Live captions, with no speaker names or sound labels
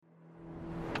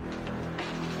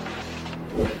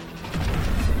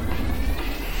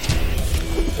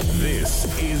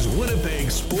Winnipeg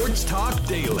Sports Talk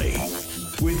Daily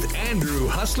with Andrew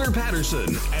Hustler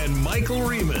Patterson and Michael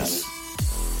Remus.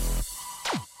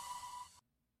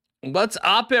 What's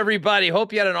up, everybody?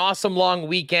 Hope you had an awesome long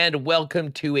weekend.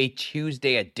 Welcome to a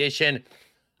Tuesday edition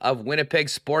of Winnipeg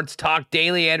Sports Talk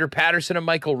Daily. Andrew Patterson and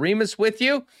Michael Remus with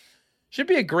you. Should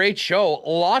be a great show.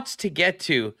 Lots to get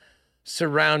to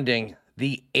surrounding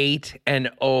the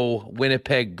 8-0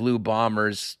 Winnipeg Blue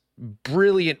Bombers.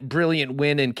 Brilliant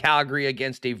win in Calgary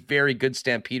against a very good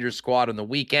Stampeders squad on the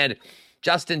weekend.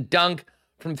 Justin Dunk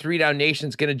from 3 Down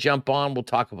Nation's going to jump on. We'll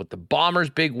talk about the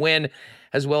Bombers' big win,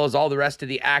 as well as all the rest of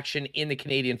the action in the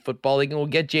Canadian Football League. And we'll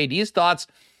get JD's thoughts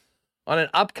on an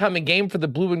upcoming game for the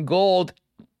Blue and Gold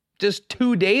just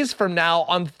 2 days from now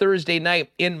on Thursday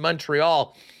night in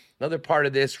Montreal. Another part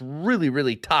of this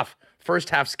really tough first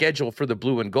half schedule for the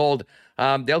Blue and Gold.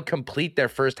 They'll complete their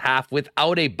first half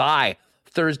without a bye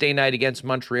Thursday night against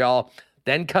Montreal,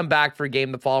 then come back for a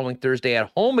game the following Thursday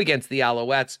at home against the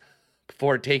Alouettes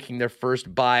before taking their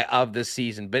first bye of the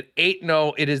season. But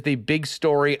 8-0, it is the big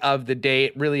story of the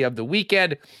day, really of the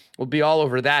weekend. We'll be all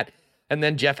over that. And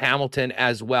then Jeff Hamilton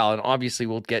as well. And obviously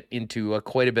we'll get into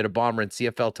quite a bit of Bomber and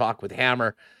CFL talk with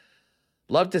Hammer.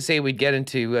 Love to say we'd get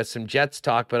into some Jets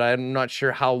talk, but I'm not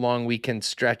sure how long we can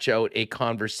stretch out a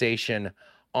conversation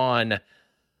on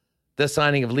the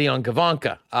signing of Leon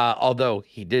Gavanka, although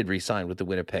he did re-sign with the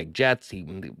Winnipeg Jets.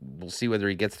 We'll see whether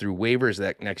he gets through waivers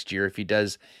next year if he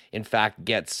does, in fact,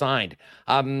 get signed.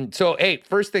 So, hey,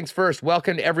 first things first,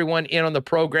 welcome to everyone in on the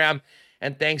program,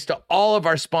 and thanks to all of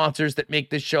our sponsors that make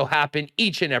this show happen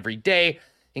each and every day,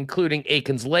 including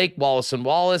Aikens Lake, Wallace &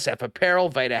 Wallace, F Apparel,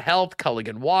 Vita Health,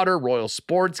 Culligan Water, Royal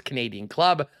Sports, Canadian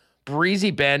Club,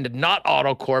 Breezy Bend, Not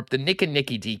Auto Corp, the Nick and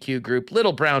Nicky DQ Group,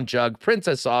 Little Brown Jug,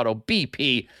 Princess Auto,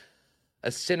 BP,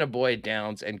 Assiniboia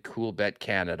Downs, and Cool Bet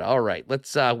Canada. All right,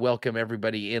 let's welcome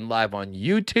everybody in live on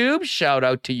YouTube. Shout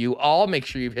out to you all. Make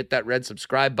sure you've hit that red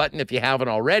subscribe button if you haven't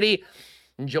already.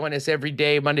 And join us every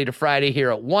day, Monday to Friday here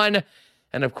at 1.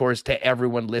 And, of course, to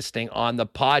everyone listening on the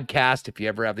podcast, if you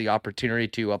ever have the opportunity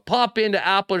to pop into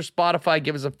Apple or Spotify,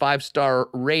 give us a 5-star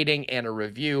rating and a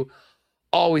review.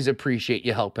 Always appreciate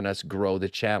you helping us grow the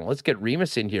channel. Let's get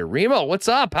Remus in here. Remo, what's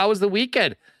up? How was the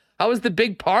weekend? How was the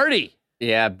big party?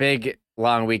 Yeah, big,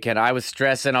 long weekend. I was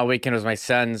stressing all weekend. It was my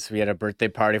son's. We had a birthday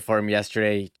party for him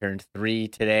yesterday. He turned 3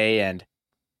 today, and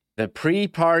the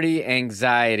pre-party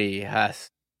anxiety has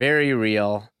very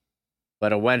real,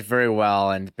 but it went very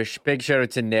well. And big shout out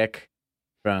to Nick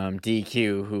from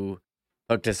DQ who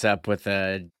hooked us up with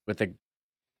a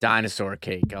dinosaur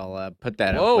cake. I'll put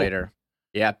that up later.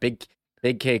 Yeah, big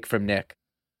cake from Nick.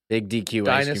 Big DQ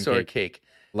dinosaur ice cream cake.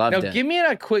 Loved it. Now, give me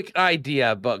a quick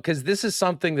idea, because this is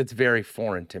something that's very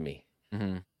foreign to me.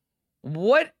 Mm-hmm.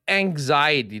 What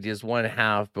anxiety does one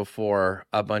have before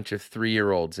a bunch of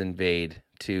 3-year-olds invade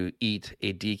to eat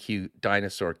a DQ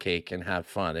dinosaur cake and have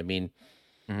fun? I mean,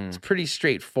 It's pretty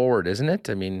straightforward, isn't it?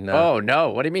 I mean, oh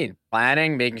no, what do you mean?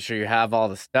 Planning, making sure you have all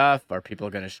the stuff. Are people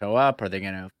going to show up? Are they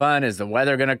going to have fun? Is the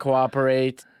weather going to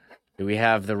cooperate? Do we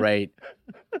have the right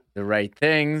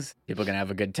things? People going to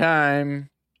have a good time?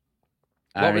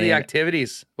 What were the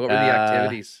activities?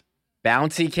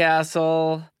 Bouncy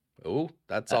castle. Oh,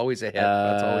 that's always a hit.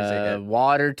 That's always a hit.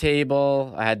 Water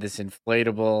table. I had this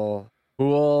inflatable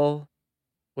pool.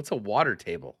 What's a water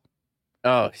table?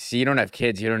 Oh, see, you don't have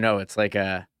kids. You don't know. It's like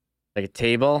a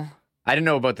table. I didn't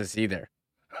know about this either.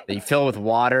 That you fill with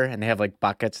water, and they have like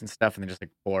buckets and stuff, and they just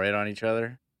like pour it on each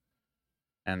other.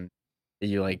 And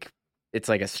you it's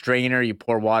like a strainer. You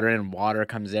pour water in, and water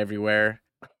comes everywhere.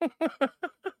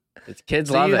 It's kids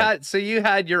love it. So you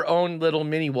had your own little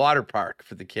mini water park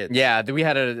for the kids. Yeah, we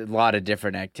had a lot of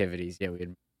different activities. Yeah, we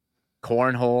had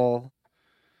cornhole,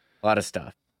 a lot of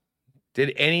stuff.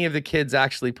 Did any of the kids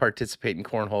actually participate in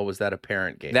cornhole? Was that a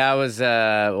parent game? That was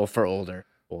for older.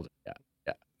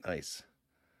 Yeah. Nice.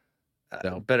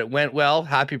 But it went well.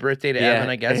 Happy birthday to Evan,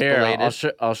 I guess. Here,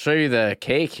 belated. I'll show you the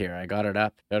cake here. I got it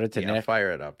up. Shout out to Nick. Fire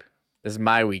it up. This is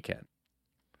my weekend.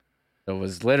 So it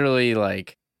was literally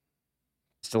like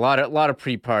just a lot of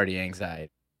pre-party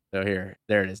anxiety. So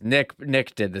there it is. Nick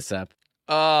did this up.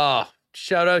 Oh,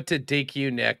 shout out to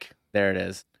DQ Nick. There it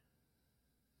is.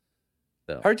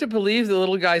 So. Hard to believe the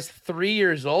little guy's 3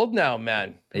 years old now,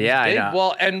 man. Yeah, I know.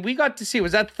 Well, and we got to see,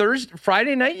 was that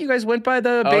Friday night you guys went by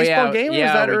the baseball game, or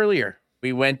was that earlier?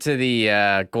 We went to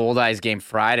the Gold Eyes game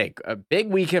Friday. A big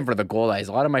weekend for the Gold Eyes.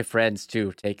 A lot of my friends,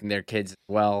 too, taking their kids as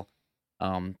well.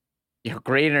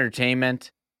 Great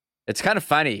entertainment. It's kind of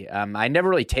funny. I never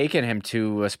really taken him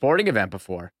to a sporting event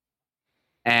before.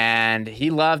 And he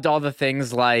loved all the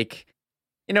things like,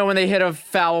 when they hit a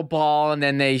foul ball and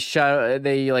then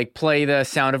they like play the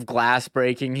sound of glass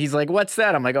breaking. He's like, "What's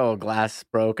that?" I'm like, "Oh, glass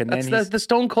broke." And That's then the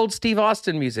Stone Cold Steve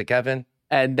Austin music, Evan.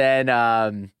 And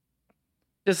then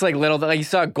just like you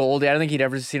saw Goldie. I don't think he'd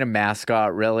ever seen a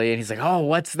mascot really. And he's like, "Oh,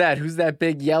 what's that? Who's that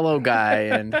big yellow guy?"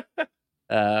 And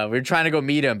we were trying to go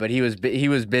meet him, but he was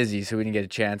busy, so we didn't get a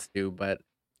chance to. But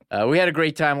we had a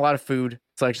great time. A lot of food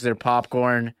selections there: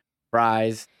 popcorn,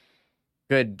 fries,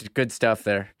 good stuff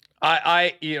there.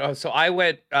 So I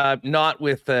went not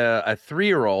with a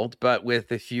 3-year-old, but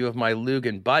with a few of my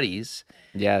Lugan buddies.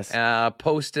 Yes.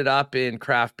 Posted up in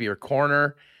Craft Beer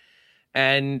Corner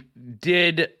and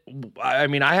I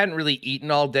hadn't really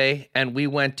eaten all day, and we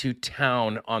went to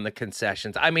town on the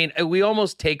concessions. I mean, we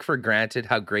almost take for granted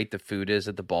how great the food is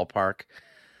at the ballpark.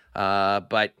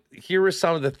 But here were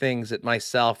some of the things that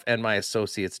myself and my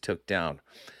associates took down.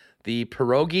 The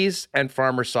pierogies and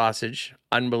farmer sausage,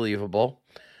 unbelievable.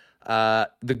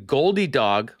 The Goldie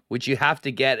dog, which you have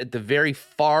to get at the very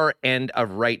far end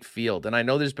of right field. And I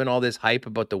know there's been all this hype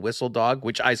about the whistle dog,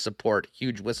 which I support.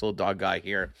 Huge whistle dog guy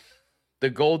here. The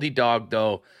Goldie dog,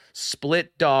 though,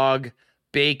 split dog,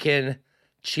 bacon,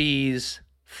 cheese,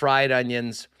 fried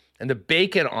onions, and the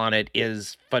bacon on it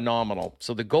is phenomenal.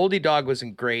 So the Goldie dog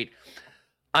wasn't great.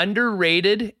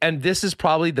 Underrated, and this is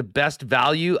probably the best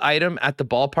value item at the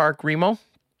ballpark, Remo,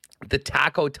 the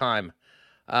Taco Time.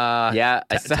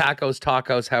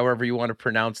 Tacos, however you want to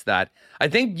pronounce that. I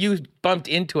think you bumped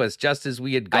into us just as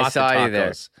we had got I saw the tacos. you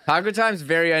there. Taco Time's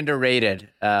very underrated.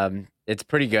 It's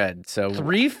pretty good. So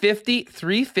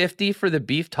 $3.50 for the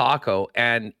beef taco,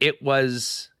 and it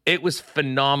was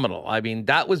phenomenal. I mean,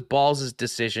 that was Balls'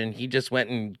 decision. He just went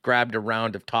and grabbed a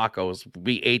round of tacos.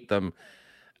 We ate them.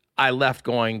 I left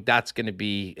going, that's going to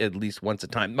be at least once a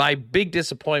time. My big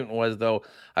disappointment was, though,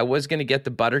 I was going to get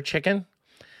the butter chicken.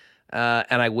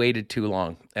 And I waited too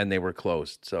long, and they were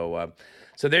closed. So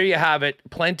there you have it.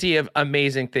 Plenty of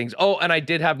amazing things. Oh, and I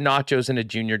did have nachos and a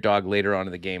junior dog later on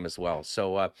in the game as well.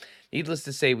 So needless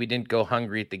to say, we didn't go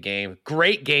hungry at the game.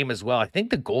 Great game as well. I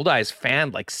think the Goldeyes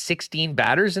fanned like 16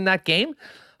 batters in that game.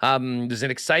 It was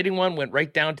an exciting one. Went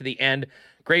right down to the end.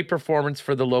 Great performance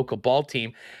for the local ball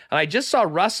team. And I just saw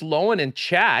Russ Lowen in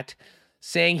chat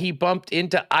saying he bumped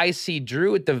into IC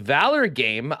Drew at the Valor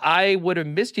game. I would have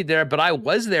missed you there, but I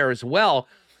was there as well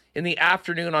in the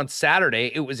afternoon on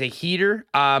Saturday. It was a heater,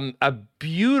 a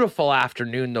beautiful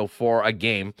afternoon, though, for a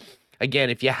game.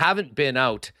 Again, if you haven't been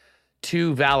out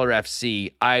to Valor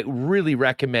FC, I really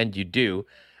recommend you do.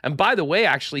 And by the way,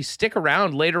 actually, stick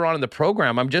around later on in the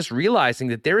program. I'm just realizing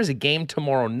that there is a game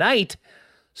tomorrow night.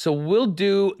 So we'll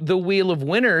do the Wheel of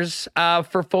Winners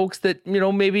for folks that,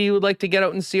 maybe you would like to get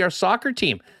out and see our soccer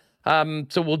team.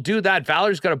 So we'll do that.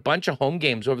 Valor's got a bunch of home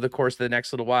games over the course of the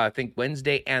next little while, I think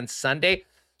Wednesday and Sunday.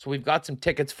 So we've got some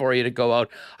tickets for you to go out.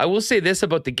 I will say this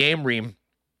about the game, Reem.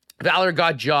 Valor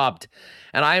got jobbed,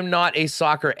 and I am not a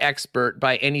soccer expert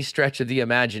by any stretch of the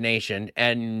imagination.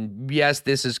 And yes,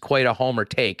 this is quite a homer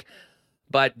take,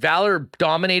 but Valor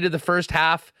dominated the first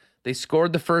half. They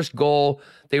scored the first goal.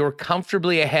 They were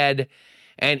comfortably ahead.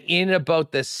 And in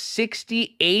about the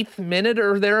 68th minute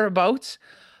or thereabouts,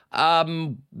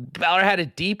 Valor had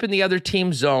it deep in the other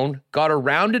team's zone, got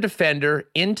around a defender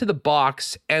into the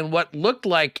box, and what looked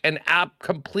like an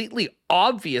completely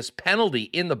obvious penalty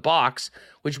in the box,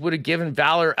 which would have given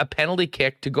Valor a penalty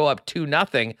kick to go up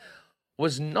 2-0,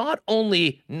 was not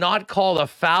only not called a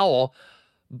foul,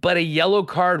 but a yellow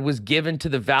card was given to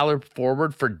the Valor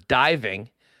forward for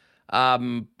diving.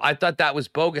 I thought that was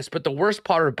bogus, but the worst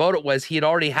part about it was he had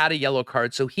already had a yellow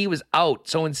card, so he was out.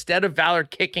 So instead of Valor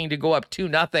kicking to go up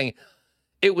 2-0,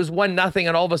 it was 1-0,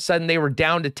 and all of a sudden they were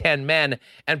down to 10 men,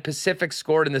 and Pacific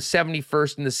scored in the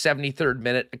 71st and the 73rd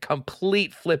minute, a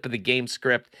complete flip of the game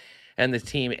script, and the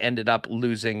team ended up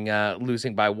losing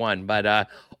by 1. But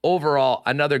overall,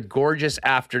 another gorgeous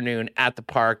afternoon at the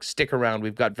park. Stick around.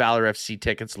 We've got Valor FC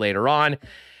tickets later on.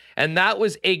 And that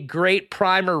was a great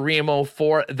primer, Remo,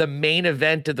 for the main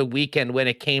event of the weekend when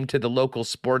it came to the local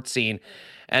sports scene.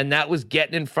 And that was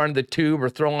getting in front of the tube or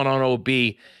throwing on OB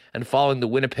and following the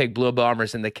Winnipeg Blue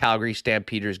Bombers and the Calgary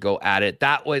Stampeders go at it.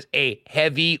 That was a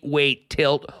heavyweight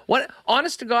tilt.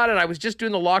 Honest to God, and I was just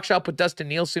doing the lock shop with Dustin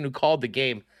Nielsen, who called the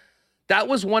game. That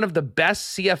was one of the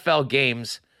best CFL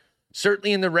games,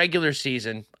 certainly in the regular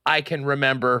season, I can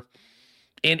remember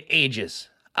in ages.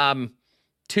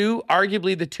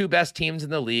 Arguably the two best teams in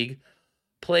the league,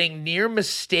 playing near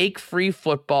mistake-free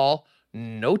football,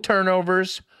 no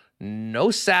turnovers,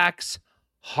 no sacks,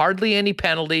 hardly any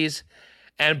penalties,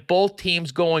 and both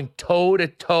teams going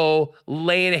toe-to-toe,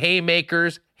 laying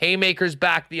haymakers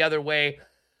back the other way.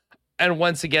 And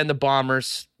once again, the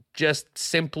Bombers just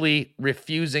simply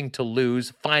refusing to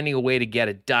lose, finding a way to get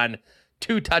it done.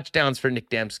 2 touchdowns for Nick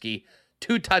Dembski,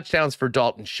 2 touchdowns for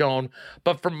Dalton Schoen.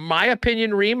 But from my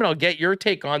opinion, Reem, and I'll get your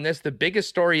take on this, the biggest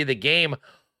story of the game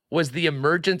was the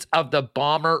emergence of the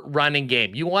Bomber running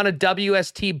game. You want a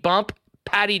WST bump?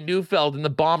 Patty Neufeld and the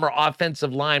Bomber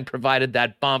offensive line provided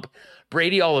that bump.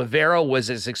 Brady Oliveira was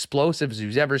as explosive as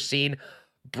you've ever seen.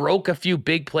 Broke a few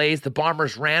big plays. The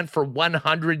Bombers ran for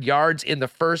 100 yards in the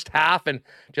first half. And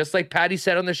just like Patty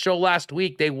said on the show last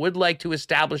week, they would like to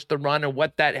establish the run and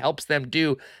what that helps them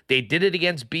do. They did it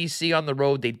against BC on the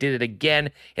road. They did it again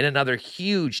in another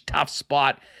huge, tough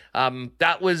spot.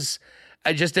 That was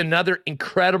just another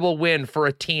incredible win for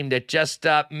a team that just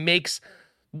makes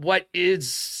what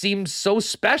seems so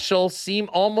special seem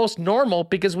almost normal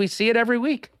because we see it every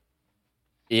week.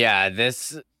 Yeah,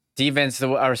 this defense, the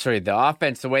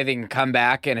offense, the way they can come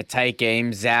back in a tight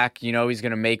game. Zach, he's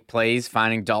going to make plays,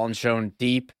 finding Dalton Schoen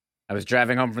deep. I was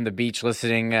driving home from the beach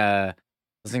listening to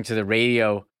the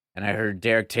radio, and I heard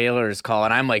Derek Taylor's call,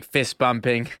 and I'm like fist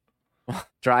bumping,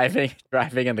 driving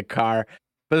in the car.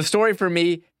 But the story for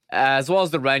me, as well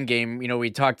as the run game,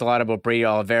 we talked a lot about Brady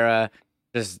Oliveira,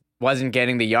 just wasn't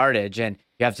getting the yardage, and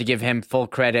you have to give him full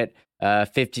credit.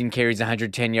 15 carries,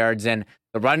 110 yards, and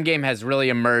the run game has really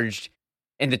emerged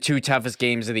in the 2 toughest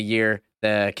games of the year,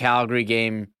 the Calgary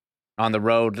game on the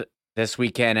road this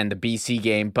weekend and the BC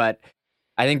game. But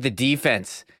I think the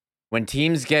defense, when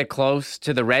teams get close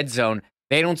to the red zone,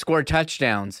 they don't score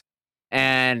touchdowns.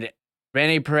 And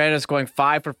Rene Paredes going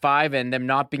 5 for 5 and them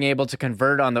not being able to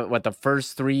convert on the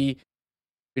first 3,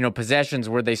 possessions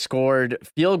where they scored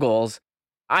field goals.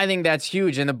 I think that's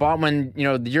huge. And when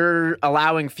you're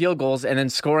allowing field goals and then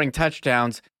scoring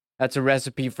touchdowns, that's a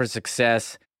recipe for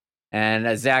success. And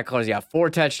as Zach closed, 4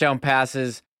 touchdown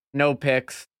passes, no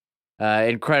picks.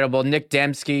 Incredible. Nick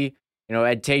Dembski,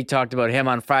 Ed Tate talked about him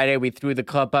on Friday. We threw the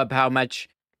clip up how much,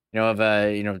 of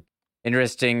a,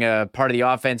 interesting part of the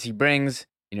offense he brings.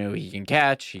 He can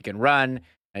catch, he can run.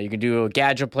 You can do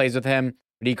gadget plays with him,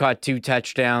 but he caught 2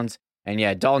 touchdowns.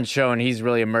 And Dalton Schoen, he's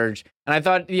really emerged. And I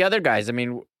thought the other guys,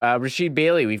 Rasheed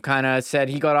Bailey, we've kind of said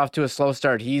he got off to a slow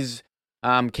start. He's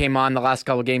came on the last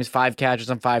couple of games, 5 catches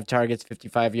on 5 targets,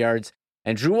 55 yards.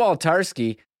 And Drew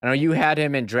Wolitarsky, I know you had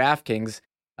him in DraftKings.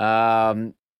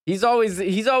 He's always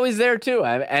there too.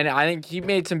 And I think he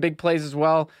made some big plays as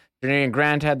well. Jernigan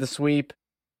Grant had the sweep.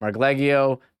 Mark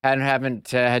Leggio haven't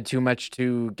had too much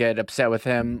to get upset with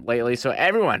him lately. So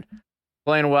everyone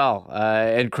playing well.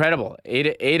 Incredible.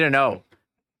 8-0.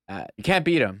 You can't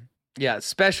beat him. Yeah,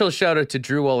 special shout out to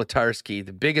Drew Wolitarsky.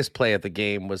 The biggest play of the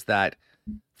game was that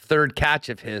 3rd catch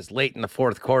of his late in the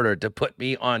 4th quarter to put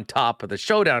me on top of the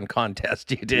showdown contest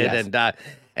you did. Yes.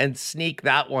 And sneak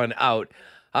that one out.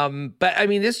 But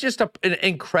this is just an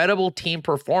incredible team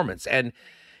performance. And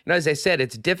as I said,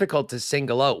 it's difficult to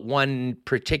single out one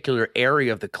particular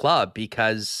area of the club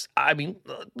because,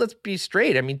 let's be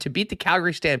straight. To beat the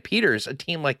Calgary Stampeders, a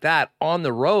team like that on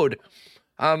the road,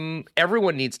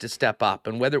 everyone needs to step up.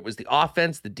 And whether it was the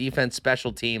offense, the defense,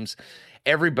 special teams,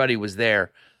 everybody was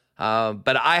there.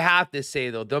 But I have to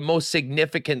say, though, the most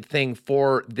significant thing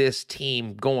for this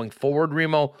team going forward,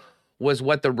 Remo, was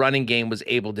what the running game was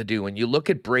able to do. And you look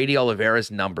at Brady Oliveira's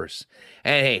numbers.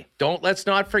 And hey, let's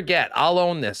not forget, I'll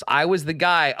own this. I was the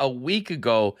guy a week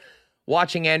ago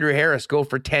watching Andrew Harris go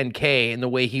for 10K in the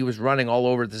way he was running all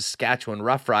over the Saskatchewan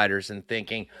Roughriders and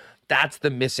thinking that's the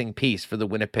missing piece for the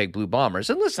Winnipeg Blue Bombers.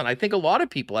 And listen, I think a lot of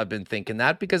people have been thinking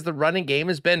that because the running game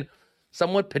has been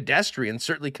somewhat pedestrian,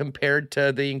 certainly compared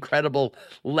to the incredible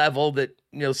level that,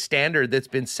 standard that's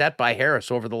been set by Harris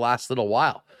over the last little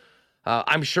while.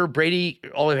 I'm sure Brady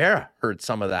Oliveira heard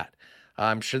some of that.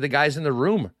 I'm sure the guys in the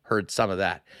room heard some of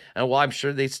that. And while I'm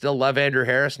sure they still love Andrew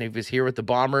Harris, and if he's here with the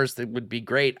Bombers, that would be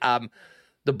great.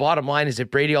 The bottom line is if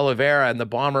Brady Oliveira and the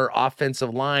Bomber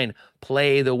offensive line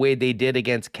play the way they did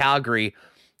against Calgary,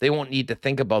 they won't need to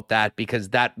think about that because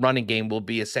that running game will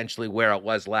be essentially where it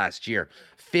was last year.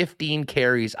 15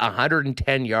 carries,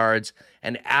 110 yards,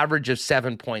 an average of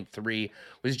 7.3,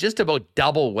 was just about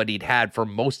double what he'd had for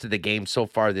most of the game so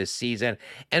far this season,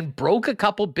 and broke a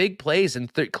couple big plays,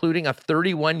 including a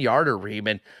 31-yarder,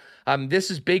 Riemann. This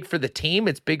is big for the team,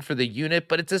 it's big for the unit,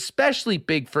 but it's especially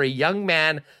big for a young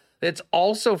man that's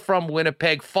also from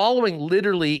Winnipeg, following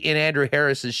literally in Andrew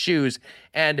Harris's shoes.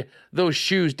 And those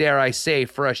shoes, dare I say,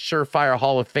 for a surefire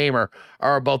Hall of Famer,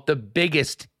 are about the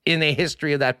biggest in the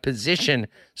history of that position,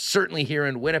 certainly here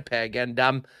in Winnipeg. And,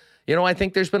 I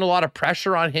think there's been a lot of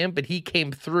pressure on him, but he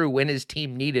came through when his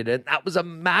team needed it. That was a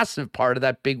massive part of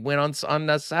that big win on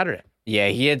Saturday. Yeah,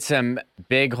 he had some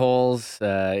big holes,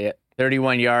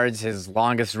 31 yards, his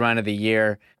longest run of the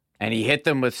year. and he hit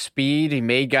them with speed. He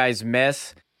made guys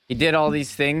miss. He did all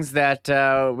these things that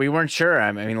we weren't sure.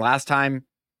 I mean, last time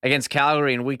against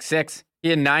Calgary in week 6, he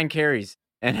had 9 carries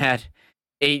and had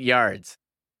 8 yards.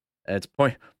 It's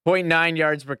 0.9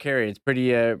 yards per carry. It's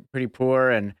pretty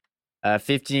poor, and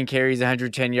 15 carries,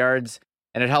 110 yards.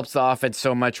 And it helps the offense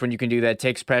so much when you can do that. It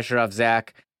takes pressure off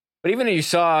Zach. But even if you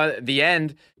saw the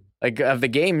end of the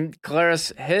game,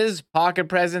 Collaros, his pocket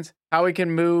presence, how he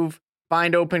can move,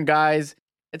 find open guys,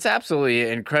 it's absolutely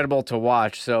incredible to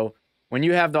watch. So when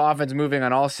you have the offense moving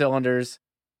on all cylinders,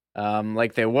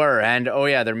 like they were, and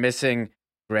they're missing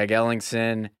Greg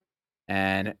Ellingson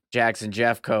and Jackson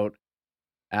Jeffcoat.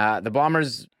 The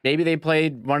Bombers, maybe they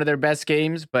played one of their best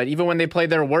games, but even when they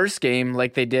played their worst game,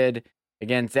 like they did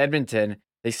against Edmonton,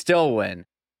 they still win.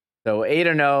 So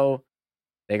 8-0,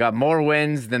 they got more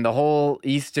wins than the whole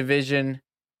East Division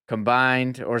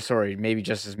combined, or sorry, maybe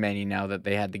just as many now that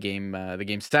they had the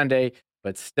game Sunday.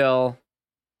 But still,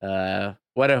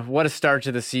 what a start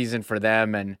to the season for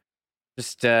them. And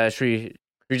just should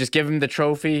we just give them the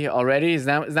trophy already? Is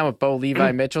that what Bo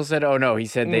Levi Mitchell said? Oh no, he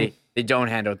said they don't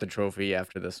hand out the trophy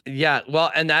after this. Yeah,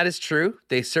 well, and that is true.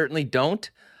 They certainly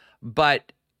don't.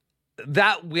 But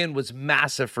that win was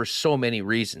massive for so many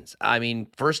reasons. I mean,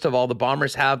 first of all, the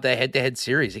Bombers have the head-to-head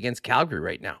series against Calgary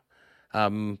right now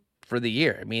for the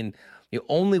year. I mean, the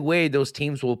only way those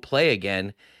teams will play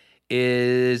again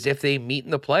is if they meet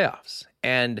in the playoffs.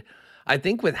 And I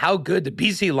think with how good the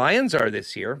BC Lions are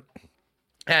this year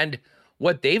and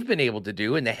what they've been able to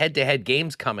do in the head-to-head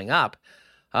games coming up,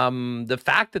 the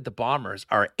fact that the Bombers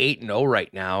are 8-0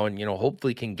 right now and,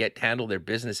 hopefully can handle their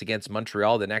business against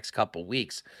Montreal the next couple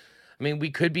weeks. I mean,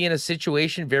 we could be in a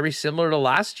situation very similar to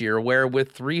last year where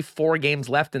with 3-4 games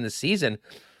left in the season,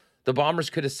 the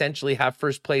Bombers could essentially have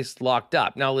first place locked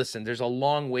up. Now, listen, there's a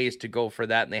long ways to go for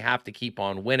that, and they have to keep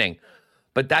on winning.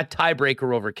 But that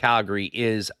tiebreaker over Calgary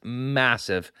is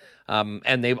massive,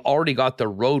 and they've already got the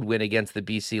road win against the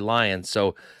BC Lions,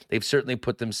 so they've certainly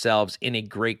put themselves in a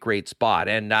great, great spot.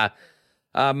 And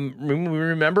we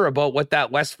remember about what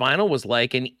that West Final was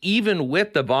like, and even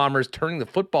with the Bombers turning the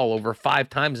football over 5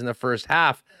 times in the first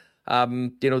half,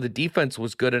 the defense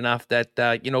was good enough that,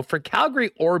 for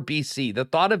Calgary or BC, the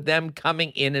thought of them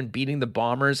coming in and beating the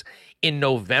Bombers in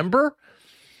November,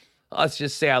 let's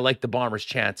just say I like the Bombers'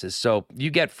 chances. So you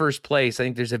get first place. I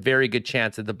think there's a very good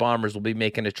chance that the Bombers will be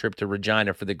making a trip to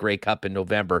Regina for the Grey Cup in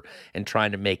November and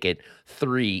trying to make it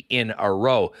 3 in a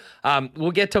row.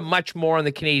 We'll get to much more on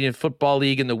the Canadian Football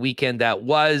League in the weekend that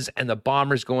was, and the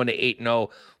Bombers going to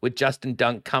 8-0 with Justin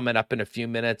Dunk coming up in a few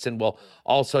minutes. And we'll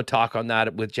also talk on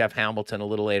that with Jeff Hamilton a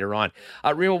little later on.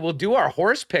 Remo, we'll do our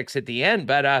horse picks at the end,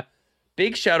 but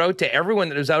big shout out to everyone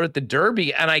that was out at the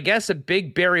Derby. And I guess a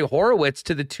big Barry Horowitz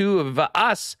to the two of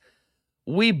us.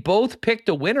 We both picked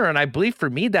a winner. And I believe for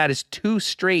me, that is 2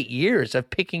 straight years of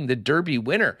picking the Derby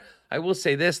winner. I will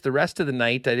say this, the rest of the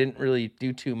night, I didn't really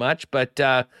do too much, but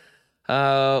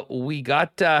we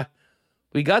got the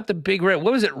big red,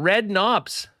 what was it? Red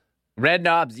Knobs. Red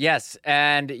Knobs, yes.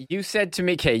 And you said to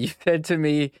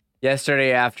me,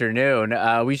 yesterday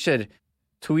afternoon, we should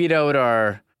tweet out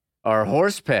our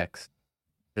horse picks.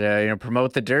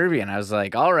 Promote the Derby. And I was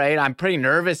like, all right, I'm pretty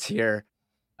nervous here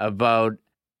about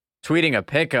tweeting a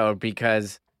pick out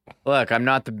because, look,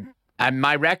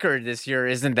 my record this year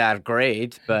isn't that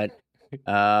great, but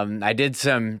I did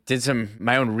some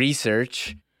my own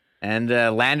research and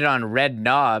landed on Red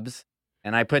Knobs,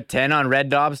 and I put 10 on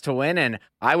Red Knobs to win. And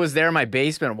I was there in my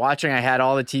basement watching. I had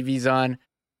all the TVs on.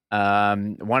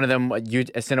 One of them,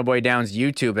 Assiniboia Downs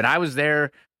YouTube, and I was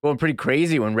there going pretty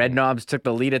crazy when Red Knobs took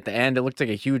the lead at the end. It looked like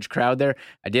a huge crowd there.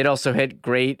 I did also hit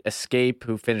Great Escape,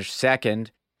 who finished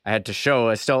second. I had to show.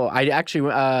 I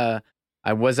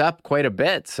was up quite a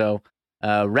bit. So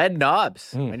Red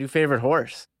Knobs, my new favorite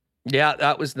horse. Yeah,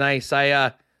 that was nice.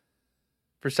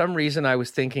 For some reason, I was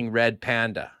thinking Red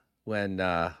Panda when,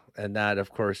 and that,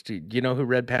 of course, do you know who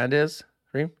Red Panda is,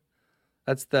 Reem?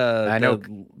 That's I know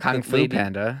Kung Fu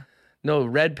Panda. No,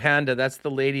 Red Panda, that's the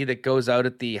lady that goes out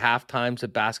at the half times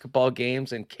of basketball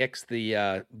games and kicks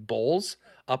the bowls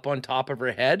up on top of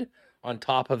her head, on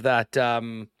top of that,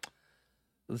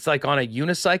 it's like on a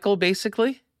unicycle,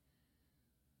 basically.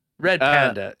 Red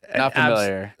Panda. Not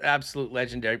familiar. Absolute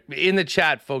legendary. In the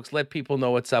chat, folks, let people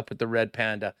know what's up with the Red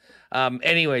Panda.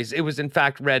 Anyways, it was in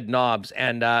fact Red Knobs.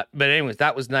 And but anyways,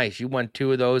 that was nice. You won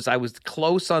 2 of those. I was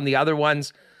close on the other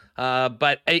ones.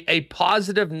 But a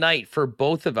positive night for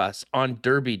both of us on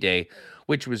Derby Day,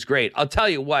 which was great. I'll tell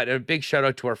you what, a big shout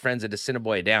out to our friends at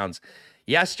Assiniboia Downs.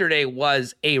 Yesterday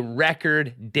was a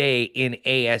record day in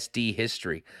ASD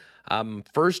history.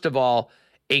 First of all,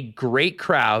 a great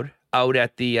crowd. out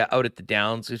at the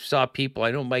Downs. We saw people.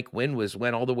 I know Mike Wynn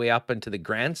went all the way up into the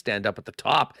grandstand up at the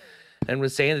top, and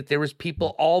was saying that there was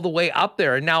people all the way up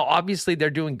there. And now, obviously, they're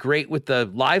doing great with the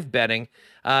live betting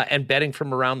and betting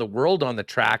from around the world on the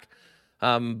track.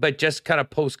 But just kind of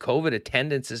post-COVID,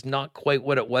 attendance is not quite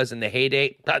what it was in the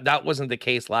heyday. That wasn't the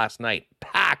case last night.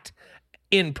 Packed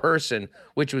in person,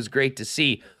 which was great to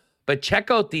see. But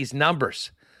check out these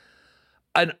numbers.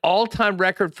 An all-time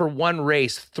record for one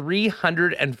race,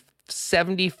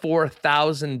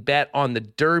 374,000 bet on the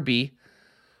Derby.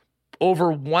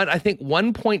 Over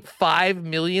 1.5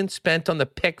 million spent on the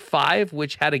Pick 5,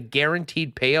 which had a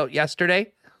guaranteed payout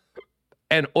yesterday,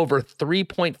 and over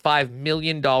 $3.5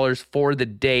 million for the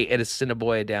day at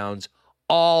Assiniboia Downs.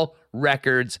 All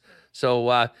records.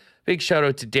 So big shout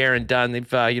out to Darren Dunn.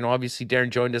 They've, obviously Darren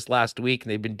joined us last week,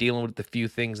 and they've been dealing with a few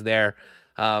things there.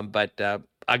 But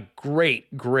a great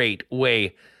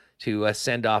way to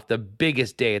send off the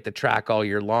biggest day at the track all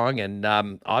year long. And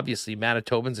obviously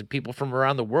Manitobans and people from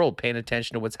around the world paying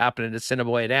attention to what's happening at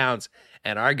Assiniboia Downs,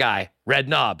 and our guy, Red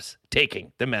Knobs,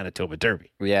 taking the Manitoba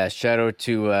Derby. Yeah, shout out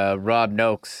to Rob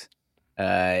Noakes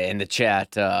in the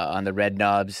chat on the Red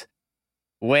Knobs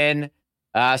win.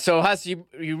 So Huss, you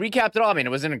recapped it all. I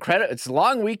mean, it's a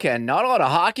long weekend, not a lot of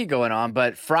hockey going on,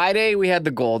 but Friday we had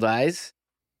the Gold Eyes,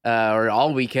 or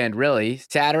all weekend really.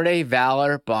 Saturday,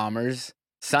 Valor, Bombers.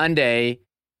 Sunday,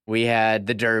 we had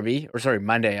the Derby,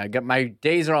 Monday. I got my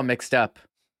days are all mixed up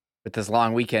with this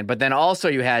long weekend. But then also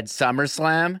you had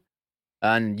SummerSlam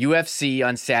on UFC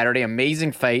on Saturday.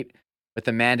 Amazing fight with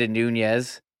Amanda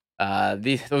Nunes.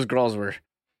 Those girls were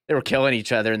killing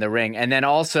each other in the ring. And then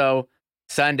also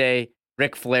Sunday,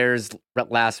 Ric Flair's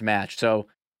last match. So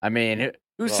I mean,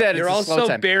 who said you're it's a slow also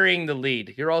time? burying the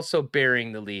lead? You're also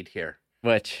burying the lead here.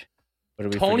 Which?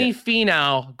 Tony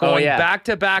Finau going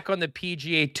back-to-back on the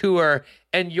PGA Tour,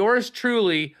 and yours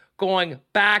truly going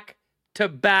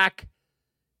back-to-back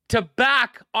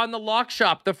on the Lock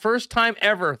Shop. The first time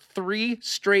ever, 3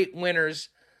 straight winners.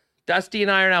 Dusty and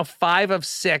I are now 5 of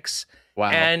 6. Wow.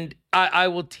 And I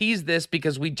will tease this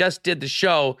because we just did the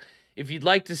show. If you'd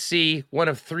like to see one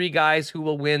of 3 guys who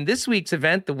will win this week's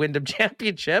event, the Wyndham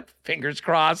Championship, fingers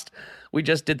crossed, we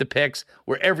just did the picks.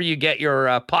 Wherever you get your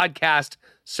podcast,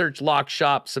 search Lock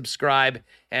Shop, subscribe.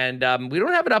 And we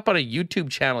don't have it up on a YouTube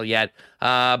channel yet,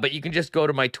 but you can just go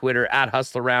to my Twitter,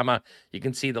 @Hustlerama. You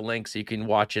can see the links. You can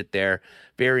watch it there.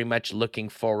 Very much looking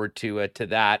forward to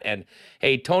that. And,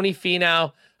 hey, Tony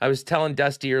Finau, I was telling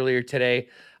Dusty earlier today,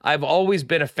 I've always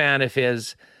been a fan of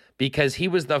his because he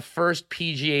was the first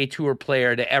PGA Tour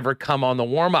player to ever come on the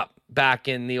warm-up back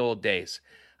in the old days.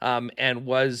 And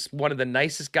was one of the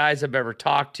nicest guys I've ever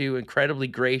talked to, incredibly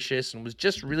gracious, and was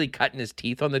just really cutting his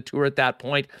teeth on the tour at that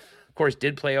point. Of course,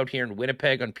 did play out here in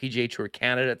Winnipeg on PGA Tour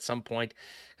Canada at some point.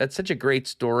 That's such a great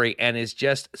story and is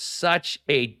just such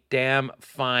a damn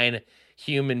fine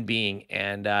human being.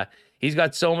 And he's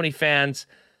got so many fans,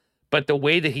 but the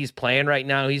way that he's playing right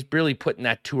now, he's really putting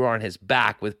that tour on his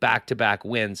back with back-to-back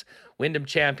wins. Wyndham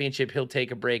Championship, he'll take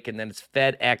a break, and then it's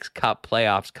FedEx Cup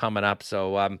playoffs coming up.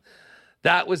 So,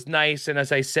 that was nice, and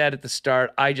as I said at the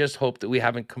start, I just hope that we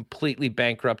haven't completely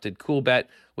bankrupted Coolbet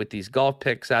with these golf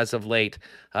picks as of late,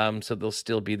 so they'll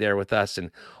still be there with us,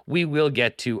 and we will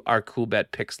get to our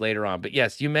Coolbet picks later on. But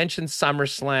yes, you mentioned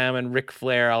SummerSlam and Ric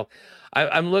Flair.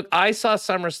 I saw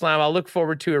SummerSlam. I'll look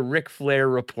forward to a Ric Flair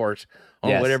report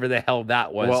on whatever the hell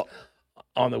that was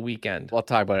on the weekend. We'll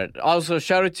talk about it. Also,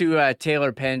 shout out to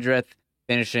Taylor Pendrith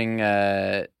finishing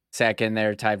second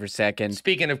there, tied for second.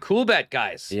 Speaking of Coolbet,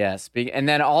 guys. Yeah, and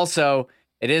then also,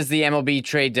 it is the MLB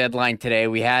trade deadline today.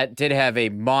 We did have a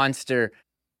monster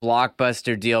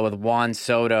blockbuster deal with Juan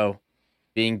Soto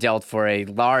being dealt for a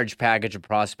large package of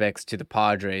prospects to the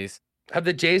Padres. Have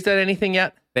the Jays done anything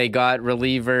yet? They got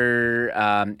reliever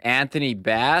Anthony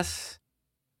Bass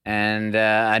and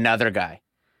another guy.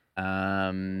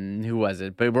 Who was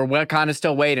it? But we're kind of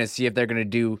still waiting to see if they're going to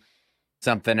do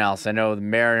something else. I know the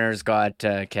Mariners got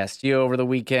Castillo over the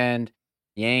weekend.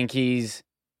 Yankees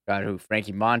got who?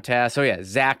 Frankie Montas. So yeah,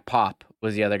 Zach Pop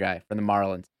was the other guy from the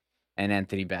Marlins, and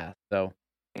Anthony Bass. So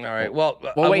all right, well,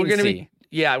 we're gonna see.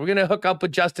 We're gonna hook up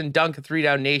with Justin Dunk of 3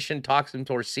 Down Nation, talk some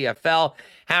towards CFL.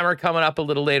 Hammer coming up a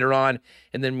little later on,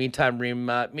 and then meantime, Reem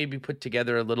maybe put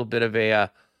together a little bit of a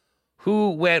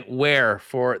who went where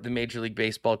for the Major League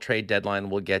Baseball trade deadline.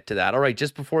 We'll get to that. All right,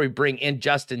 just before we bring in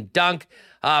Justin Dunk,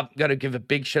 got to give a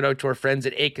big shout out to our friends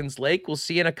at Aikens Lake. We'll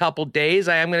see you in a couple days.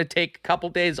 I am going to take a couple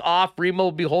days off. Remo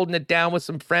will be holding it down with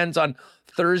some friends on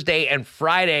Thursday and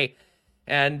Friday.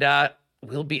 And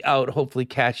we'll be out hopefully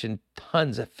catching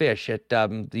tons of fish at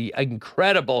the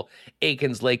incredible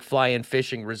Aikens Lake Fly-In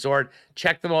Fishing Resort.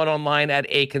 Check them out online at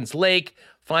Aikens Lake.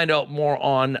 Find out more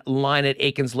online at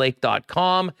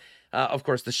aikenslake.com. Of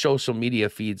course, the social media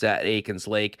feeds at Aikens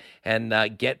Lake, and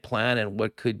get planning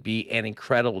what could be an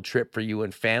incredible trip for you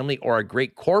and family, or a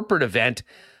great corporate event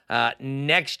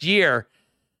next year.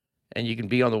 And you can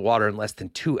be on the water in less than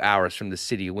 2 hours from the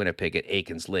city of Winnipeg at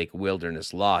Aikens Lake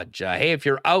Wilderness Lodge. Hey, if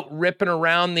you're out ripping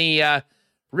around the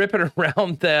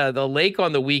lake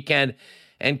on the weekend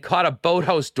and caught a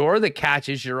boathouse door that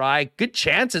catches your eye, good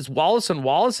chance it's Wallace &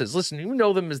 Wallace's. Listen, you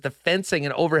know them as the fencing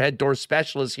and overhead door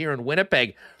specialists here in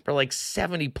Winnipeg for like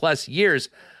 70 plus years.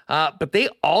 But they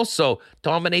also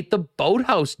dominate the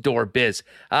boathouse door biz.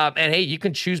 And hey, you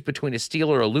can choose between a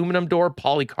steel or aluminum door,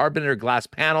 polycarbonate or glass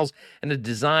panels, and a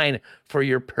design for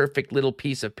your perfect little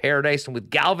piece of paradise. And with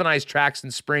galvanized tracks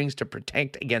and springs to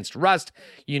protect against rust,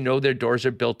 you know their doors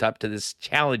are built up to the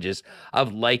challenges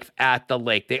of life at the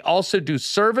lake. They also do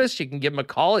service. You can give them a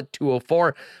call at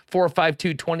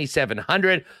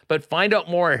 204-452-2700. But find out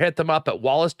more or hit them up at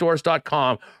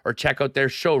wallacedoors.com or check out their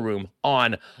showroom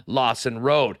on Lawson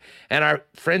Road. And our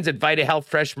friends at Vita Health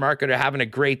Fresh Market are having a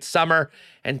great summer,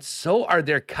 and so are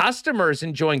their customers,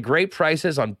 enjoying great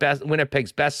prices on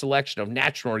Winnipeg's best selection of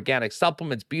natural organic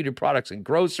supplements, beauty products, and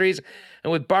groceries.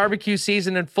 And with barbecue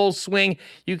season in full swing,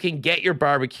 you can get your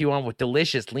barbecue on with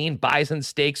delicious lean bison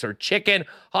steaks or chicken,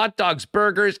 hot dogs,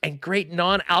 burgers, and great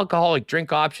non-alcoholic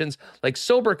drink options like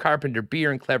Sober Carpenter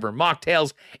beer and Clever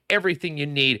mocktails. Everything you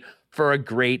need for a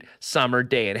great summer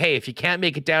day. And hey, if you can't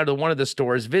make it down to one of the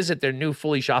stores, visit their new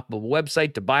fully shoppable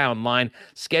website to buy online,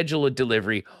 schedule a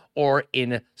delivery, or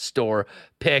in-store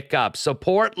pickup.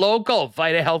 Support local.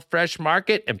 Vita Health Fresh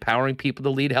Market, empowering people to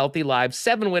lead healthy lives.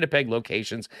 7 Winnipeg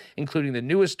locations, including the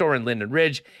newest store in Linden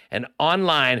Ridge, and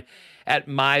online at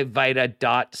myvita.ca.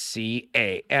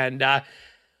 And I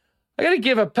got to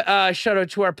give a shout out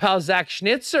to our pal Zach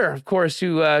Schnitzer, of course,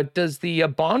 who does the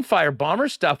bonfire bomber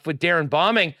stuff with Darren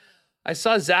Bombing. I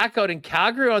saw Zach out in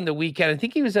Calgary on the weekend. I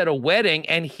think he was at a wedding,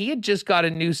 and he had just got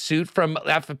a new suit from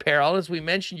F Apparel. As we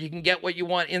mentioned, you can get what you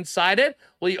want inside it.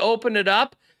 Well, you open it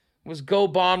up, it was Go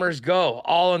Bombers Go,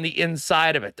 all on the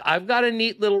inside of it. I've got a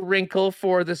neat little wrinkle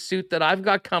for the suit that I've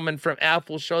got coming from F.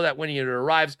 We'll show that when it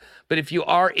arrives. But if you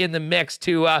are in the mix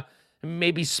to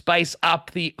maybe spice up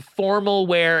the formal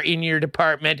wear in your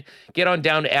department, get on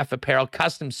down to F Apparel.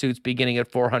 Custom suits beginning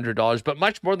at $400, but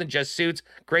much more than just suits.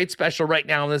 Great special right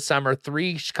now in the summer.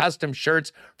 3 custom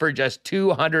shirts for just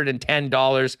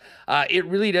 $210. It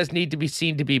really does need to be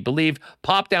seen to be believed.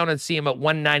 Pop down and see them at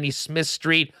 190 Smith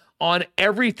Street on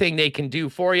everything they can do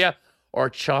for you,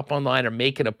 or shop online or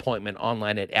make an appointment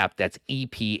online at F. That's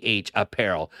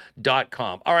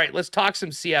EPHapparel.com. All right, let's talk some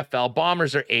CFL.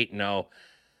 Bombers are 8-0.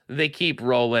 They keep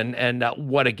rolling, and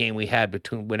what a game we had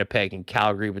between Winnipeg and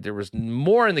Calgary, but there was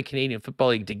more in the Canadian Football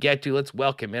League to get to. Let's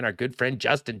welcome in our good friend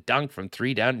Justin Dunk from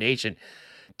 3 Down Nation.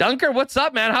 Dunker, what's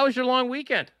up, man? How was your long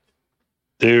weekend?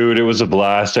 Dude, it was a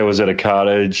blast. I was at a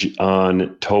cottage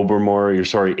in Tobermory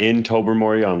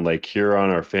on Lake Huron,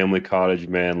 our family cottage,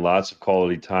 man. Lots of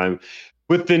quality time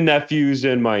with the nephews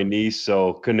and my niece,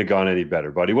 so couldn't have gone any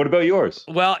better, buddy. What about yours?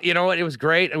 Well, you know what? It was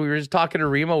great. And we were just talking to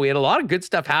Remo. We had a lot of good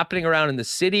stuff happening around in the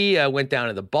city. Went down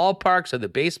to the ballpark, so the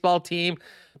baseball team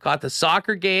caught the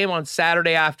soccer game on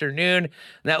Saturday afternoon. And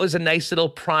that was a nice little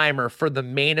primer for the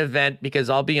main event, because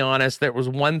I'll be honest, there was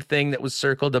one thing that was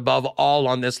circled above all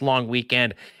on this long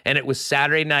weekend, and it was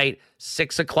Saturday night,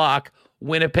 6 o'clock,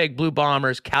 Winnipeg Blue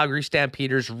Bombers, Calgary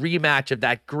Stampeders rematch of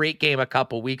that great game a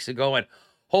couple weeks ago. And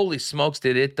holy smokes,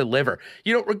 did it deliver.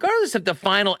 You know, regardless of the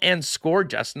final end score,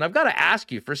 Justin, I've got to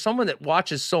ask you, for someone that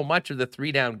watches so much of the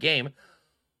 3-down game,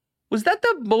 was that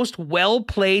the most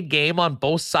well-played game on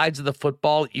both sides of the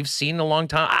football you've seen in a long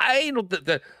time?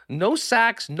 The no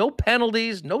sacks, no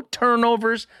penalties, no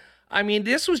turnovers. I mean,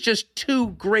 this was just 2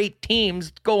 great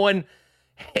teams going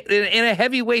in a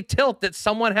heavyweight tilt that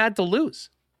someone had to lose.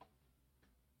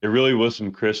 It really was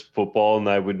some crisp football, and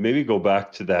I would maybe go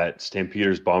back to that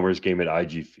Stampeders-Bombers game at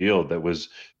IG Field that was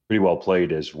pretty well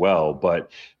played as well.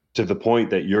 But to the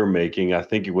point that you're making, I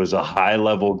think it was a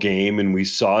high-level game, and we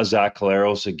saw Zach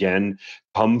Collaros again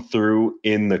come through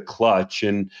in the clutch.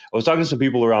 And I was talking to some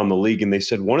people around the league, and they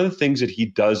said one of the things that he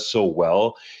does so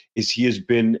well is he has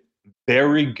been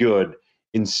very good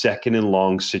in second and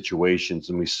long situations.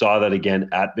 And we saw that again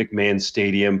at McMahon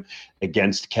Stadium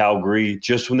against Calgary,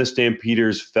 just when the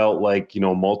Stampeders felt like,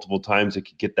 multiple times they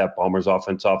could get that Bombers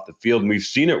offense off the field. And we've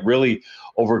seen it really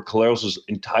over Collaros'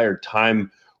 entire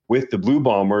time with the Blue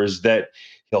Bombers, that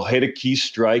he'll hit a key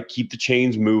strike, keep the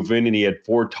chains moving, and he had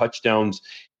 4 touchdowns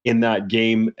in that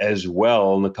game as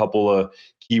well, and a couple of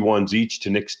key ones each to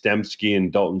Nick Stemsky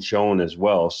and Dalton Schoen as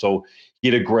well. So he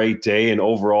had a great day, and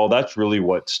overall, that's really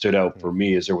what stood out for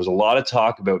me. Is there was a lot of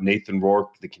talk about Nathan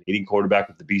Rourke, the Canadian quarterback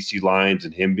of the BC Lions,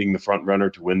 and him being the front runner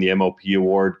to win the MLP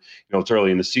award. It's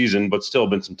early in the season, but still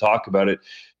been some talk about it.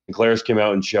 And Collaros came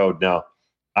out and showed, now,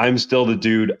 I'm still the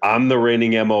dude. I'm the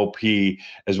reigning MLP,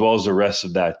 as well as the rest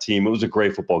of that team. It was a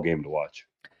great football game to watch.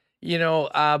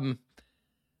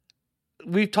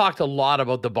 We've talked a lot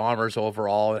about the Bombers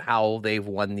overall and how they've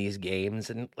won these games.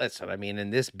 And listen, I mean,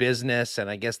 in this business, and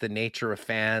I guess the nature of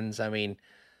fans, I mean,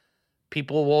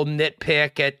 people will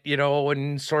nitpick at,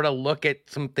 and sort of look at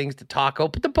some things to talk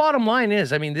about. But the bottom line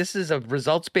is, I mean, this is a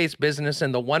results-based business,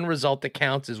 and the one result that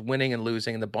counts is winning and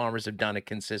losing, and the Bombers have done it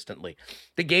consistently.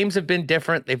 The games have been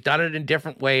different. They've done it in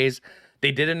different ways.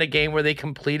 They did it in a game where they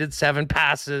completed 7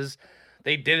 passes.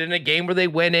 They did it in a game where they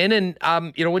went in and,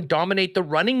 and dominate the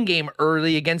running game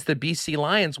early against the BC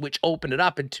Lions, which opened it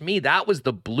up. And to me, that was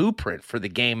the blueprint for the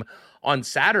game on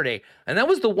Saturday. And that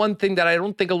was the one thing that I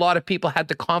don't think a lot of people had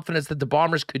the confidence that the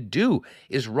Bombers could do,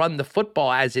 is run the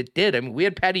football as it did. I mean, we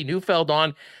had Patty Neufeld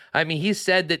on. I mean, he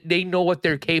said that they know what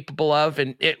they're capable of.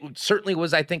 And it certainly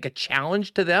was, I think, a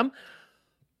challenge to them.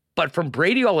 But from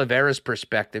Brady Oliveira's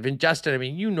perspective, and Justin, I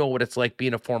mean, you know what it's like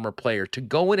being a former player, to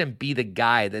go in and be the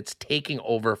guy that's taking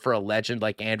over for a legend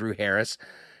like Andrew Harris,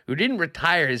 who didn't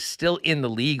retire, is still in the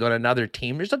league on another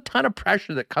team. There's a ton of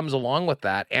pressure that comes along with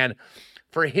that. And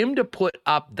for him to put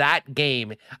up that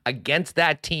game against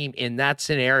that team in that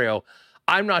scenario,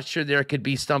 I'm not sure there could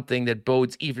be something that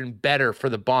bodes even better for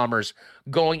the Bombers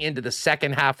going into the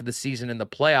second half of the season in the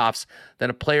playoffs than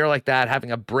a player like that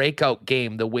having a breakout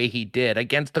game the way he did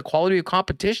against the quality of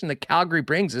competition that Calgary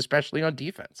brings, especially on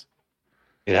defense.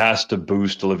 It has to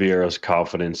boost Oliveira's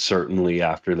confidence, certainly,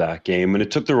 after that game. And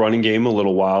it took the running game a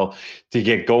little while to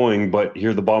get going, but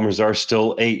here the Bombers are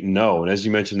still 8-0. And as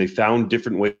you mentioned, they found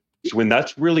different ways to win.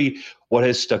 That's really what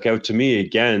has stuck out to me,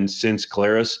 again, since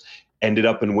Collaros ended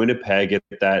up in Winnipeg at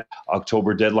that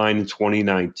October deadline in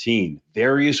 2019.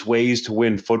 Various ways to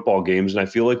win football games. And I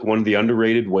feel like one of the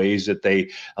underrated ways that they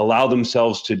allow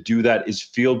themselves to do that is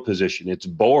field position. It's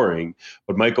boring,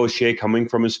 but Mike O'Shea, coming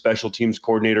from his special teams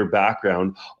coordinator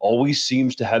background, always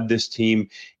seems to have this team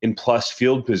in plus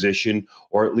field position,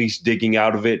 or at least digging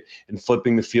out of it and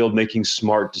flipping the field, making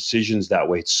smart decisions that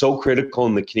way. It's so critical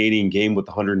in the Canadian game with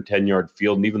the 110-yard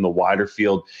field and even the wider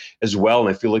field as well.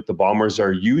 And I feel like the Bombers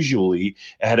are usually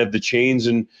ahead of the chains.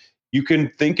 And you can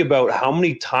think about how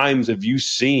many times have you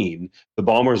seen the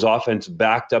Bombers offense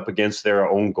backed up against their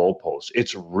own goalposts.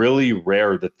 It's really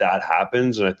rare that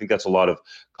happens. And I think that's a lot of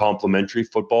complementary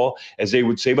football, as they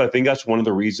would say. But I think that's one of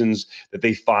the reasons that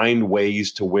they find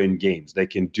ways to win games. They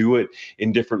can do it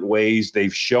in different ways.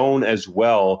 They've shown as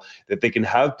well that they can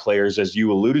have players, as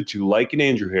you alluded to, like an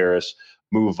Andrew Harris,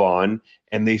 move on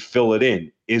and they fill it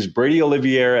in. Is Brady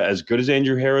Oliveira as good as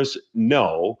Andrew Harris?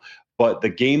 No. But the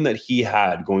game that he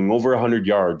had, going over 100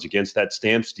 yards against that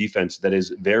Stamps defense that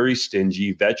is very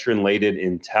stingy, veteran-laden,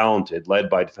 and talented, led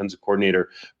by defensive coordinator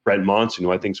Brent Monson,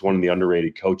 who I think is one of the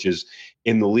underrated coaches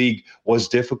in the league, was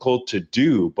difficult to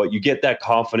do. But you get that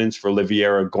confidence for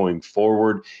Oliveira going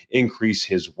forward, increase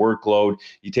his workload.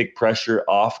 You take pressure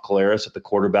off Collaros at the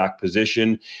quarterback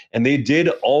position. And they did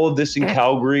all of this in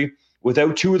Calgary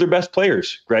without 2 of their best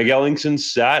players. Greg Ellingson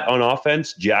sat on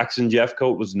offense. Jackson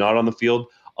Jeffcoat was not on the field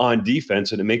on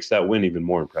defense, and it makes that win even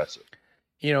more impressive.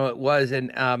 It was.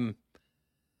 And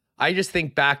I just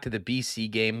think back to the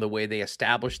BC game, the way they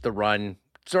established the run,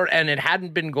 and it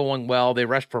hadn't been going well. They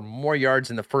rushed for more yards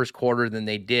in the first quarter than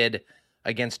they did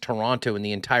against Toronto in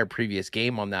the entire previous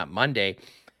game on that Monday.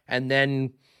 And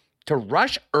then to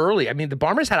rush early, I mean, the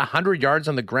Bombers had 100 yards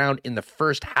on the ground in the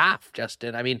first half,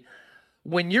 Justin. I mean,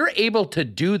 when you're able to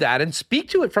do that, and speak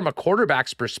to it from a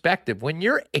quarterback's perspective, when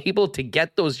you're able to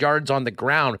get those yards on the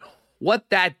ground, what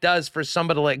that does for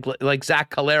somebody like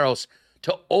Zach Collaros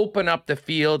to open up the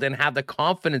field and have the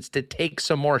confidence to take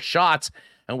some more shots.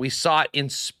 And we saw it in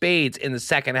spades in the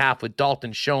second half with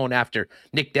Dalton Schoen after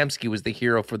Nick Dembski was the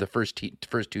hero for the first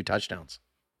 2 touchdowns.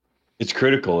 It's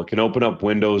critical. It can open up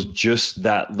windows just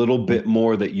that little bit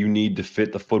more that you need to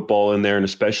fit the football in there, and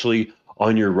especially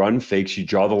on your run fakes, you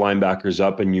draw the linebackers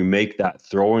up and you make that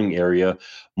throwing area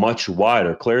much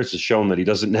wider. Collaros has shown that he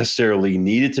doesn't necessarily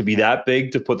need it to be that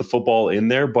big to put the football in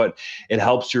there, but it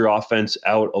helps your offense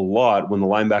out a lot when the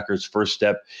linebacker's first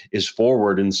step is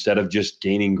forward instead of just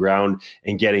gaining ground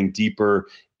and getting deeper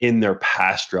in their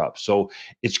pass drop. So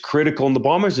it's critical. And the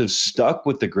Bombers have stuck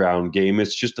with the ground game.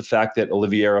 It's just the fact that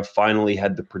Oliveira finally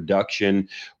had the production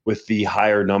with the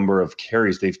higher number of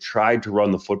carries. They've tried to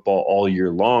run the football all year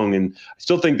long. And I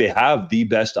still think they have the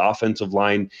best offensive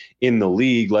line in the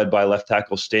league, led by left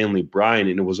tackle Stanley Bryan.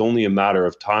 And it was only a matter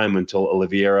of time until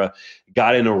Oliveira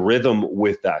got in a rhythm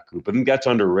with that group. I think that's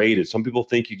underrated. Some people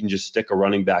think you can just stick a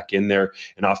running back in there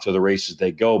and off to the races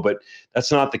they go, but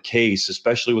that's not the case,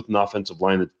 especially with an offensive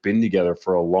line that's been together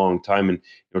for a long time. And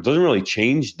it doesn't really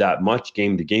change that much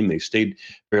game to game. They've stayed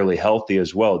fairly healthy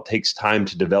as well. It takes time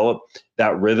to develop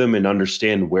that rhythm and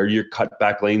understand where your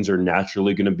cutback lanes are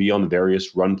naturally going to be on the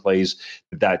various run plays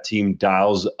that team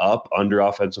dials up under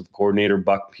offensive coordinator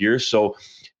Buck Pierce. So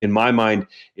in my mind,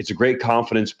 it's a great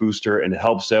confidence booster, and it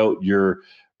helps out your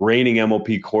reigning MOP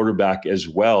quarterback as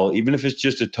well. Even if it's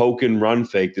just a token run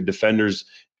fake, the defenders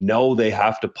know they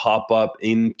have to pop up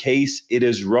in case it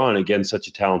is run against such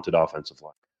a talented offensive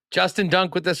line. Justin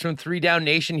Dunk with us from 3 Down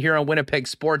Nation here on Winnipeg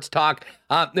Sports Talk.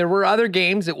 There were other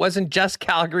games. It wasn't just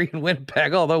Calgary and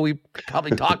Winnipeg, although we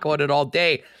probably talk about it all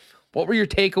day. What were your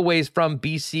takeaways from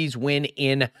BC's win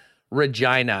in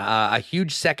Regina? A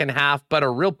huge second half, but a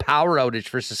real power outage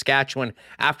for Saskatchewan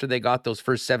after they got those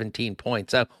first 17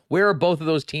 points. Where are both of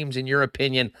those teams, in your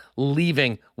opinion,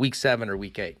 leaving week 7 or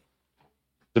week 8?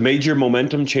 The major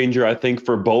momentum changer, I think,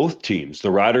 for both teams.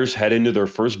 The Riders head into their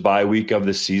first bye week of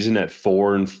the season at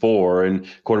 4-4, and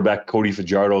quarterback Cody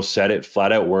Fajardo said it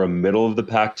flat out. We're a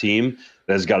middle-of-the-pack team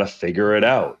that has got to figure it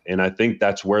out. And I think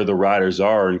that's where the Riders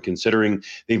are. And considering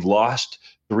they've lost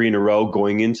 3 in a row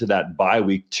going into that bye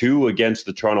week, 2 against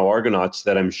the Toronto Argonauts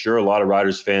that I'm sure a lot of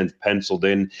Riders fans penciled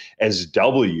in as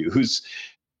W's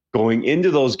going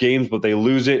into those games, but they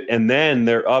lose it. And then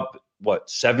they're up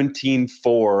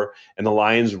 17-4, and the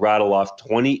Lions rattle off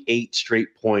 28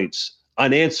 straight points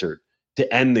unanswered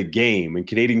to end the game. And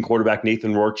Canadian quarterback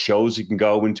Nathan Rourke shows he can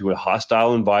go into a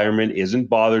hostile environment, isn't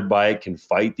bothered by it, can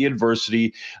fight the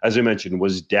adversity. As I mentioned,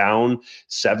 was down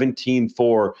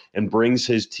 17-4 and brings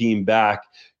his team back,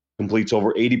 completes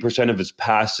over 80% of his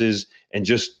passes, and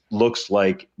just looks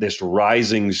like this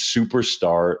rising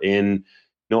superstar in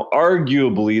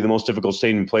arguably the most difficult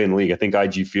stadium to play in the league. I think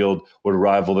IG Field would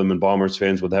rival them, and Bombers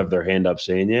fans would have their hand up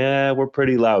saying, yeah, we're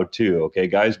pretty loud too. Okay,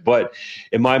 guys. But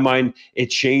in my mind, it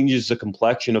changes the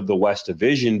complexion of the West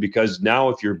Division, because now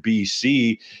if you're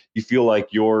BC, you feel like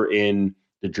you're in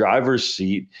the driver's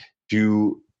seat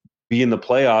to be in the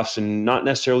playoffs and not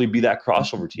necessarily be that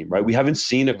crossover team, right? We haven't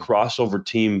seen a crossover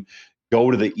team go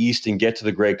to the East and get to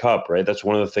the Grey Cup, right? That's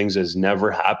one of the things that has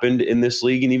never happened in this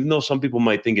league. And even though some people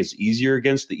might think it's easier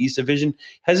against the East Division,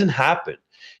 hasn't happened.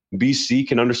 BC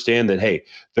can understand that, hey,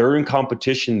 they're in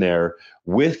competition there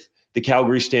with the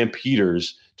Calgary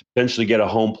Stampeders to potentially get a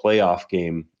home playoff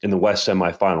game in the West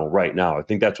semifinal right now. I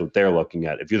think that's what they're looking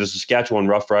at. If you're the Saskatchewan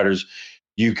Roughriders,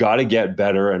 you got to get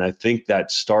better, and I think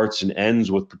that starts and ends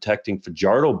with protecting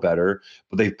Fajardo better.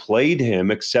 But they played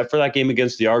him, except for that game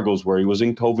against the Argos where he was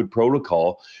in COVID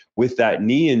protocol with that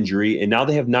knee injury, and now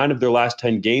they have 9 of their last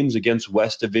 10 games against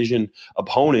West Division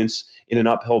opponents in an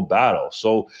uphill battle.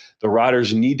 So the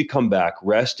Riders need to come back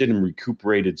rested and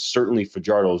recuperated. Certainly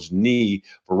Fajardo's knee,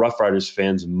 for Roughriders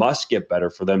fans, must get better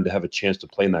for them to have a chance to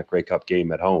play in that Grey Cup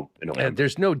game at home in November.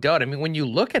 There's no doubt. I mean, when you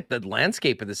look at the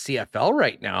landscape of the CFL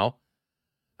right now,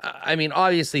 I mean,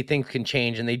 obviously things can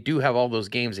change, and they do have all those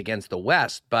games against the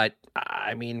West. But,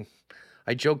 I mean,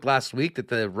 I joked last week that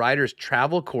the Riders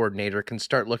travel coordinator can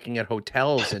start looking at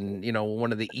hotels and,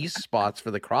 one of the East spots for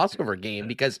the crossover game,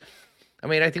 because, I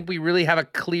mean, I think we really have a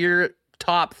clear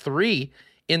top 3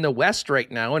 in the West right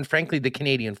now, and frankly, the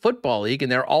Canadian Football League,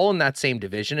 and they're all in that same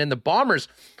division. And the Bombers,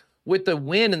 with the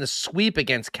win and the sweep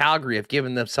against Calgary, have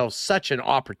given themselves such an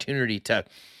opportunity to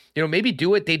maybe do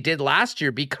what they did last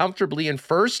year, be comfortably in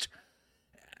first,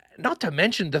 not to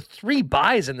mention the 3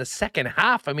 buys in the second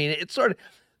half. I mean, it's sort of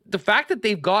the fact that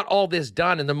they've got all this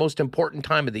done in the most important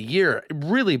time of the year, it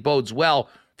really bodes well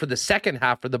for the second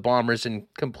half for the Bombers and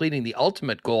completing the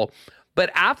ultimate goal.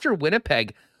 But after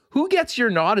Winnipeg, who gets your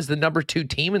nod as the number 2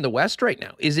 team in the West right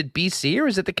now? Is it BC or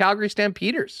is it the Calgary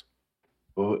Stampeders?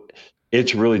 Well,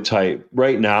 it's really tight.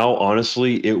 Right now,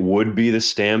 honestly, it would be the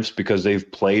Stamps, because they've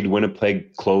played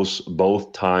Winnipeg close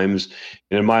both times.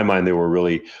 And in my mind, they were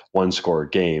really one-score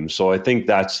games. So I think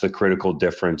that's the critical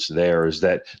difference there, is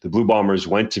that the Blue Bombers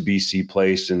went to BC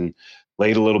Place and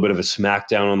laid a little bit of a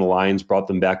smackdown on the Lions, brought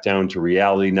them back down to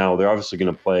reality. Now, they're obviously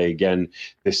going to play again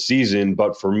this season.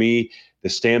 But for me, the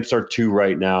Stamps are 2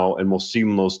 right now, and we'll see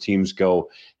when those teams go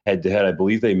head-to-head. I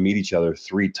believe they meet each other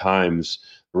 3 times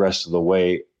the rest of the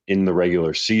way in the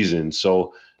regular season.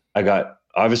 So I got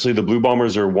Obviously, the Blue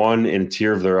Bombers are 1 in a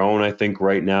tier of their own, I think,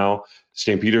 right now.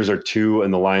 Stampeders are 2,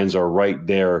 and the Lions are right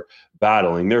there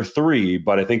battling. They're 3,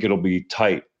 but I think it'll be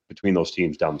tight between those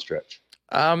teams down the stretch.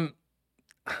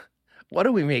 What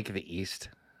do we make of the East?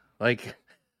 Like,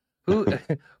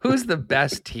 who's the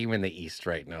best team in the East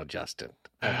right now, Justin?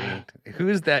 I mean,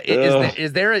 who's that?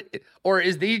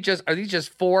 Are these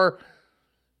just 4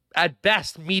 at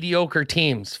best mediocre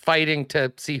teams fighting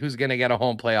to see who's going to get a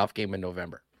home playoff game in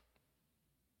November?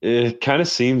 It kind of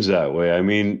seems that way. I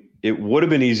mean, it would have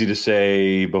been easy to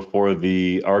say before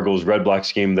the Argos Red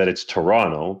Blacks game that it's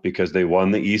Toronto because they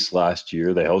won the East last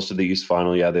year. They hosted the East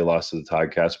final. Yeah, they lost to the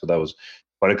Tiger Cats, but that was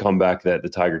quite a comeback that the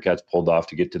Tiger Cats pulled off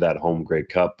to get to that home Grey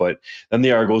Cup. But then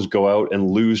the Argos go out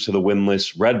and lose to the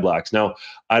winless Red Blacks. Now,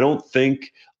 I don't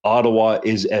think Ottawa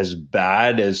is as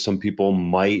bad as some people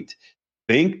might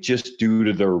think just due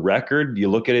to their record. You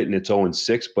look at it and it's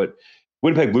 0-6, but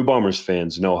Winnipeg Blue Bombers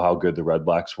fans know how good the Red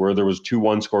Blacks were. There was 2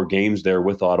 one-score games there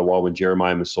with Ottawa when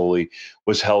Jeremiah Masoli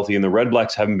was healthy, and the Red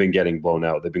Blacks haven't been getting blown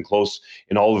out. They've been close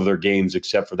in all of their games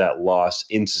except for that loss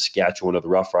in Saskatchewan of the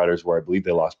Rough Riders, where I believe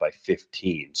they lost by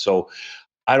 15. So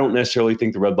I don't necessarily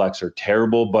think the Red Blacks are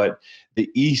terrible, but the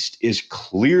East is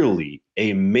clearly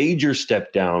a major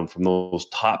step down from those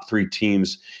top 3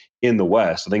 teams in the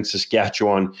West. I think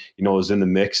Saskatchewan, is in the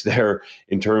mix there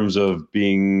in terms of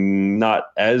being not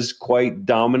as quite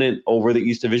dominant over the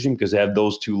East Division because they have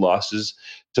those 2 losses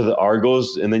to the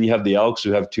Argos. And then you have the Elks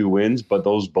who have 2 wins, but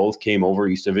those both came over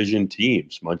East Division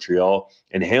teams, Montreal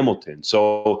and Hamilton.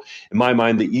 So in my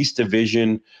mind, the East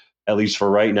Division, at least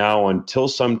for right now, until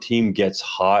some team gets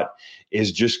hot,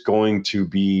 is just going to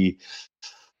be,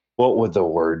 what would the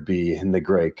word be in the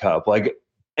Grey Cup? Like,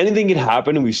 anything can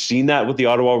happen, and we've seen that with the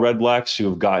Ottawa Red Blacks, who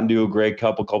have gotten to a Grey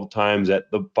Cup a couple times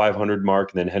at the 500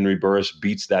 mark, and then Henry Burris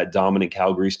beats that dominant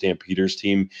Calgary Stampeders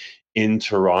team in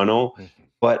Toronto. Mm-hmm.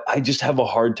 But I just have a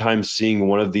hard time seeing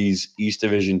one of these East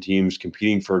Division teams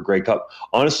competing for a Grey Cup.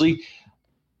 Honestly,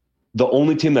 the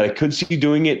only team that I could see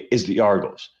doing it is the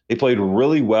Argos. They played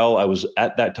really well. I was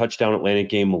at that Touchdown Atlantic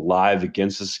game live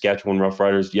against the Saskatchewan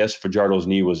Roughriders. Yes, Fajardo's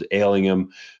knee was ailing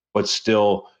him, but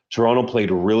still, Toronto played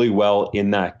really well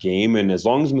in that game. And as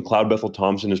long as McLeod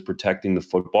Bethel-Thompson is protecting the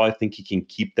football, I think he can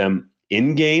keep them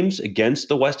in games against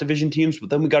the West Division teams. But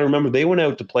then we got to remember, they went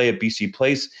out to play at BC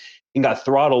Place and got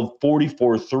throttled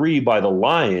 44-3 by the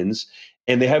Lions.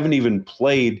 And they haven't even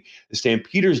played the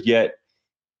Stampeders yet,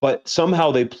 but somehow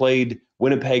they played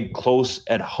Winnipeg close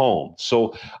at home.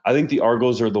 So I think the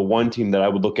Argos are the one team that I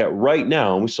would look at right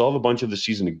now, and we still have a bunch of the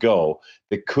season to go,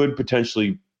 that could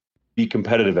potentially be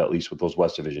competitive, at least with those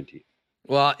West Division teams.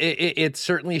 Well, it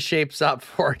certainly shapes up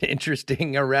for an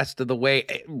interesting rest of the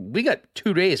way. We got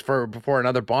 2 days before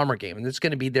another Bomber game, and this is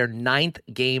going to be their 9th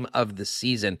game of the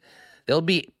season. They'll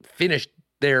be finished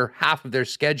their half of their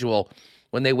schedule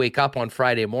when they wake up on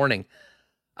Friday morning.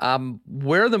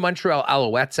 Where are the Montreal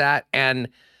Alouettes at? And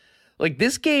like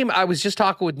this game, I was just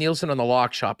talking with Nielsen on the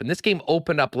Lock Shop, and this game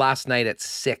opened up last night at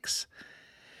 6.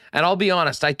 And I'll be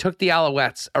honest, I took the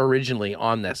Alouettes originally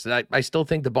on this. I still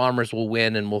think the Bombers will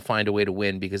win and will find a way to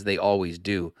win because they always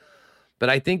do. But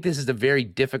I think this is a very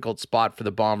difficult spot for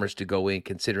the Bombers to go in,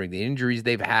 considering the injuries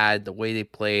they've had, the way they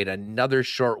played, another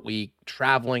short week,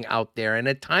 traveling out there. And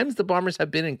at times the Bombers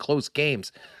have been in close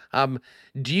games.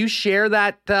 Do you share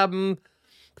that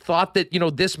thought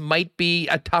that, this might be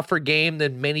a tougher game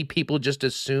than many people just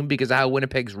assume because of how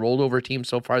Winnipeg's rolled over team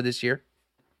so far this year?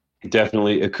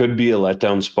 Definitely. It could be a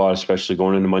letdown spot, especially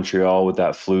going into Montreal with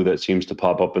that flu that seems to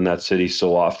pop up in that city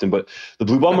so often. But the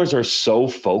Blue Bombers are so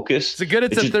focused.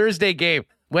 It's a Thursday game.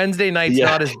 Wednesday night's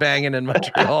not as banging in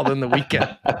Montreal than the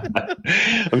weekend.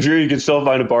 I'm sure you could still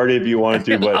find a party if you wanted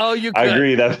to, but I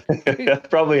agree that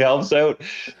probably helps out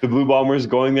the Blue Bombers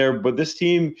going there. But this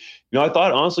team, I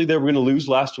thought honestly they were going to lose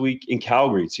last week in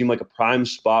Calgary. It seemed like a prime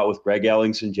spot with Greg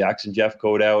Ellingson, Jackson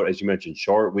Jeffcoat out, as you mentioned,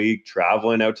 short week,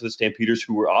 traveling out to the Stampeders,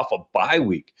 who were off a bye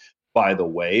week, by the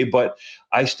way. But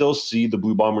I still see the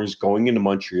Blue Bombers going into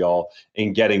Montreal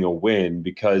and getting a win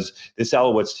because this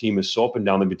Alouettes team is so up and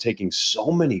down. They've been taking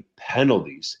so many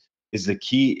penalties is the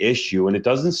key issue. And it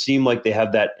doesn't seem like they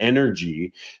have that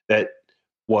energy that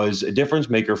was a difference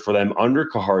maker for them under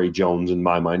Kahari Jones, in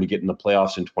my mind, to get in the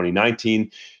playoffs in 2019.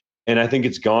 And I think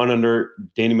it's gone under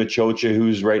Danny Machocha,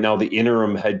 who's right now the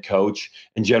interim head coach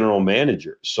and general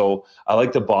manager. So I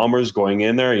like the Bombers going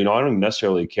in there. I don't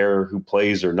necessarily care who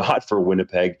plays or not for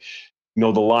Winnipeg. The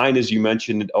line, as you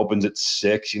mentioned, it opens at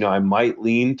 6. I might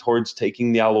lean towards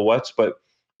taking the Alouettes, but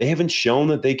they haven't shown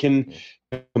that they can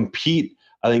compete,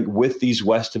 I think, with these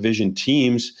West Division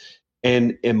teams.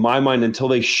 And in my mind, until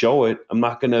they show it, I'm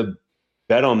not going to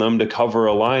bet on them to cover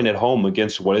a line at home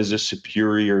against what is a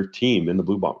superior team in the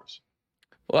Blue Bombers.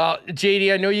 Well,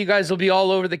 JD, I know you guys will be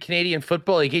all over the Canadian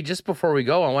Football League. Hey, just before we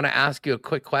go, I want to ask you a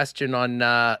quick question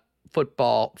on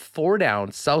football 4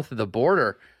 down south of the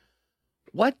border.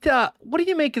 What do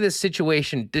you make of this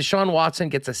situation? Deshaun Watson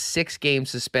gets a 6-game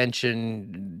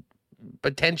suspension.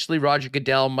 Potentially Roger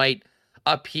Goodell might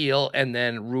appeal and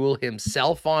then rule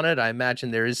himself on it. I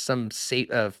imagine there is some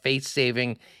face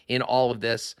saving in all of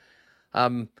this.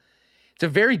 It's a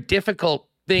very difficult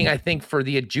thing, I think, for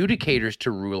the adjudicators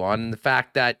to rule on. And the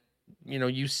fact that,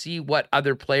 you see what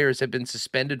other players have been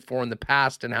suspended for in the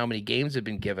past and how many games have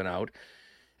been given out.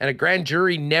 And a grand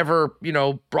jury never,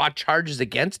 brought charges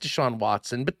against Deshaun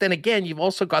Watson. But then again, you've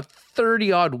also got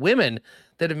 30-odd women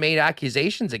that have made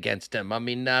accusations against him. I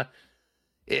mean,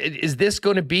 is this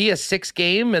going to be a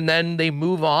 6-game and then they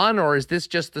move on? Or is this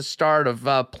just the start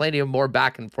of plenty of more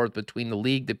back and forth between the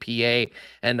league, the PA,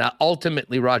 and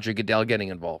ultimately Roger Goodell getting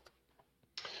involved?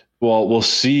 Well, we'll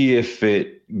see if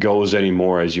it goes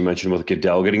anymore, as you mentioned, with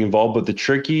Goodell getting involved. But the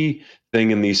tricky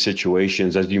thing in these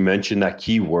situations, as you mentioned, that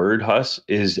key word, Huss,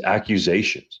 is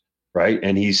accusations, right?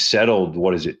 And he's settled,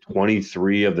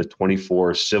 23 of the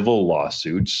 24 civil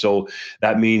lawsuits. So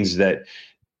that means that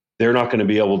they're not going to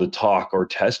be able to talk or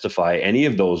testify, any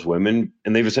of those women,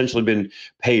 and they've essentially been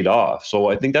paid off. So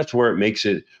I think that's where it makes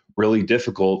it really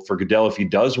difficult for Goodell if he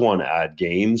does want to add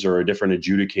games or a different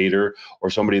adjudicator or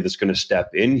somebody that's going to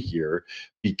step in here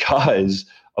because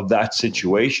of that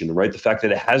situation, right? The fact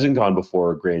that it hasn't gone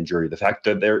before a grand jury, the fact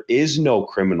that there is no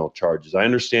criminal charges. I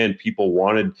understand people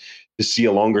wanted to see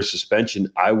a longer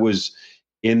suspension. I was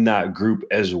in that group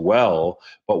as well.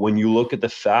 But when you look at the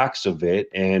facts of it,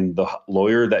 and the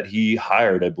lawyer that he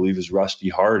hired, I believe, is Rusty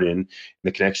Hardin, and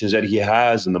the connections that he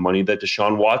has and the money that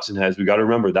Deshaun Watson has, we got to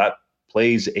remember that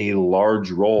plays a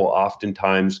large role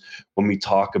oftentimes when we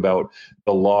talk about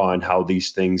the law and how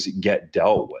these things get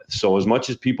dealt with. So as much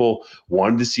as people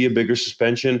wanted to see a bigger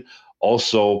suspension,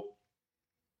 also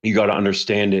you got to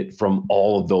understand it from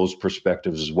all of those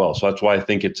perspectives as well. So that's why I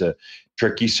think it's a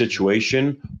tricky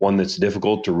situation, one that's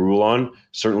difficult to rule on.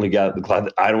 Certainly glad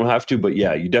that I don't have to, but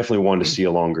yeah, you definitely want to see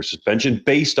a longer suspension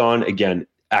based on, again,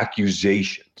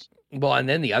 accusations. Well, and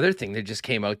then the other thing that just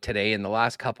came out today in the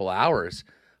last couple hours,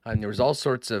 and there was all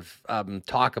sorts of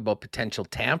talk about potential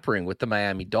tampering with the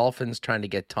Miami Dolphins trying to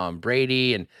get Tom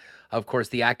Brady, and of course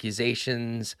the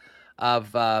accusations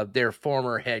of their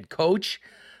former head coach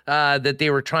that they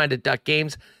were trying to duck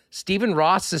games. Stephen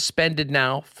Ross suspended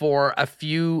now for a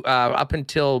few up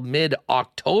until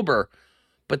mid-October,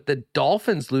 but the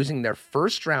Dolphins losing their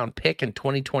first-round pick in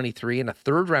 2023 and a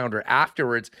third-rounder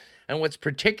afterwards. And what's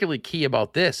particularly key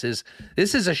about this is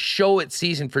a show-it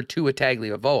season for Tua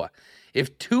Tagovailoa.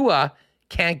 If Tua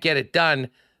can't get it done,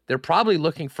 they're probably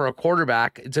looking for a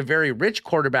quarterback. It's a very rich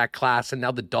quarterback class, and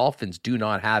now the Dolphins do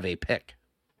not have a pick.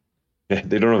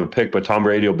 They don't have a pick, but Tom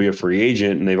Brady will be a free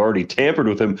agent, and they've already tampered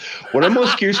with him. What I'm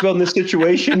most curious about in this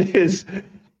situation is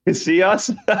see us?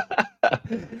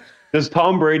 Does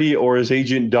Tom Brady or his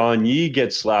agent Don Yee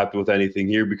get slapped with anything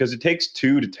here? Because it takes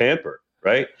two to tamper,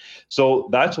 right? So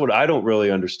that's what I don't really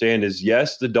understand is,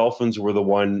 yes, the Dolphins were the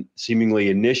one seemingly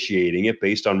initiating it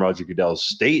based on Roger Goodell's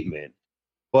statement.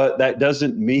 But that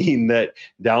doesn't mean that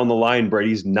down the line,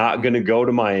 Brady's not going to go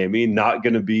to Miami, not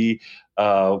going to be,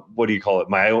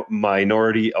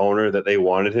 minority owner that they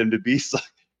wanted him to be. So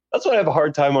that's what I have a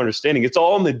hard time understanding. It's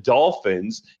all in the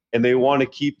Dolphins, and they want to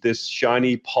keep this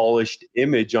shiny, polished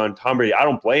image on Tom Brady. I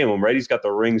don't blame him, right? He's got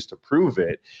the rings to prove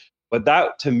it. But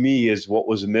that, to me, is what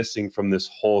was missing from this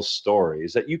whole story,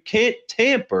 is that you can't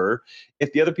tamper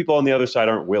if the other people on the other side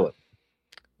aren't willing.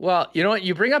 Well, you know what?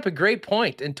 You bring up a great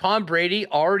point. And Tom Brady,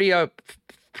 already a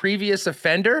previous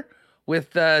offender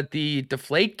with the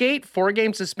Deflategate,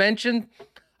 4-game suspension.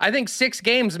 I think 6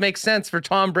 games makes sense for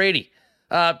Tom Brady.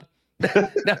 No,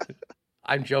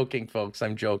 I'm joking, folks.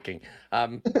 I'm joking.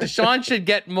 Deshaun should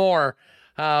get more,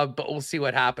 but we'll see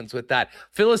what happens with that.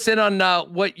 Fill us in on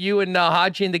what you and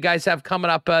Haji and the guys have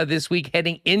coming up this week,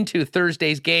 heading into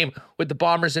Thursday's game with the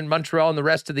Bombers in Montreal and the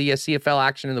rest of the CFL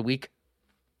action in the week.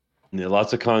 Yeah,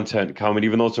 lots of content coming.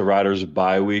 Even though it's a Riders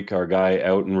bye week, our guy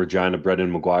out in Regina,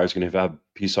 Brendan McGuire, is going to have a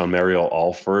piece on Mario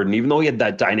Alford. And even though he had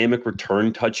that dynamic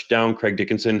return touchdown, Craig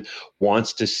Dickinson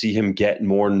wants to see him get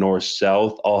more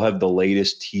north-south. I'll have the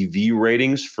latest TV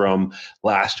ratings from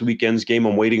last weekend's game.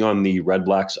 I'm waiting on the Red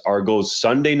Blacks Argos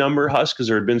Sunday number, Husk, because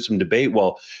there had been some debate.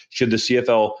 Well, should the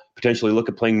CFL potentially look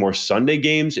at playing more Sunday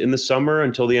games in the summer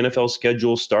until the NFL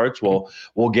schedule starts. Well,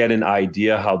 we'll get an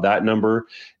idea how that number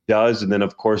does. And then,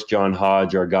 of course, John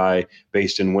Hodge, our guy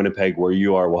based in Winnipeg, where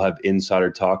you are, will have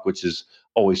Insider Talk, which is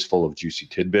always full of juicy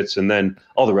tidbits. And then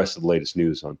all the rest of the latest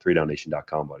news on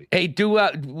 3downnation.com, buddy. Hey, do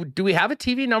we have a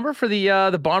TV number for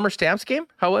the Bomber Stamps game?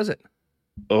 How was it?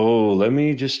 Oh, let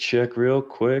me just check real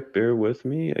quick. Bear with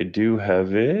me. I do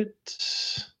have it.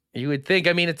 You would think,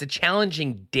 I mean, it's a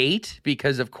challenging date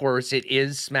because, of course, it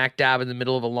is smack dab in the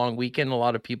middle of a long weekend. A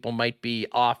lot of people might be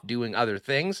off doing other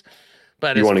things.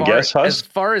 But you want to guess, Huss? As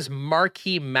far as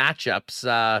marquee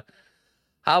matchups,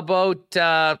 how about,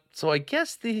 so I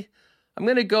guess I'm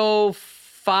going to go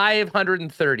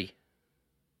 530.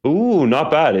 Ooh,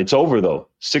 not bad. It's over, though.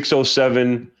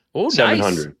 607,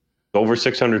 700. Nice. Over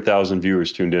 600,000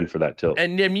 viewers tuned in for that tilt.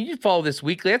 And I mean, you follow this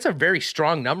weekly. That's a very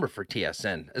strong number for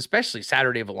TSN, especially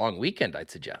Saturday of a long weekend, I'd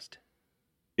suggest.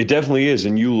 It definitely is.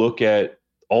 And you look at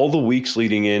all the weeks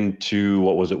leading into,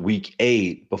 what was it, week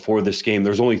 8 before this game,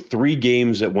 there's only 3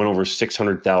 games that went over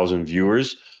 600,000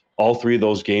 viewers. All 3 of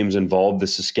those games involved the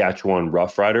Saskatchewan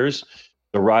Roughriders.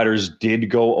 The Riders did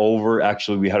go over.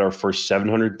 Actually, we had our first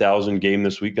 700,000 game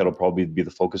this week. That'll probably be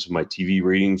the focus of my TV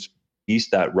ratings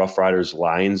piece. That Roughriders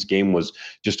Lions game was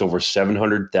just over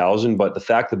 700,000. But the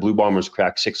fact the Blue Bombers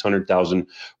cracked 600,000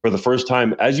 for the first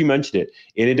time, as you mentioned it,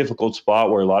 in a difficult spot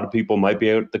where a lot of people might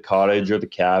be out at the cottage or the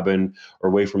cabin or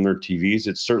away from their TVs,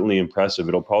 it's certainly impressive.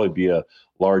 It'll probably be a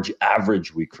large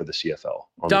average week for the CFL.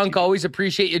 Dunk, always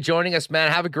appreciate you joining us,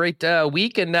 man. Have a great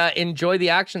week and enjoy the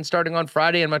action starting on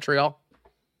Friday in Montreal.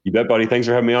 You bet, buddy. Thanks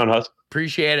for having me on, Huss.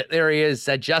 Appreciate it. There he is,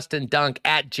 Justin Dunk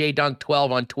at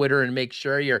JDunk12 on Twitter, and make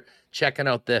sure you're checking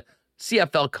out the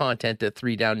CFL content at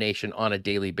 3 Down Nation on a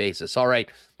daily basis. All right,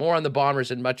 more on the Bombers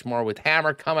and much more with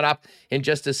Hammer coming up in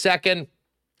just a second.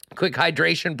 Quick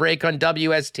hydration break on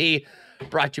WST,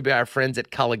 brought to you by our friends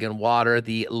at Culligan Water,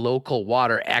 the local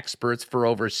water experts for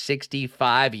over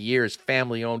 65 years,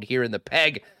 family-owned here in the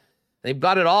Peg. They've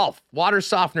got it all. Water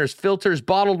softeners, filters,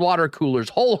 bottled water coolers,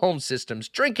 whole home systems,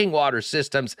 drinking water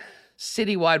systems,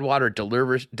 citywide water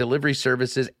delivery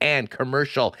services, and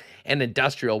commercial and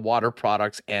industrial water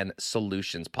products and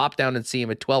solutions. Pop down and see them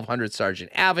at 1200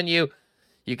 Sargent Avenue.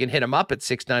 You can hit them up at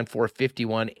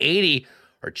 694-5180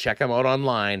 or check them out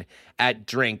online at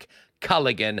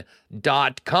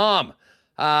drinkculligan.com.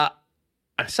 I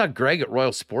saw Greg at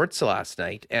Royal Sports last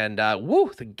night, and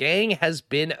the gang has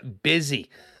been busy.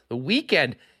 The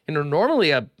weekend, normally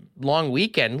a long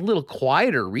weekend, a little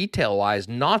quieter retail-wise,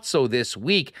 not so this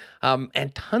week,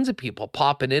 and tons of people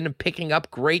popping in and picking up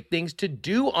great things to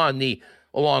do on the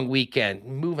long weekend,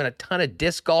 moving a ton of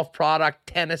disc golf product,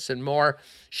 tennis and more,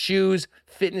 shoes,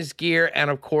 fitness gear, and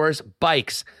of course,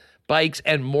 bikes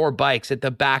and more bikes at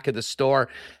the back of the store.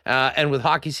 And with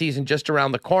hockey season just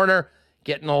around the corner,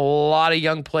 getting a lot of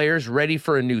young players ready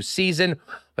for a new season,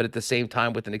 but at the same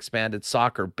time with an expanded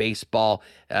soccer, baseball,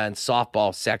 and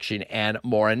softball section and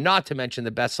more. And not to mention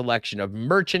the best selection of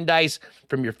merchandise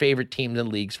from your favorite teams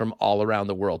and leagues from all around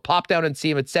the world. Pop down and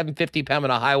see them at 750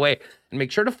 Pembina Highway, and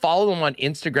make sure to follow them on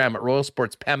Instagram at Royal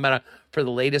Sports Pembina for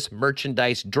the latest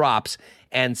merchandise drops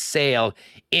and sale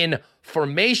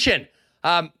information.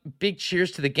 Big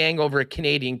cheers to the gang over at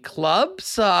Canadian Club.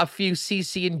 Saw a few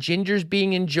CC and Gingers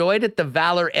being enjoyed at the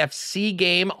Valor FC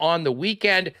game on the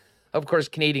weekend. Of course,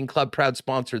 Canadian Club proud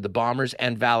sponsor of the Bombers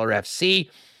and Valor FC,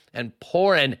 and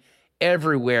pouring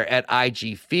everywhere at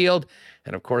IG Field.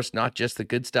 And of course, not just the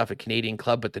good stuff at Canadian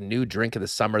Club, but the new drink of the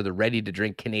summer, the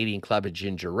ready-to-drink Canadian Club at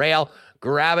Ginger Ale.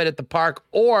 Grab it at the park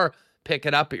or pick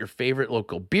it up at your favorite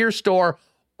local beer store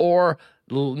or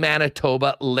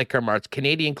Manitoba Liquor Marts.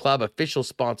 Canadian Club, official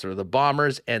sponsor of the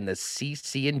Bombers, and the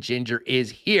CC and Ginger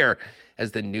is here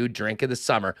as the new drink of the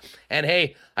summer. And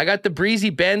hey, I got the Breezy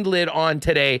Bend lid on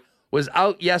today. Was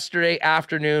out yesterday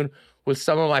afternoon with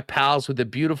some of my pals with a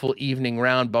beautiful evening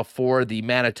round before the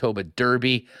Manitoba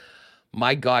Derby.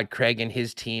 My God, Craig and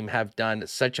his team have done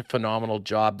such a phenomenal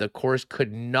job. The course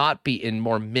could not be in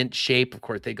more mint shape. Of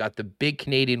course, they got the big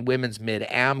Canadian Women's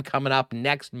Mid-Am coming up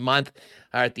next month,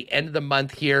 at the end of the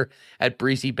month here at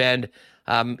Breezy Bend.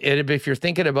 If you're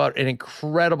thinking about an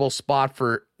incredible spot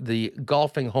for the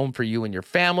golfing home for you and your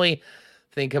family,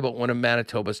 think about one of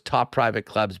Manitoba's top private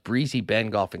clubs, Breezy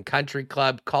Bend Golf and Country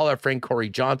Club. Call our friend Corey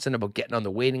Johnson about getting on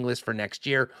the waiting list for next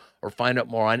year, or find out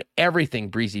more on everything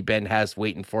Breezy Bend has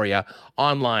waiting for you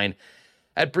online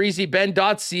at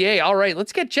breezybend.ca. All right,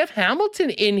 let's get Jeff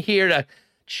Hamilton in here to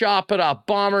chop it up.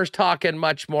 Bombers talk and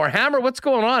much more. Hammer, what's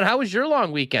going on? How was your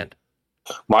long weekend?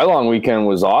 My long weekend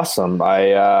was awesome.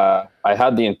 I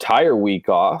had the entire week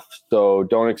off, so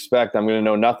don't expect I'm going to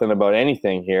know nothing about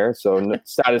anything here. So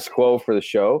status quo for the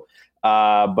show.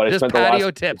 But just I spent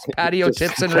patio tips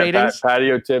and ratings.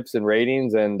 Patio tips and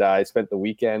ratings, and I spent the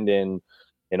weekend in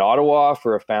Ottawa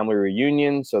for a family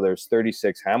reunion. So there's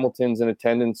 36 Hamiltons in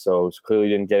attendance. So clearly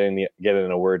didn't get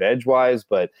in a word edgewise,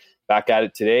 but back at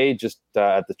it today, just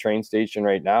at the train station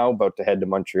right now, about to head to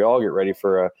Montreal, get ready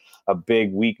for a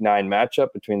big Week 9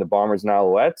 matchup between the Bombers and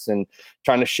Alouettes, and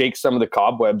trying to shake some of the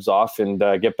cobwebs off and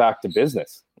get back to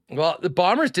business. Well, the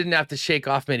Bombers didn't have to shake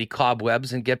off many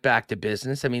cobwebs and get back to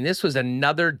business. I mean, this was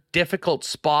another difficult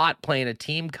spot, playing a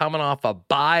team coming off a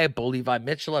bye. Bo Levi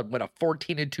Mitchell had won a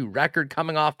 14-2 record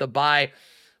coming off the bye.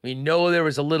 We know there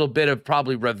was a little bit of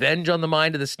probably revenge on the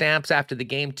mind of the Stamps after the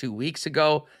game 2 weeks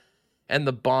ago. And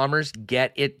the Bombers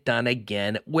get it done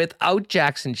again without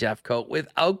Jackson Jeffcoat,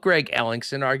 without Greg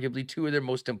Ellingson, arguably two of their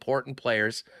most important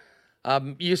players.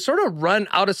 You sort of run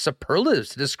out of superlatives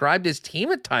to describe this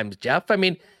team at times, Jeff. I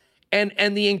mean,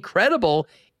 and the incredible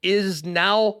is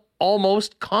now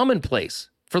almost commonplace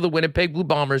for the Winnipeg Blue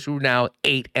Bombers, who are now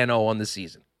 8-0 on the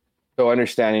season. So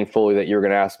understanding fully that you're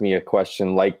going to ask me a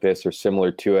question like this or similar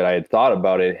to it, I had thought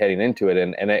about it heading into it.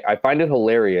 And I find it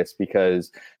hilarious because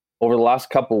over the last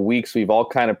couple of weeks, we've all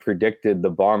kind of predicted the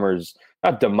Bombers,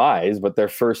 not demise, but their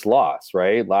first loss,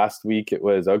 right? Last week it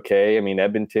was, okay, I mean,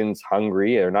 Edmonton's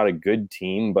hungry. They're not a good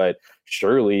team, but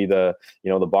surely the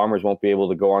Bombers won't be able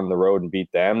to go on the road and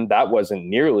beat them. That wasn't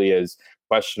nearly as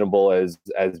questionable as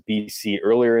BC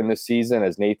earlier in the season,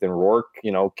 as Nathan Rourke,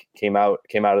 came out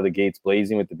of the gates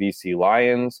blazing with the BC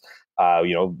Lions.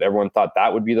 Everyone thought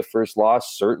that would be the first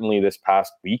loss. Certainly this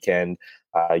past weekend,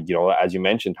 as you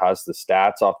mentioned, Huss, the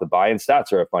stats off the bye, and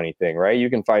stats are a funny thing, right? You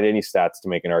can find any stats to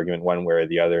make an argument one way or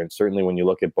the other. And certainly when you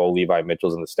look at Bo Levi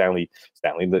Mitchell's and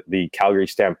the Calgary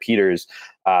Stampeders,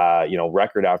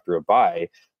 record after a bye,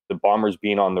 the Bombers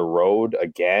being on the road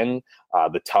again,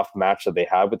 the tough match that they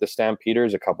had with the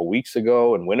Stampeders a couple weeks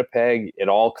ago in Winnipeg, it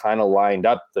all kind of lined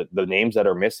up. The names that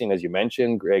are missing, as you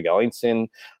mentioned, Greg Ellingson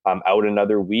out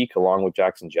another week along with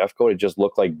Jackson Jeffcoat. It just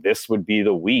looked like this would be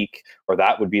the week, or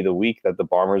that would be the week that the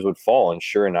Bombers would fall. And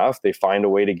sure enough, they find a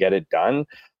way to get it done.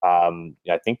 I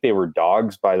think they were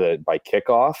dogs by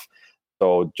kickoff.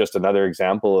 So just another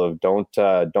example of don't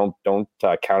count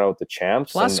out the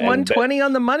champs. Plus 120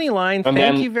 on the money line.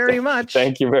 Thank you very much.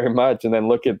 Thank you very much. And then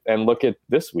look at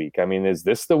this week. I mean, is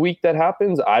this the week that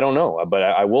happens? I don't know, but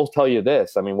I will tell you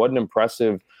this. I mean, what an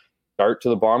impressive start to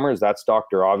the Bombers. That's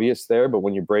Dr. Obvious there. But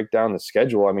when you break down the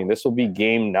schedule, I mean, this will be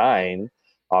game 9,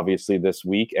 obviously this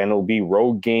week, and it'll be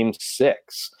road game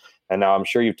 6. And now I'm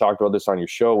sure you've talked about this on your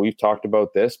show. We've talked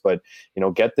about this, but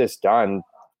get this done.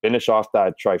 Finish off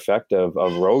that trifecta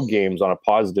of road games on a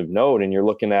positive note, and you're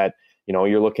looking at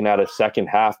a second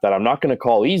half that I'm not going to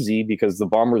call easy because the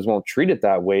Bombers won't treat it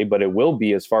that way, but it will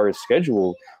be, as far as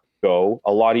schedule go,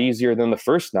 a lot easier than the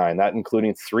first 9. That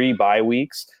including 3 bye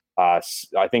weeks. I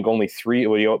think only 3. It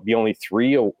would be only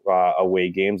 3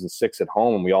 away games and 6 at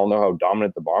home, and we all know how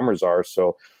dominant the Bombers are.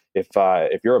 So if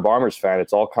you're a Bombers fan,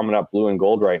 it's all coming up blue and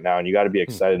gold right now, and you got to be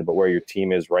excited about where your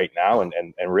team is right now and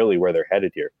really where they're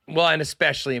headed here. Well, and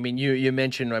especially, I mean, you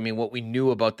mentioned, I mean, what we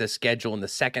knew about the schedule in the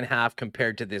second half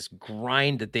compared to this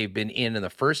grind that they've been in the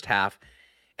first half,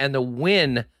 and the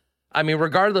win. I mean,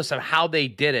 regardless of how they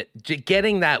did it,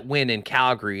 getting that win in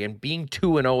Calgary and being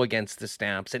 2-0 against the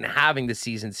Stamps and having the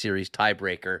season series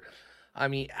tiebreaker, I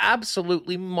mean,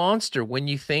 absolutely monster when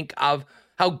you think of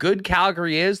how good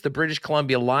Calgary is, the British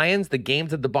Columbia Lions, the games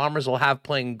that the Bombers will have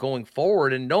playing going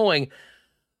forward, and knowing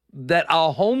that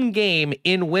a home game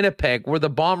in Winnipeg where the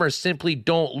Bombers simply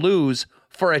don't lose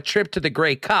for a trip to the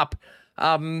Grey Cup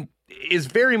is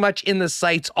very much in the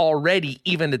sights already,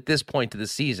 even at this point of the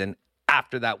season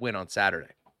after that win on Saturday.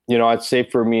 It's safe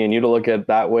for me and you to look at it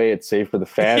that way. It's safe for the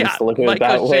fans to look at it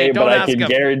that way. But I can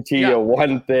guarantee you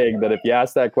one thing, that if you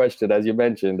ask that question, as you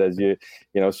mentioned,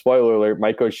 spoiler alert,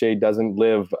 Mike O'Shea doesn't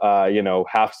live,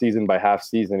 half season by half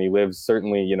season. He lives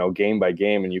certainly, game by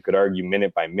game, and you could argue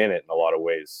minute by minute in a lot of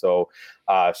ways. So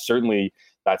certainly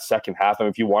that second half, I mean,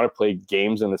 if you want to play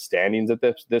games in the standings at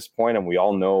this point, and we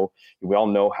all know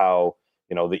how,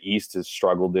 the East has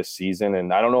struggled this season.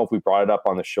 And I don't know if we brought it up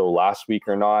on the show last week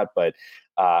or not, but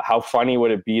how funny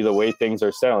would it be the way things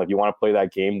are set? If you want to play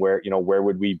that game, where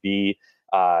would we be,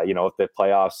 if the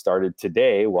playoffs started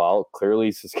today? Well,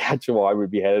 clearly Saskatchewan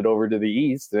would be headed over to the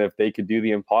East. And if they could do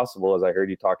the impossible, as I heard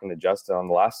you talking to Justin on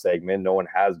the last segment, no one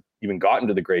has even gotten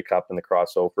to the Grey Cup in the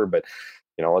crossover, but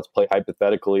let's play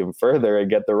hypothetical even further and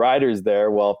get the Riders there.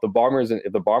 Well, if the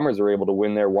Bombers are able to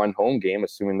win their one home game,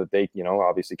 assuming that they,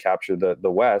 obviously capture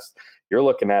the West, you're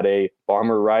looking at a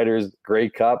Bomber Riders Grey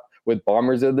Cup with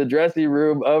Bombers in the dressing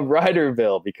room of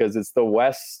Riderville, because it's the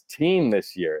West team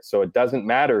this year. So it doesn't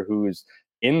matter who's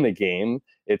in the game,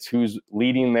 it's who's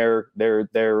leading their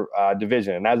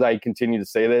division. And as I continue to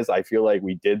say this, I feel like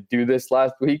we did do this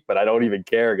last week, but I don't even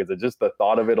care, because it's just the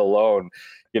thought of it alone,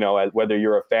 whether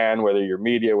you're a fan, whether you're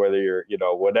media, whether you're,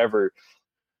 whatever,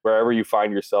 wherever you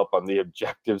find yourself on the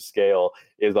objective scale,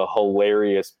 is a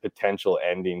hilarious potential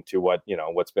ending to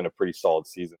what's been a pretty solid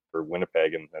season for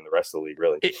Winnipeg and the rest of the league,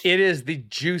 really. It is the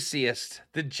juiciest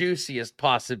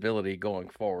possibility going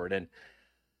forward. And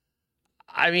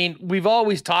I mean, we've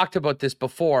always talked about this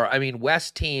before. I mean,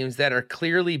 West teams that are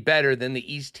clearly better than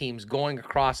the East teams going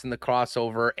across in the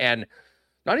crossover and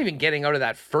not even getting out of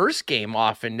that first game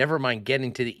often, never mind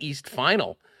getting to the East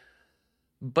final.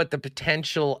 But the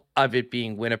potential of it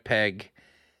being Winnipeg,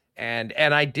 and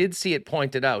I did see it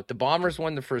pointed out. The Bombers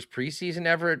won the first preseason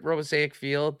ever at Mosaic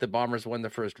Field. The Bombers won the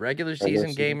first regular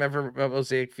season game ever at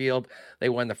Mosaic Field. They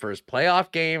won the first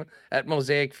playoff game at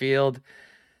Mosaic Field.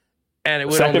 And it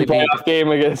would second only playoff game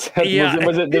against. Yeah.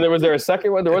 Was there a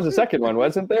second one? There was a second one,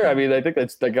 wasn't there? I mean, I think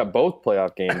they got both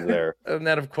playoff games there. And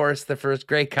then, of course, the first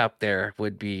Grey Cup there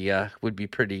would be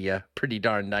pretty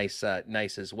darn nice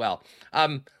as well.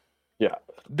 Yeah.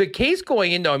 The case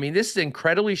going in, though, I mean, this is an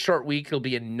incredibly short week. It'll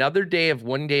be another day of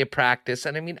 1 day of practice.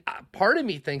 And I mean, part of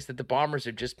me thinks that the Bombers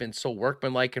have just been so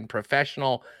workmanlike and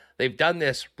professional. They've done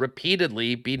this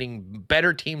repeatedly, beating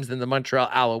better teams than the Montreal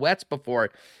Alouettes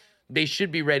before. They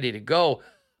should be ready to go.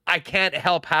 I can't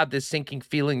help have this sinking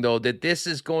feeling, though, that this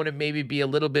is going to maybe be a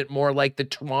little bit more like the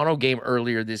Toronto game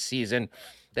earlier this season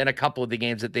than a couple of the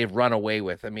games that they've run away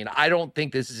with. I mean, I don't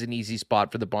think this is an easy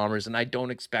spot for the Bombers, and I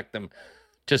don't expect them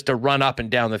just to run up and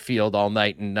down the field all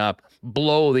night and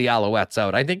blow the Alouettes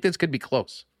out. I think this could be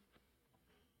close.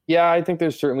 Yeah, I think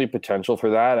there's certainly potential for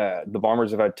that. The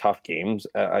Bombers have had tough games,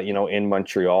 in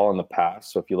Montreal in the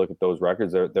past. So if you look at those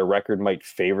records, their record might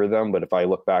favor them. But if I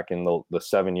look back in the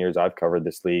 7 years I've covered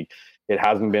this league, it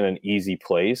hasn't been an easy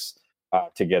place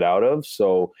to get out of.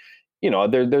 So,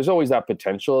 there's always that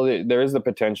potential. There is the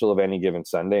potential of any given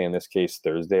Sunday, in this case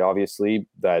Thursday, obviously,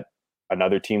 that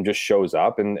another team just shows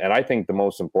up. And I think the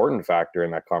most important factor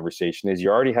in that conversation is you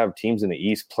already have teams in the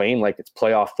East playing like it's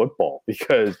playoff football,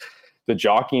 because the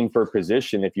jockeying for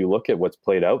position, if you look at what's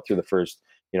played out through the first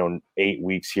 8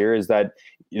 weeks here, is that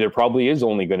there probably is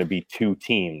only going to be two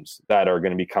teams that are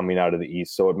going to be coming out of the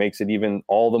East. So it makes it even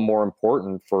all the more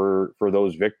important for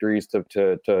those victories to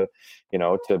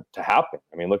happen.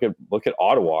 I mean, look at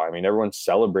Ottawa. I mean, everyone's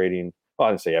celebrating. Well,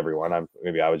 I didn't say everyone.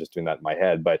 Maybe I was just doing that in my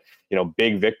head, but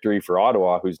big victory for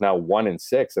Ottawa, who's now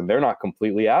 1-6, and they're not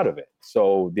completely out of it.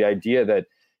 So the idea that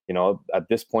at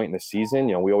this point in the season,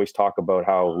 we always talk about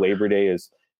how Labor Day is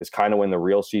kind of when the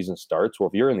real season starts. Well,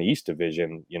 if you're in the East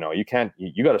Division, you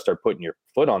got to start putting your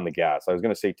foot on the gas. I was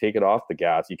going to say take it off the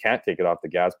gas. You can't take it off the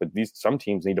gas, but some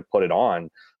teams need to put it on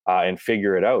and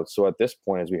figure it out. So at this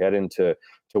point, as we head into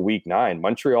week 9,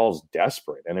 Montreal's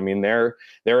desperate. And I mean, they're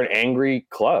an angry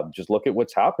club. Just look at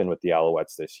what's happened with the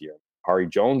Alouettes this year. Harry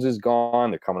Jones is gone.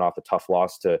 They're coming off a tough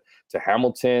loss to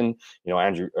Hamilton.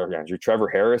 Trevor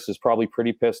Harris is probably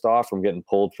pretty pissed off from getting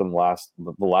pulled from the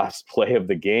last play of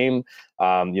the game.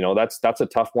 That's a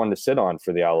tough one to sit on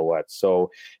for the Alouettes. So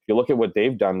if you look at what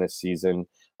they've done this season,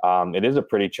 it is a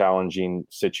pretty challenging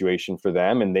situation for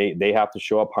them, and they have to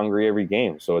show up hungry every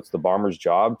game. So it's the Bombers'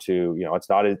 job to,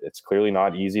 it's clearly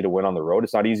not easy to win on the road.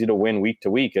 It's not easy to win week to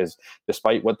week, as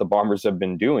despite what the Bombers have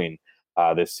been doing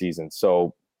this season.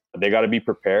 So they got to be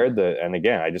prepared. And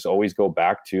again, I just always go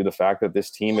back to the fact that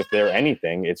this team, if they're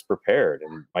anything, it's prepared.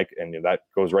 And that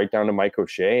goes right down to Mike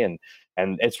O'Shea. And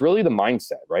it's really the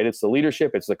mindset, right? It's the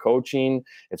leadership, it's the coaching,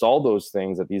 it's all those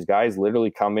things that these guys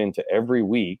literally come into every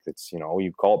week. It's,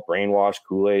 you call it brainwash,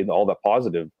 Kool-Aid, all the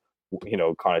positive,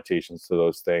 connotations to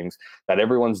those things, that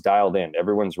everyone's dialed in,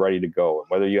 everyone's ready to go. And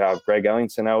whether you have Greg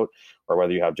Ellingson out, or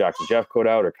whether you have Jackson Jeffcoat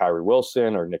out, or Kyrie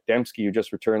Wilson, or Nick Dembski, who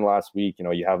just returned last week,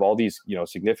 you have all these,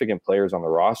 significant players on the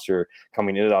roster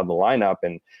coming in and out of the lineup.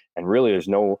 And really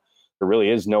there really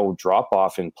is no drop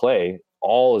off in play.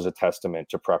 All is a testament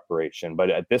to preparation. But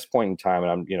at this point in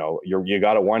time, you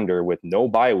got to wonder, with no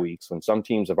bye weeks, when some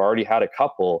teams have already had a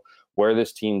couple, where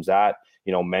this team's at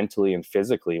mentally and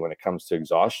physically when it comes to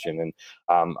exhaustion.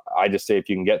 And I just say, if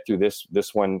you can get through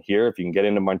this one here, if you can get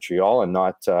into Montreal and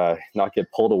not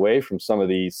get pulled away from some of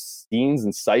these scenes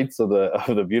and sights of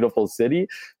the beautiful city,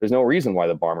 there's no reason why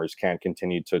the Bombers can't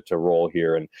continue to roll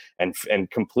here and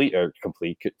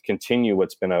continue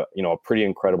what's been a pretty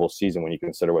incredible season when you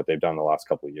consider what they've done the last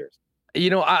couple of years.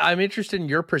 I'm interested in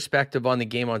your perspective on the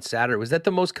game on Saturday. Was that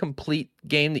the most complete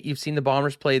game that you've seen the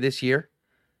Bombers play this year?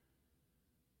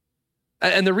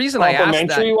 And the reason I asked that,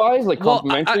 complimentary-wise, like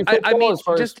complimentary football, I mean, as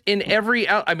far just as in every,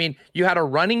 you had a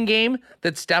running game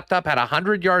that stepped up, had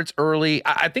 100 yards early.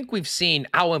 I think we've seen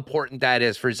how important that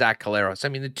is for Zach Collaros. I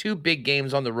mean, the two big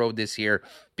games on the road this year,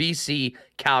 BC,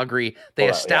 Calgary, they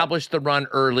established the run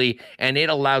early, and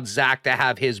it allowed Zach to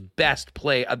have his best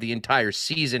play of the entire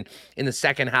season in the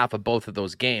second half of both of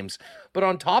those games. But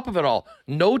on top of it all,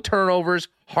 no turnovers,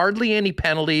 hardly any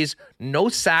penalties, no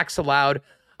sacks allowed.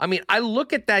 I mean, I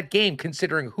look at that game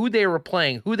considering who they were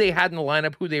playing, who they had in the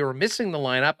lineup, who they were missing in the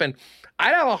lineup, and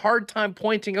I'd have a hard time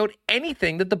pointing out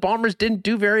anything that the Bombers didn't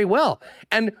do very well.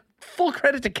 And full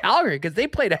credit to Calgary because they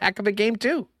played a heck of a game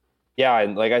too. Yeah,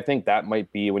 and I think that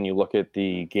might be when you look at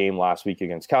the game last week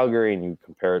against Calgary and you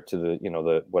compare it to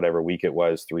the whatever week it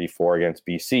was, 3-4 against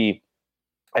BC.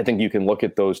 I think you can look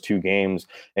at those two games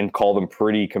and call them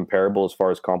pretty comparable as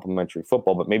far as complementary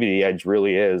football, but maybe the edge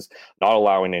really is not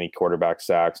allowing any quarterback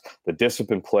sacks, the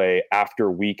discipline play after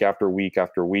week after week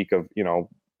after week of,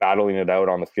 battling it out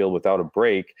on the field without a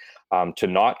break, to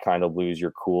not kind of lose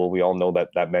your cool. We all know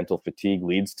that mental fatigue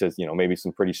leads to, maybe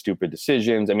some pretty stupid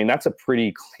decisions. I mean, that's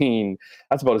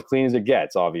about as clean as it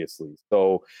gets, obviously.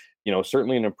 So,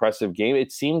 certainly an impressive game.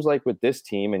 It seems like with this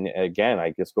team, and again,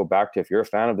 I just go back to, if you're a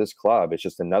fan of this club, it's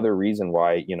just another reason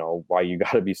why you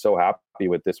got to be so happy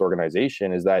with this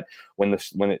organization, is that when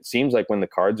it seems like when the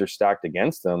cards are stacked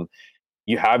against them,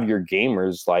 you have your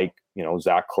gamers like,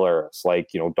 Zach Collaros, like,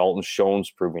 Dalton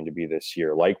Schoen's proving to be this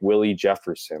year, like Willie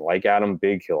Jefferson, like Adam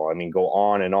Bighill. I mean, go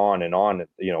on and on and on,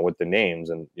 with the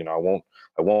names, and, I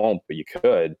won't, but you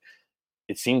could.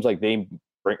 It seems like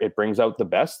it brings out the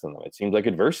best in them. It seems like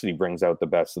adversity brings out the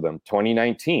best of them.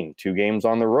 2019, 2 games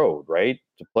on the road, right?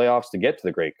 To playoffs to get to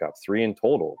the Grey Cup, 3 in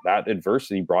total. That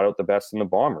adversity brought out the best in the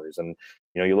Bombers. And,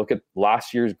 you look at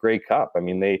last year's Grey Cup. I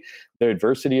mean, the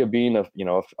adversity of being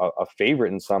a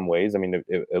favorite in some ways. I mean,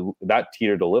 that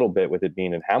teetered a little bit with it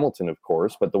being in Hamilton, of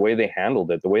course, but the way they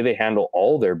handled it, the way they handle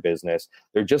all their business,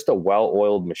 they're just a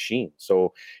well-oiled machine.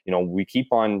 So, we keep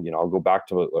on, I'll go back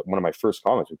to one of my first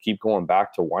comments. We keep going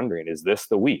back to wondering, is this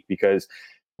the week? Because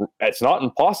it's not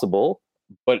impossible,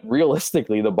 but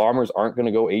realistically, the Bombers aren't going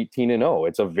to go 18-0.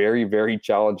 It's a very, very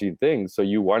challenging thing. So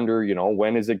you wonder,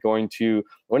 when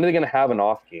are they going to have an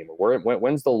off game? Or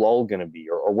when's the lull going to be?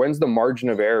 Or when's the margin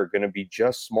of error going to be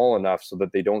just small enough so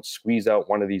that they don't squeeze out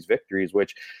one of these victories,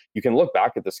 which you can look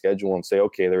back at the schedule and say,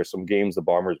 okay, there are some games the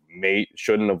Bombers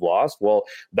shouldn't have lost. Well,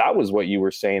 that was what you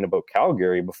were saying about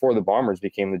Calgary before the Bombers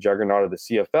became the juggernaut of the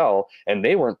CFL, and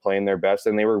they weren't playing their best,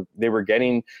 and they were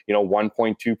getting 1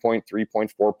 point, 2 point, 3 point,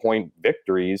 4 point victories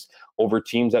over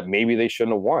teams that maybe they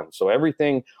shouldn't have won. So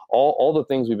everything, all the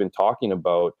things we've been talking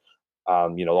about,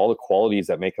 all the qualities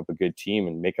that make up a good team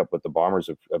and make up what the Bombers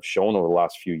have shown over the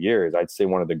last few years, I'd say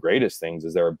one of the greatest things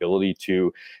is their ability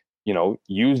to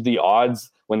use the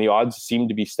odds when the odds seem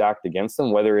to be stacked against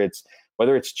them, whether it's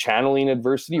channeling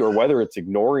adversity or whether it's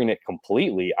ignoring it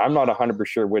completely. I'm not 100%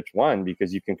 sure which one,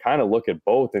 because you can kind of look at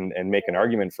both and make an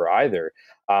argument for either.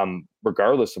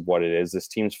 Regardless of what it is, this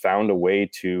team's found a way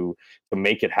to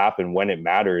make it happen when it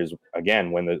matters.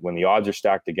 Again, when the odds are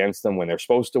stacked against them, when they're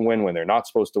supposed to win, when they're not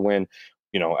supposed to win.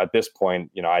 At this point,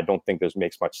 I don't think this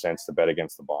makes much sense to bet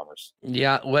against the Bombers.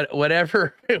 Yeah,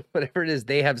 whatever it is,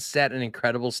 they have set an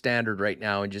incredible standard right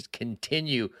now and just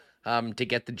continue to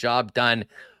get the job done.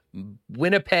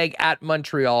 Winnipeg at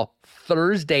Montreal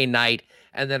Thursday night,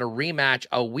 and then a rematch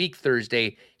a week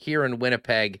Thursday here in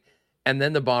Winnipeg, and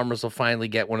then the Bombers will finally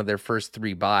get one of their first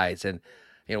 3 byes. And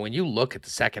when you look at the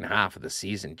second half of the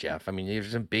season, Jeff, I mean,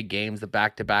 there's some big games, the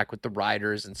back-to-back with the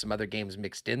Riders and some other games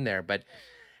mixed in there, but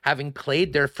having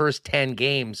played their first 10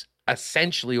 games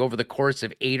essentially over the course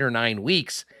of 8 or 9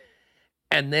 weeks,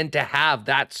 and then to have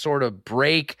that sort of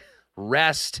break,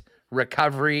 rest,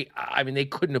 recovery, I mean, they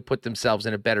couldn't have put themselves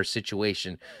in a better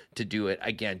situation to do it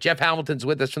again. Jeff Hamilton's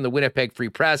with us from the Winnipeg Free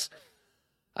Press.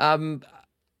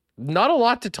 Not a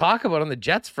lot to talk about on the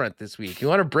Jets front this week. You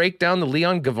want to break down the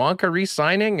Leon Gavanka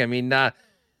re-signing? I mean, have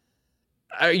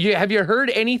you heard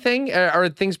anything? Are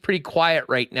things pretty quiet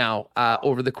right now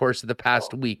over the course of the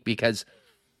past week? Because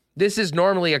this is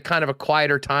normally a kind of a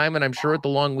quieter time, and I'm sure at the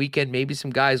long weekend, maybe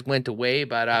some guys went away,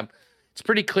 but it's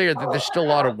pretty clear that there's still a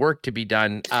lot of work to be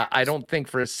done. I don't think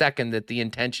for a second that the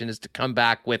intention is to come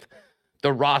back with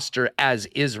the roster as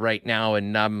is right now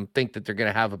and think that they're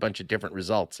going to have a bunch of different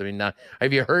results. I mean,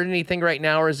 have you heard anything right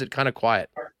now, or is it kind of quiet?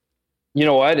 You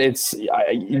know what?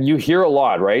 You hear a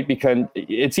lot, right? Because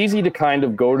it's easy to kind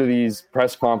of go to these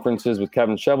press conferences with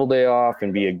Kevin Cheveldayoff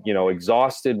and be,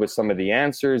 exhausted with some of the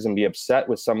answers and be upset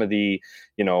with some of the,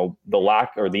 the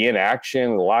lack or the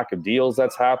inaction, the lack of deals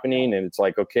that's happening. And it's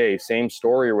like, okay, same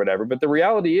story or whatever. But the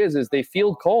reality is they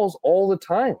field calls all the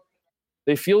time.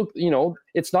 They feel,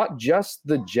 it's not just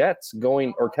the Jets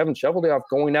going or Kevin Cheveldayoff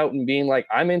going out and being like,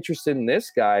 I'm interested in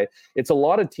this guy. It's a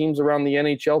lot of teams around the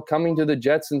NHL coming to the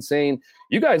Jets and saying,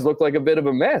 you guys look like a bit of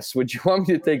a mess. Would you want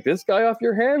me to take this guy off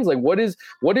your hands? Like, what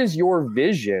is your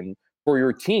vision for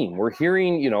your team? We're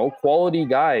hearing, quality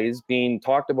guys being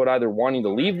talked about either wanting to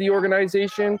leave the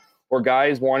organization or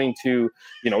guys wanting to,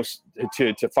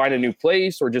 to find a new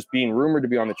place or just being rumored to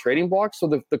be on the trading block. So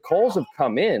the calls have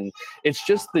come in. It's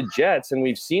just the Jets, and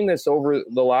we've seen this over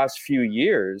the last few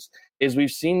years, is we've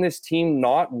seen this team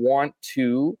not want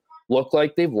to look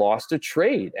like they've lost a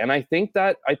trade. And I think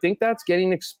that's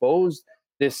getting exposed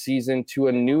this season to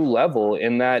a new level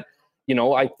in that,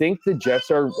 I think the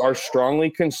Jets are strongly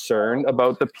concerned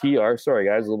about the PR. Sorry,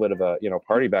 guys, a little bit of a,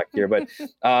 party back here, but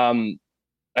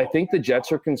I think the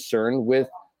Jets are concerned with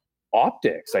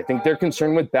optics. I think they're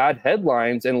concerned with bad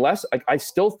headlines. I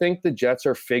still think the Jets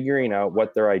are figuring out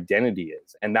what their identity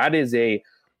is. And that is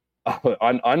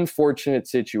an unfortunate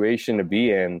situation to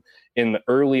be in the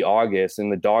early August, in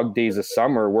the dog days of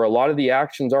summer, where a lot of the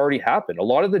action's already happened. A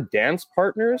lot of the dance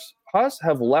partners,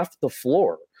 have left the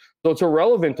floor. So it's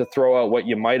irrelevant to throw out what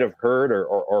you might have heard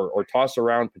or toss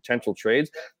around potential trades.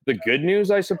 The good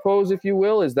news, I suppose, if you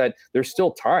will, is that there's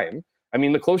still time. I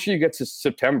mean, the closer you get to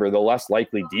September, the less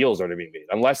likely deals are to be made.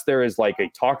 Unless there is like a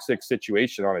toxic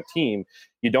situation on a team,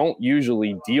 you don't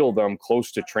usually deal them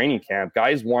close to training camp.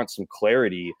 Guys want some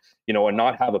clarity, and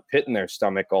not have a pit in their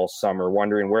stomach all summer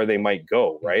wondering where they might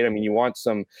go, right? I mean,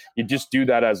 you just do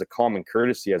that as a common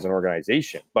courtesy as an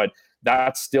organization. But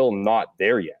that's still not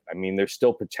there yet. I mean, there's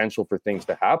still potential for things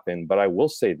to happen. But I will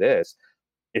say this,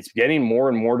 it's getting more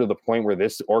and more to the point where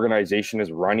this organization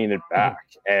is running it back.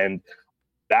 And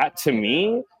that to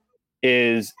me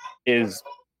is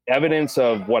evidence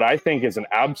of what I think is an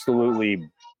absolutely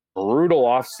brutal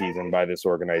offseason by this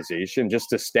organization, just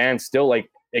to stand still. Like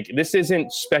this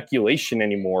isn't speculation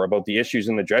anymore about the issues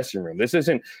in the dressing room. This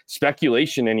isn't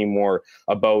speculation anymore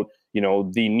about,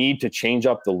 the need to change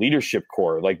up the leadership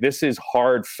core. Like this is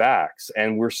hard facts.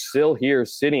 And we're still here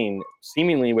sitting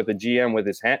seemingly with the GM with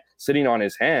his hand sitting on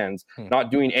his hands,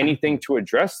 not doing anything to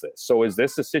address this. So is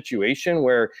this a situation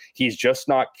where he's just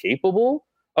not capable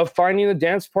of finding a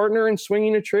dance partner and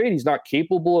swinging a trade? He's not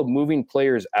capable of moving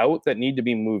players out that need to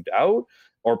be moved out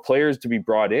or players to be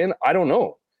brought in? I don't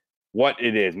know what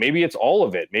it is. Maybe it's all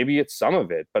of it. Maybe it's some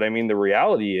of it. But I mean, the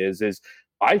reality is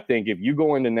I think if you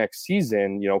go into next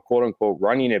season, quote unquote,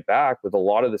 running it back with a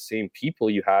lot of the same people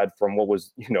you had from what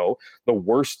was, the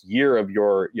worst year of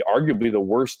arguably the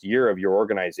worst year of your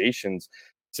organizations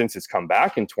since it's come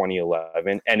back in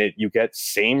 2011, and you get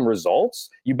same results,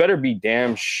 you better be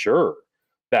damn sure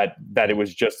that it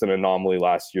was just an anomaly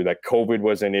last year, that COVID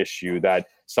was an issue, that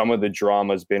some of the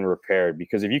drama's been repaired.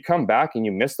 Because if you come back and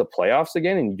you miss the playoffs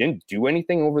again and you didn't do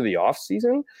anything over the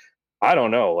offseason, I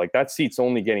don't know. Like that seat's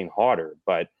only getting hotter,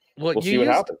 but we'll see what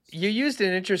happens. You used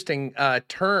an interesting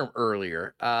term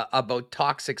earlier about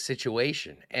toxic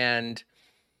situation. And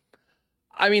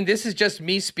I mean, this is just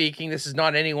me speaking. This is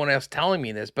not anyone else telling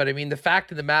me this, but I mean, the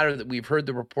fact of the matter that we've heard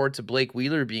the reports of Blake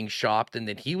Wheeler being shopped and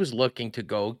that he was looking to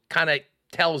go kind of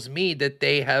tells me that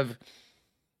they have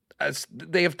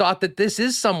thought that this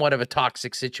is somewhat of a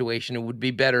toxic situation. It would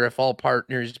be better if all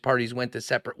parties went their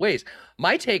separate ways.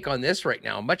 My take on this right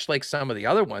now, much like some of the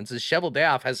other ones, is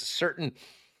Cheveldayoff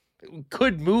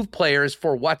could move players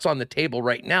for what's on the table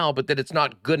right now, but that it's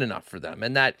not good enough for them.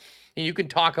 And that you can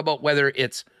talk about whether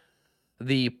it's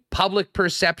the public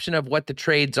perception of what the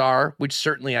trades are, which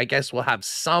certainly I guess will have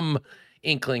some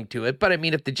inkling to it. But I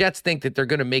mean, if the Jets think that they're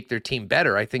going to make their team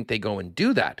better, I think they go and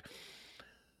do that.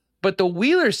 But the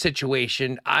Wheeler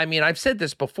situation, I mean, I've said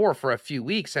this before for a few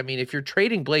weeks. I mean, if you're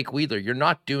trading Blake Wheeler, you're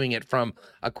not doing it from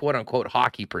a quote-unquote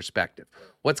hockey perspective.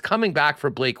 What's coming back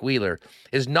for Blake Wheeler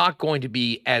is not going to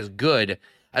be as good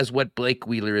as what Blake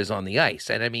Wheeler is on the ice.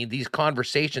 And I mean, these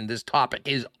conversations, this topic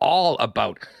is all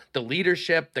about the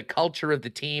leadership, the culture of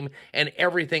the team, and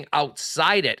everything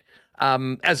outside it,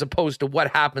 as opposed to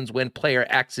what happens when player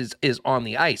X is on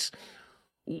the ice.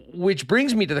 Which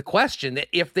brings me to the question that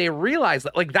if they realize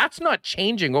that, like, that's not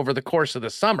changing over the course of the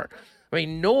summer. I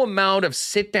mean, no amount of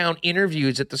sit-down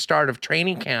interviews at the start of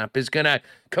training camp is going to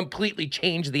completely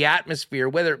change the atmosphere,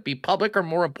 whether it be public or,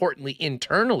 more importantly,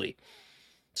 internally.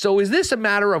 So is this a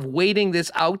matter of waiting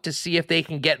this out to see if they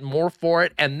can get more for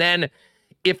it, and then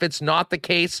if it's not the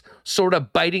case, sort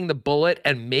of biting the bullet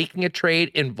and making a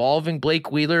trade involving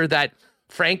Blake Wheeler that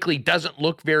frankly doesn't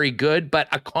look very good, but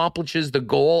accomplishes the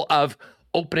goal of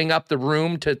opening up the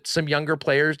room to some younger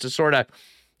players to sort of,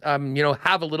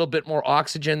 have a little bit more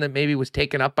oxygen that maybe was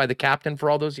taken up by the captain for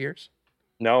all those years?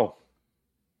 No.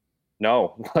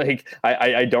 Like,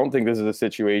 I don't think this is a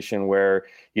situation where,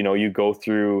 you go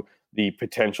through the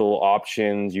potential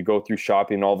options, you go through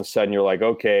shopping, and all of a sudden you're like,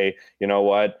 okay, you know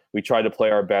what? We tried to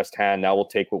play our best hand. Now we'll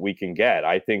take what we can get.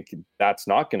 I think that's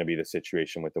not going to be the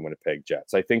situation with the Winnipeg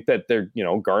Jets. I think that they're,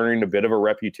 garnering a bit of a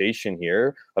reputation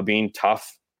here of being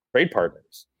tough trade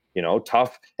partners,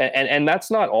 tough. And that's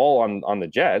not all on the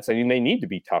Jets. I mean, they need to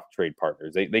be tough trade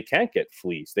partners. They can't get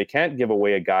fleeced. They can't give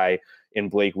away a guy in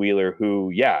Blake Wheeler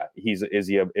who, is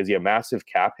he a massive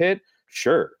cap hit?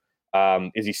 Sure.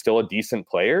 Is he still a decent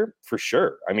player? For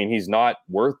sure. I mean, he's not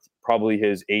worth probably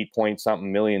his $8-point-something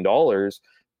million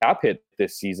cap hit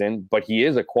this season, but he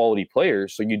is a quality player.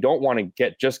 So you don't want to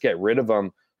get rid of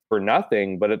him for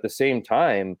nothing. But at the same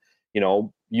time,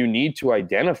 you need to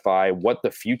identify what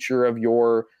the future of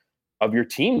your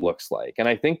team looks like. And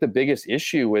I think the biggest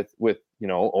issue with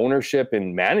ownership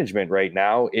and management right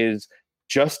now is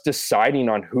just deciding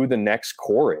on who the next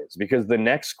core is, because the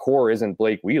next core isn't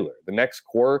Blake Wheeler. The next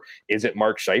core, is it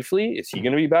Mark Scheifele? Is he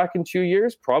going to be back in 2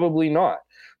 years? Probably not.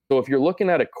 So if you're looking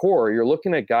at a core, you're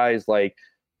looking at guys like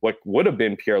what would have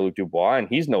been Pierre-Luc Dubois, and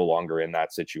he's no longer in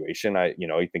that situation. I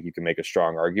think you can make a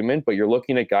strong argument, but you're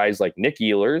looking at guys like Nick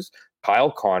Ehlers,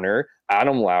 Kyle Connor,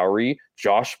 Adam Lowry,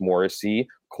 Josh Morrissey,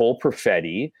 Cole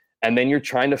Perfetti, and then you're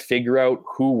trying to figure out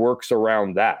who works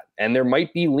around that. And there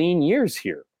might be lean years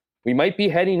here. We might be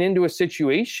heading into a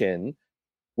situation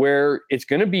where it's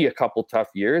going to be a couple tough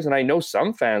years. And I know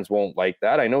some fans won't like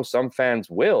that. I know some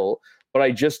fans will, but I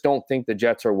just don't think the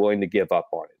Jets are willing to give up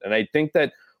on it. And I think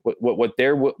that what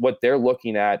they're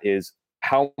looking at is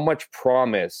how much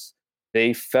promise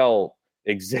they felt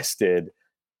existed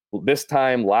this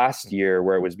time last year,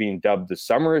 where it was being dubbed the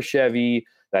summer of Chevy,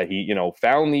 that he,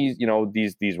 found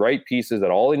these right pieces,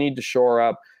 that all they need to shore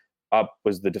up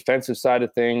was the defensive side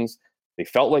of things. They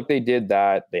felt like they did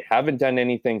that. They haven't done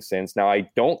anything since. Now, I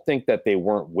don't think that they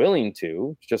weren't willing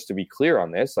to, just to be clear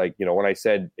on this. Like, when I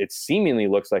said it seemingly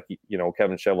looks like,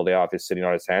 Kevin Cheveldayoff is sitting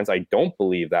on his hands, I don't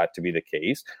believe that to be the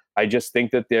case. I just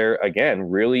think that they're, again,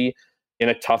 really in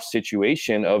a tough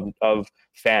situation of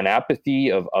fan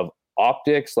apathy, of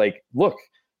optics. Like, look,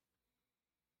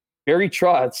 Barry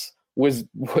Trotz was,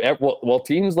 well,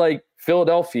 teams like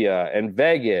Philadelphia and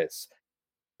Vegas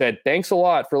said, thanks a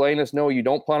lot for letting us know you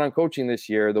don't plan on coaching this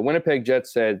year. The Winnipeg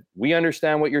Jets said, we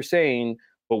understand what you're saying,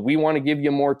 but we want to give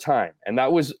you more time. And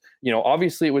that was,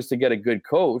 obviously it was to get a good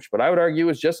coach, but I would argue it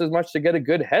was just as much to get a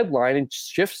good headline and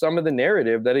shift some of the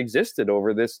narrative that existed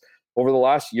over the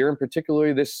last year, and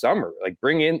particularly this summer. Like,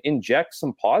 inject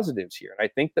some positives here. And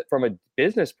I think that from a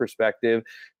business perspective,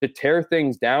 to tear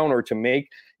things down or to make,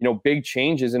 big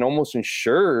changes and almost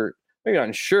maybe not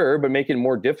ensure, but make it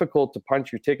more difficult to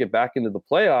punch your ticket back into the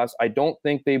playoffs, I don't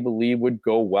think they believe would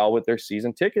go well with their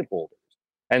season ticket holders.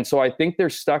 And so I think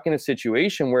they're stuck in a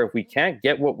situation where if we can't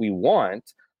get what we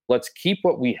want, let's keep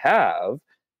what we have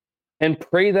and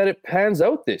pray that it pans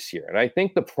out this year. And I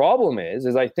think the problem is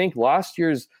I think last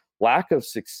year's lack of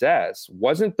success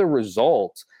wasn't the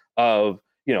result of,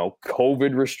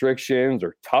 COVID restrictions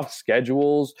or tough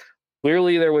schedules.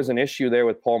 Clearly, there was an issue there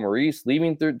with Paul Maurice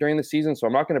leaving during the season, so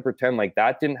I'm not going to pretend like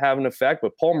that didn't have an effect,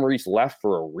 but Paul Maurice left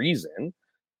for a reason,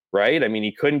 right? I mean,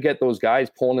 he couldn't get those guys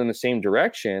pulling in the same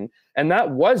direction, and that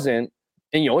wasn't,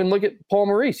 and look at Paul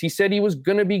Maurice. He said he was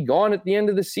going to be gone at the end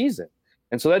of the season.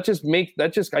 And so that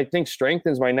just I think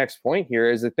strengthens my next point here,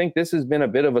 is I think this has been a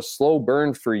bit of a slow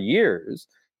burn for years,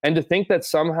 and to think that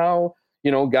somehow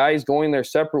guys going their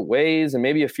separate ways and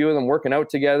maybe a few of them working out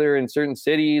together in certain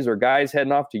cities, or guys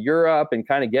heading off to Europe and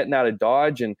kind of getting out of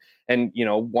Dodge and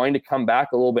wanting to come back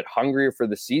a little bit hungrier for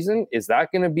the season. Is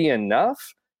that going to be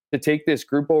enough to take this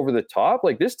group over the top?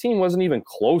 Like, this team wasn't even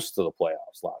close to the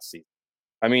playoffs last season.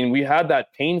 I mean, we had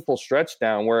that painful stretch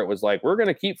down where it was like, we're going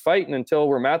to keep fighting until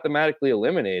we're mathematically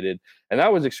eliminated. And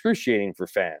that was excruciating for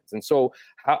fans. And so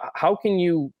how can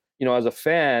you, as a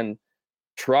fan,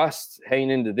 trust heading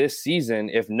into this season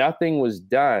if nothing was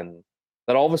done,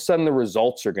 that all of a sudden the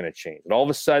results are going to change, and all of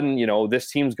a sudden this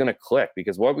team's going to click?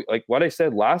 Because what I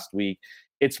said last week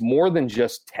it's more than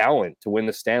just talent to win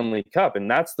the Stanley Cup.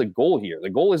 And that's the goal here. The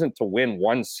goal isn't to win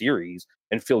one series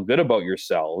and feel good about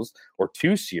yourselves, or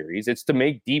two series. It's to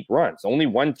make deep runs. Only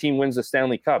one team wins the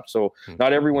Stanley Cup. So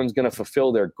not everyone's going to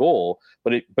fulfill their goal,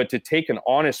 but to take an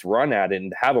honest run at it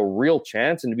and have a real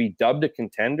chance and to be dubbed a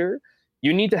contender,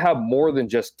 you need to have more than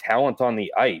just talent on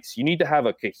the ice. You need to have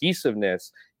a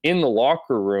cohesiveness in the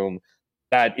locker room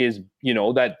that is,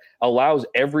 that allows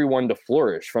everyone to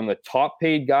flourish, from the top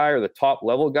paid guy or the top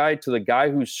level guy to the guy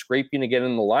who's scraping to get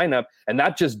in the lineup. And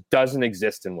that just doesn't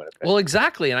exist in Winnipeg. Well,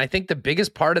 exactly. And I think the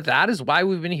biggest part of that is why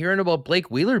we've been hearing about Blake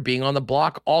Wheeler being on the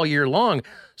block all year long.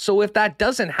 So if that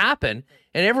doesn't happen,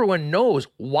 and everyone knows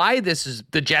why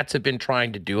the Jets have been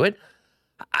trying to do it,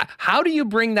 how do you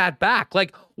bring that back?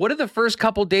 Like, what are the first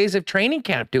couple days of training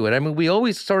camp do it? I mean, we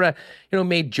always sort of,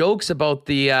 made jokes about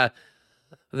the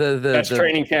best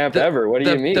training camp ever. What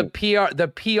do you mean? The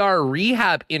PR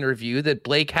rehab interview that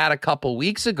Blake had a couple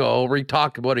weeks ago, where he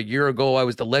talked about a year ago, I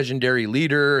was the legendary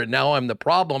leader and now I'm the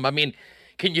problem. I mean,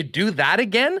 can you do that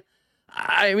again?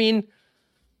 I mean,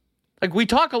 like, we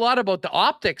talk a lot about the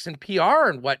optics and PR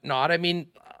and whatnot. I mean,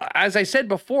 as I said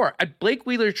before, a Blake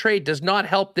Wheeler trade does not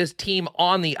help this team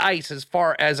on the ice, as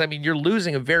far as, you're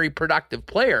losing a very productive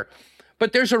player.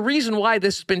 But there's a reason why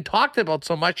this has been talked about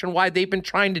so much and why they've been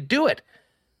trying to do it.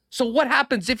 So what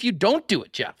happens if you don't do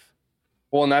it, Jeff?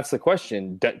 Well, and that's the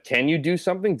question. Can you do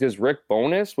something? Does Rick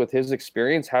Bowness, with his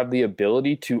experience, have the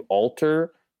ability to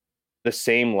alter the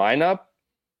same lineup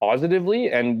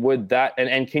positively? And would that,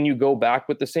 and can you go back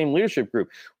with the same leadership group?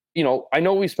 I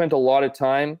know we spent a lot of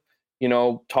time,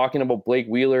 talking about Blake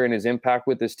Wheeler and his impact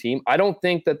with this team. I don't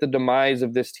think that the demise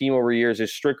of this team over years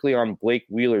is strictly on Blake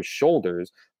Wheeler's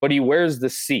shoulders, but he wears the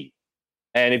C.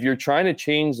 And if you're trying to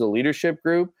change the leadership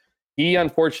group, he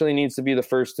unfortunately needs to be the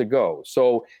first to go.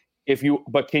 So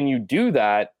but can you do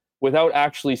that without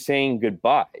actually saying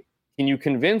goodbye? Can you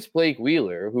convince Blake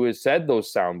Wheeler, who has said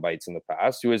those sound bites in the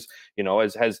past, who is,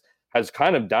 has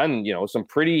kind of done, some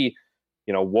pretty,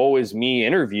 woe is me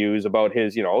interviews about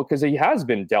his, because he has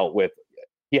been dealt with,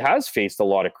 he has faced a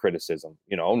lot of criticism,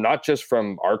 not just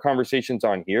from our conversations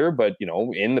on here, but,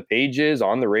 in the pages,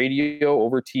 on the radio,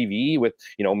 over TV, with,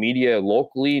 media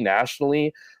locally,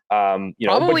 nationally.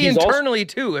 Probably internally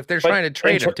too, if they're trying to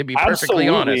trade him, to be perfectly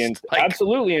honest.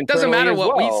 Absolutely. It doesn't matter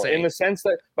what we say. In the sense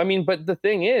that, but the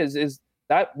thing is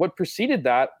that what preceded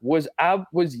that was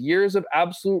years of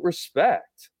absolute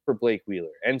respect for Blake Wheeler.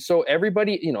 And so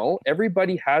everybody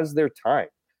has their time.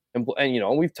 And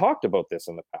we've talked about this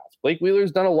in the past. Blake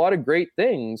Wheeler's done a lot of great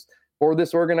things for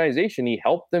this organization. He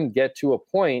helped them get to a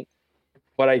point,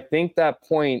 but I think that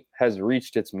point has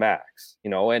reached its max,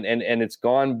 and it's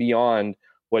gone beyond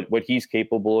what he's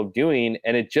capable of doing.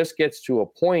 And it just gets to a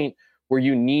point where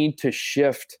you need to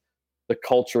shift the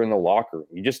culture in the locker room.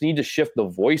 You just need to shift the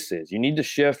voices. You need to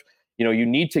shift, you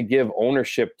need to give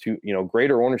ownership to,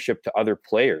 greater ownership to other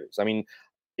players. I mean,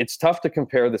 it's tough to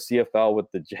compare the CFL with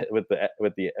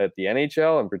the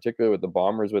NHL, and particularly with the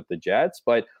Bombers, with the Jets.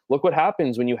 But look what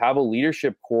happens when you have a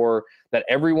leadership core that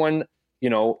everyone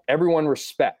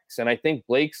respects. And I think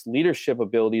Blake's leadership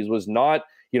abilities was not,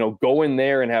 go in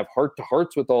there and have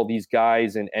heart-to-hearts with all these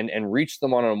guys and reach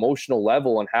them on an emotional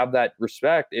level and have that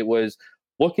respect. It was,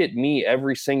 look at me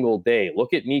every single day.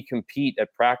 Look at me compete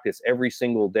at practice every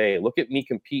single day. Look at me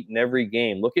compete in every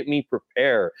game. Look at me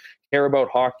prepare, care about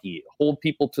hockey, hold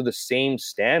people to the same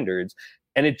standards.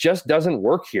 And it just doesn't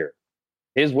work here.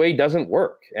 His way doesn't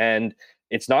work. And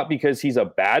it's not because he's a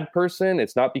bad person.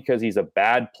 It's not because he's a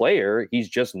bad player. He's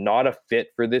just not a fit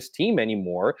for this team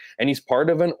anymore. And he's part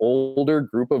of an older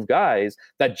group of guys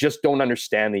that just don't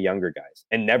understand the younger guys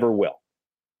and never will.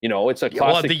 It's a classic.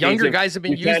 Well, the younger guys have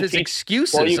been used as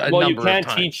excuses a number of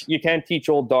times. You can't teach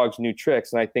old dogs new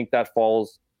tricks. And I think that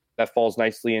falls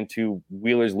nicely into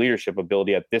Wheeler's leadership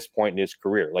ability at this point in his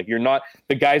career. Like,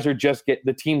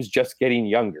 the team's just getting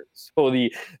younger. So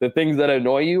the things that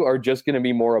annoy you are just going to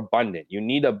be more abundant. You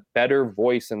need a better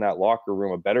voice in that locker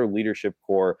room, a better leadership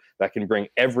core that can bring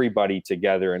everybody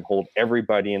together and hold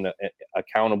everybody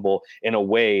accountable in a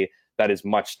way that is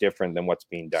much different than what's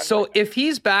being done. So if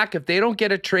he's back, if they don't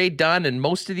get a trade done, and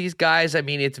most of these guys,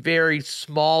 it's very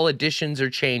small additions or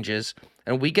changes,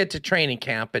 and we get to training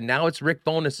camp, and now it's Rick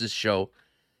Bowness's show.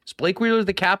 Is Blake Wheeler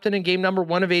the captain in game number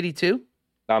 1 of 82?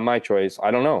 Not my choice. I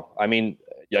don't know.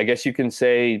 I guess you can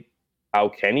say, how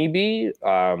can he be?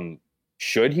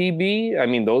 Should he be?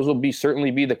 Those will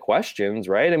certainly be the questions,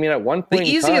 right? At one point,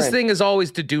 the easiest thing is always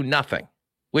to do nothing,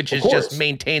 which is just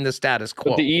maintain the status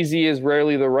quo. But the easy is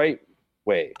rarely the right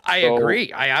way. I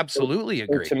agree. I absolutely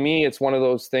agree. To me, it's one of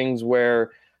those things where,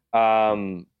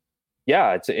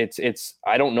 yeah, it's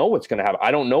I don't know what's going to happen.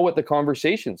 I don't know what the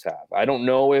conversations have. I don't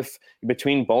know if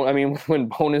between when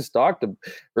Bowness talked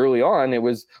early on,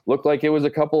 looked like it was a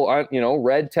couple,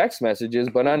 read text messages,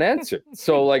 but unanswered.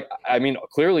 So like, I mean,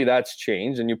 clearly that's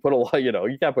changed, and you put a lot,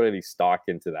 you can't put any stock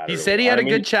into that. He said he had a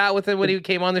good chat with him when he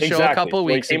came on the show a couple of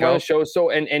weeks ago. He came on the show. So,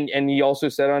 and he also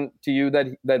said to you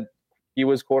that he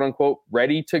was quote unquote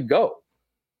ready to go.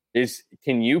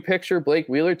 Can you picture Blake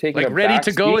Wheeler taking like ready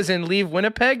to go as in leave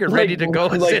Winnipeg, or ready to go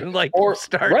as in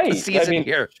start the season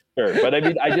here? Sure, but I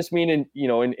mean, I just mean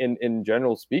in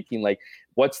general speaking, like,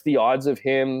 what's the odds of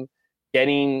him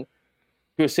getting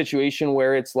to a situation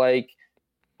where it's like,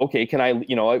 okay, can I,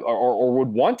 or would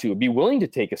want to be willing to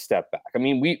take a step back? I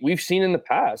mean, we've seen in the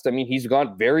past. I mean, he's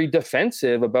got very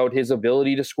defensive about his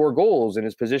ability to score goals and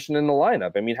his position in the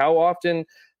lineup. I mean, how often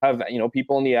have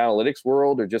people in the analytics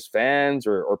world, or just fans,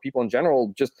 or people in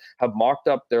general, just have mocked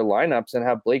up their lineups and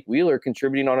have Blake Wheeler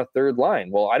contributing on a third line?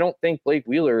 Well, I don't think Blake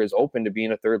Wheeler is open to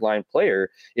being a third line player.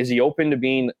 Is he open to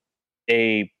being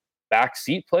a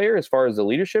backseat player as far as the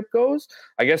leadership goes?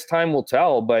 I guess time will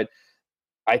tell, but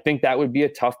I think that would be a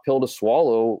tough pill to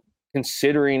swallow,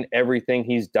 considering everything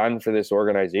he's done for this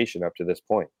organization up to this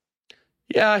point.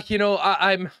 Yeah,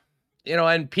 I'm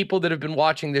and people that have been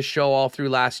watching this show all through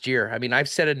last year, I mean, I've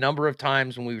said a number of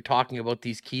times when we were talking about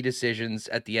these key decisions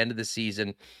at the end of the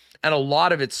season, and a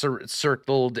lot of it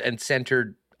circled and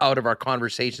centered out of our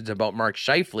conversations about Mark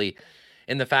Scheifele,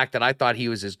 and the fact that I thought he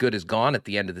was as good as gone at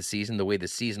the end of the season, the way the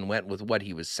season went with what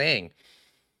he was saying,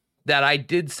 that I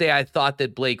did say I thought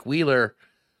that Blake Wheeler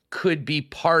could be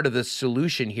part of the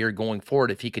solution here going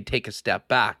forward if he could take a step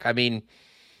back. I mean,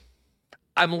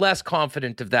 I'm less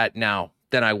confident of that now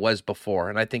than I was before.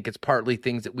 And I think it's partly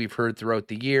things that we've heard throughout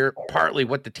the year, partly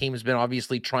what the team has been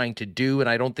obviously trying to do. And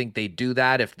I don't think they do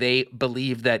that if they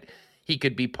believe that he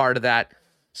could be part of that.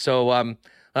 So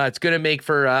it's going to make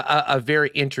for a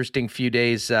very interesting few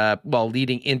days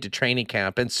leading into training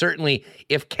camp. And certainly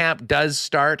if camp does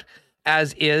start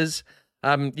as is,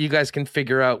 you guys can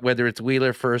figure out whether it's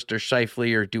Wheeler first or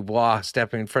Scheifele or Dubois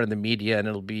stepping in front of the media, and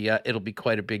it'll be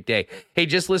quite a big day. Hey,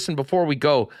 just listen before we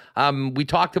go. We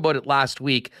talked about it last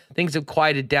week. Things have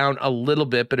quieted down a little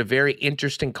bit, but a very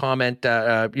interesting comment,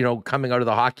 coming out of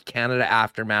the Hockey Canada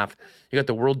aftermath. You got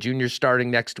the World Juniors starting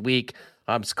next week.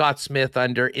 Scott Smith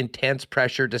under intense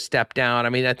pressure to step down. I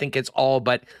mean, I think it's all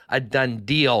but a done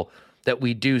deal that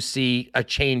we do see a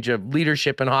change of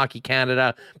leadership in Hockey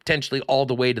Canada, potentially all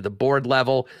the way to the board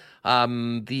level.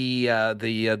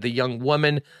 The young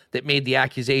woman that made the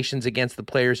accusations against the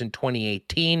players in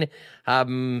 2018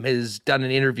 has done an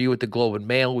interview with the Globe and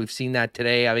Mail. We've seen that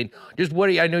today. I mean, just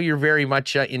I know you're very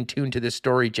much in tune to this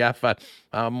story, Jeff.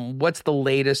 What's the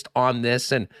latest on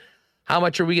this, and how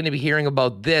much are we going to be hearing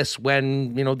about this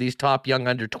when, these top young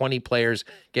under 20 players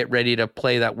get ready to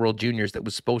play that World Juniors that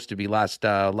was supposed to be last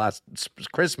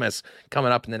Christmas,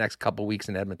 coming up in the next couple of weeks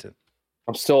in Edmonton?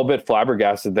 I'm still a bit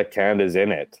flabbergasted that Canada's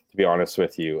in it, to be honest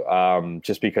with you,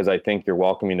 just because I think you're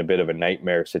welcoming a bit of a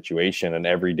nightmare situation and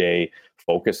everyday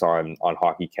focus on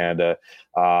Hockey Canada.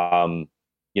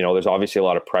 There's obviously a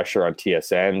lot of pressure on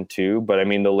TSN too, but I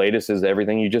mean, the latest is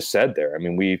everything you just said there. I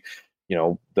mean,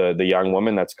 the young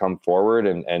woman that's come forward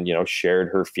and shared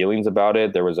her feelings about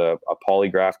it. There was a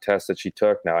polygraph test that she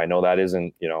took. Now I know that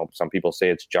isn't, some people say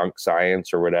it's junk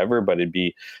science or whatever, but I'm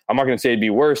not going to say it'd be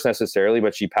worse necessarily,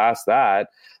 but she passed that.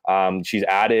 She's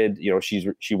added,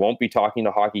 she won't be talking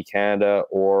to Hockey Canada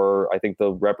or I think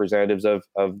the representatives of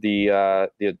the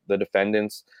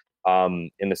defendants,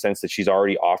 in the sense that she's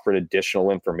already offered additional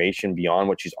information beyond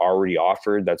what she's already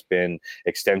offered. That's been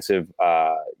extensive,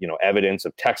 evidence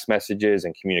of text messages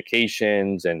and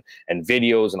communications and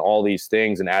videos and all these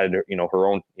things, and added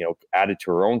added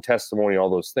to her own testimony, all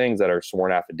those things that are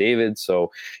sworn affidavits.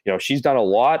 So, she's done a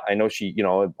lot. I know she,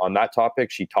 on that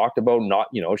topic, she talked about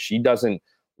she doesn't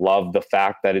love the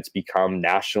fact that it's become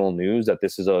national news, that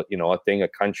this is a thing a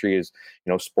country is,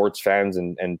 sports fans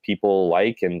and people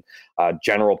like, and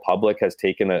general public has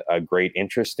taken a great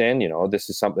interest in. This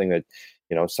is something that,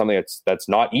 that's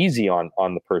not easy on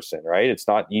the person, right? It's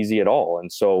not easy at all.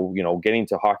 And so, getting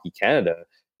to Hockey Canada,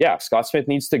 yeah, Scott Smith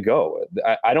needs to go.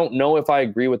 I don't know if I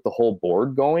agree with the whole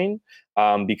board going,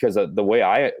 because the way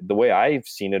I've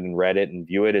seen it and read it and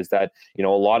view it is that, a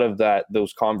lot of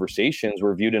those conversations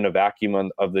were viewed in a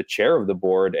vacuum of the chair of the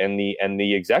board and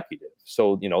the executive.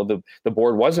 So, the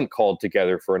board wasn't called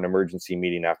together for an emergency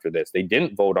meeting after this. They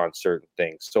didn't vote on certain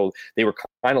things. So they were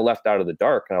kind of left out of the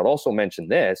dark. And I'd also mention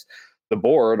this. The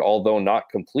board, although not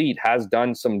complete, has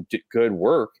done some good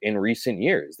work in recent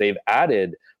years. They've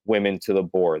added women to the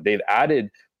board. They've added,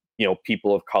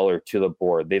 people of color to the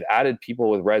board. They've added people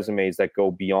with resumes that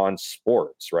go beyond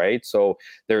sports, right? So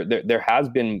there has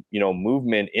been,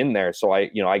 movement in there. So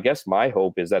I guess my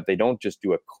hope is that they don't just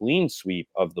do a clean sweep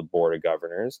of the board of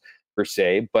governors per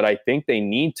se, but I think they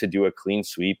need to do a clean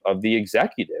sweep of the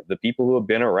executive, the people who have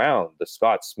been around, the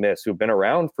Scott Smiths who've been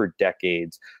around for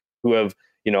decades, who have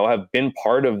been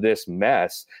part of this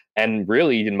mess, and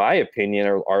really, in my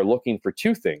opinion, are looking for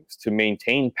two things: to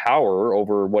maintain power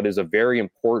over what is a very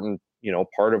important,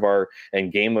 part of our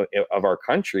and game of our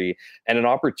country, and an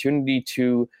opportunity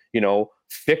to,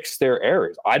 fix their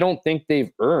errors. I don't think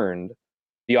they've earned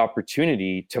the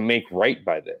opportunity to make right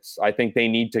by this. I think they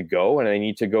need to go, and they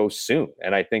need to go soon.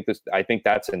 And I think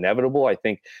that's inevitable. I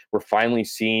think we're finally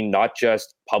seeing not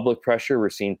just public pressure, we're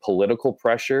seeing political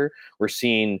pressure, we're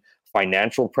seeing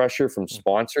financial pressure from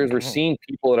sponsors. We're seeing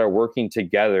people that are working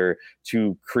together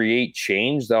to create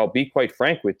change that, I'll be quite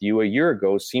frank with you, a year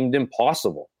ago seemed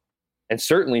impossible. And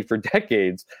certainly for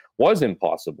decades was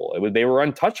impossible. They were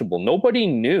untouchable. Nobody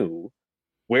knew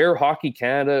where Hockey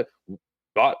Canada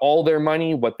got all their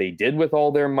money, what they did with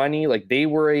all their money. Like, they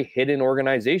were a hidden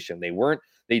organization. They weren't.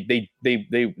 They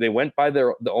went by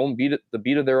the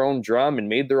beat of their own drum and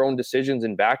made their own decisions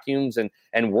and vacuums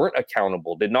and weren't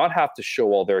accountable. Did not have to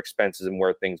show all their expenses and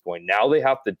where things going. Now they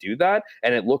have to do that,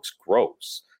 and it looks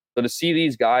gross. So to see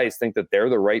these guys think that they're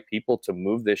the right people to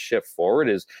move this ship forward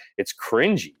it's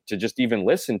cringy to just even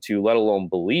listen to, let alone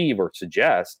believe or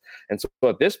suggest. And so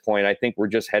at this point, I think we're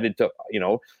just headed to,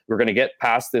 we're going to get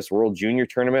past this World Junior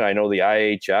Tournament. I know the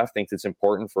IHF thinks it's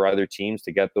important for other teams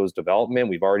to get those development.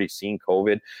 We've already seen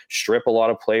COVID strip a lot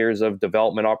of players of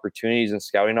development opportunities and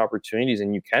scouting opportunities.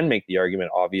 And you can make the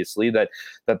argument, obviously, that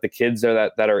the kids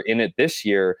that are in it this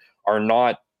year are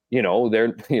not,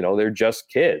 they're just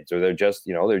kids, or they're just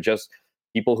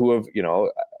people who have,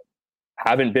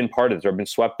 haven't been part of this or been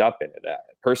swept up in it.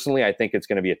 Personally, I think it's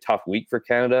going to be a tough week for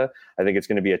Canada. I think it's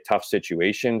going to be a tough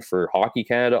situation for Hockey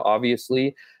Canada,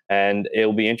 obviously, and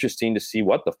it'll be interesting to see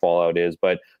what the fallout is.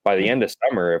 But by the end of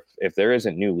summer, if there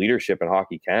isn't new leadership in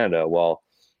Hockey Canada, well,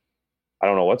 I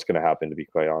don't know what's going to happen, to be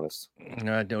quite honest.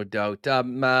 No doubt.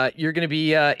 You're going to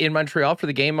be in Montreal for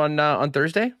the game on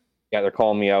Thursday? Yeah, they're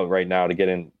calling me out right now to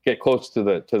get close to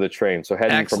the train. So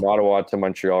heading from Ottawa to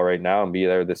Montreal right now, and be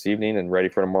there this evening and ready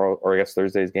for tomorrow, or I guess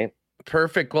Thursday's game.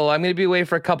 Perfect. Well, I'm going to be away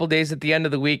for a couple days at the end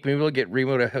of the week. Maybe we'll get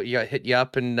Remo to hit you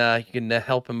up, and you can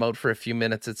help him out for a few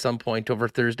minutes at some point over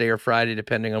Thursday or Friday,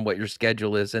 depending on what your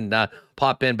schedule is, and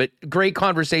pop in. But great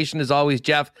conversation as always,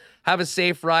 Jeff. Have a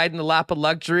safe ride in the lap of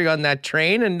luxury on that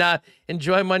train, and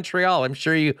enjoy Montreal. I'm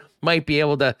sure you might be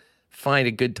able to find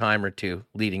a good time or two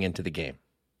leading into the game.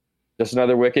 Just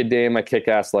another wicked day in my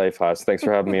kick-ass life, Huss. Thanks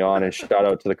for having me on, and shout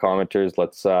out to the commenters.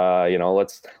 Let's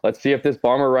see if this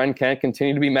Bomber run can't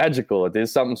continue to be magical. It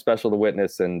is something special to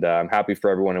witness, and I'm happy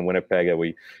for everyone in Winnipeg that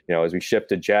we, as we shift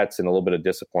to Jets and a little bit of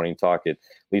disappointing talk, at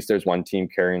least there's one team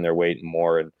carrying their weight and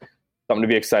more, and something to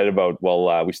be excited about.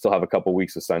 Well, we still have a couple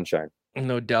weeks of sunshine.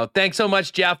 No doubt. Thanks so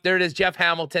much, Jeff. There it is, Jeff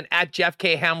Hamilton, at Jeff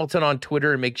K. Hamilton on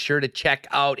Twitter, and make sure to check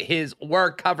out his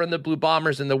work covering the Blue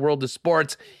Bombers in the world of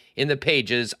sports in the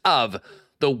pages of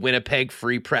the Winnipeg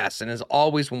Free Press. And as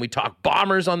always, when we talk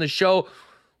Bombers on the show,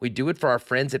 we do it for our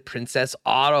friends at Princess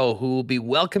Auto, who will be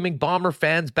welcoming Bomber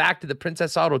fans back to the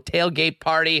Princess Auto tailgate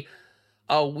party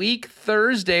a week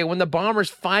Thursday when the Bombers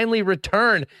finally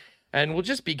return. And we'll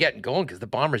just be getting going because the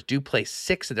Bombers do play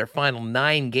 6 of their final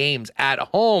 9 games at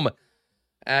home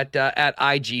at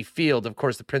IG Field. Of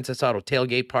course, the Princess Auto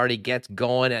tailgate party gets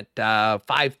going at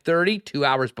 5:30, 2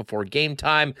 hours before game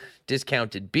time.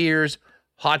 Discounted beers,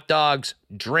 hot dogs,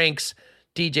 drinks,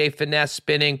 DJ Finesse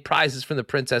spinning, prizes from the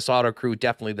Princess Auto crew.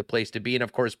 Definitely the place to be. And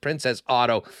of course, Princess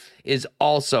Auto is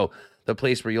also the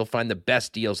place where you'll find the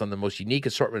best deals on the most unique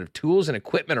assortment of tools and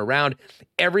equipment around.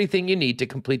 Everything you need to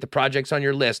complete the projects on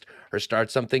your list or start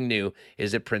something new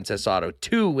is at Princess Auto.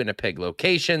 2 Winnipeg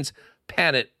locations,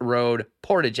 Panet Road,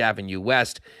 Portage Avenue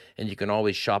West, and you can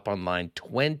always shop online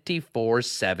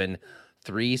 24/7,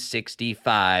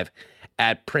 365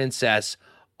 at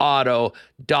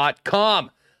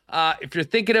princessauto.com. If you're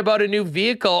thinking about a new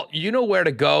vehicle, you know where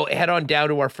to go. Head on down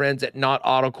to our friends at Knott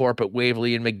Auto Corp at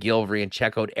Waverly and McGillivray and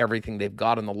check out everything they've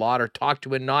got on the lot, or talk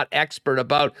to a Knott expert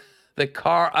about the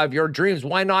car of your dreams.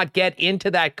 Why not get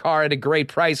into that car at a great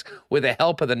price with the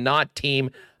help of the Knott team?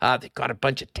 They've got a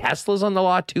bunch of Teslas on the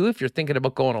lot too if you're thinking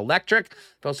about going electric.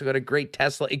 They've also got a great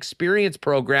Tesla experience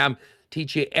program,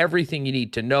 teach you everything you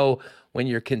need to know when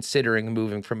you're considering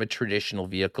moving from a traditional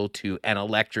vehicle to an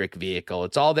electric vehicle.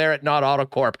 It's all there at Knott Auto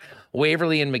Corp,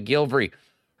 Waverly and McGillivray,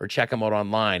 or check them out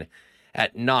online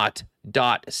at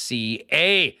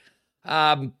knott.ca.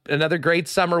 Another great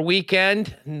summer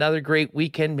weekend. Another great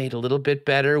weekend made a little bit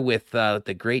better with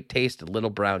the great taste of Little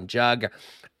Brown Jug.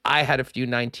 I had a few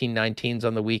 1919s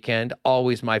on the weekend,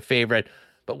 always my favorite.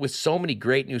 But with so many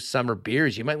great new summer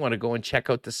beers, you might want to go and check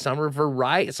out the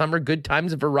Summer Good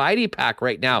Times Variety Pack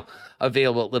right now,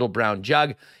 available at Little Brown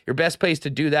Jug. Your best place to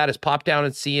do that is pop down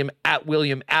and see him at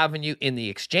William Avenue in the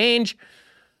Exchange.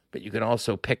 But you can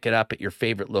also pick it up at your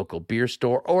favorite local beer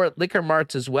store or at liquor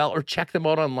marts as well, or check them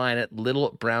out online at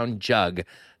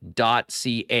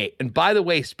littlebrownjug.ca. And by the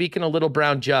way, speaking of Little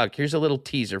Brown Jug, here's a little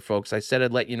teaser, folks. I said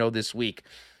I'd let you know this week.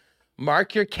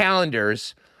 Mark your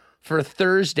calendars for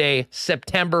Thursday,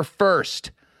 September 1st,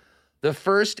 the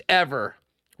first ever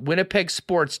Winnipeg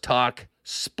Sports Talk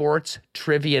Sports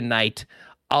Trivia Night.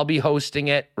 I'll be hosting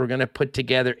it. We're going to put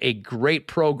together a great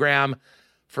program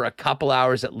for a couple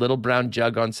hours at Little Brown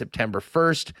Jug on September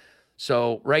 1st.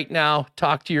 So right now,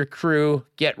 talk to your crew,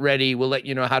 get ready. We'll let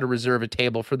you know how to reserve a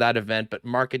table for that event, but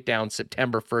mark it down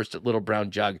September 1st at Little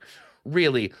Brown Jug.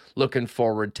 Really looking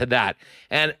forward to that.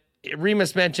 And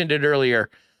Remus mentioned it earlier,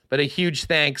 but a huge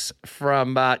thanks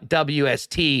from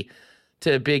WST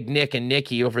to Big Nick and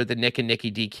Nikki over at the Nick and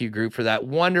Nikki DQ group for that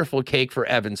wonderful cake for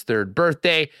Evan's 3rd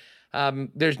birthday.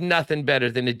 There's nothing better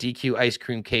than a DQ ice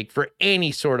cream cake for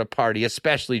any sort of party,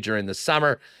 especially during the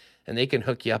summer. And they can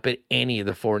hook you up at any of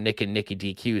the 4 Nick and Nikki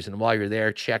DQs. And while you're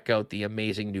there, check out the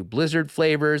amazing new Blizzard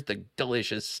flavors, the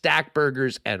delicious stack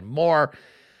burgers, and more.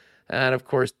 And of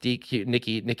course, Nick and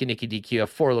Nikki DQ have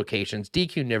 4 locations: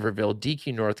 DQ Niverville,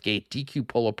 DQ Northgate, DQ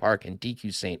Polo Park, and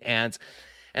DQ St. Anne's.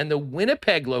 And the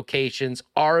Winnipeg locations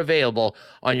are available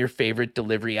on your favorite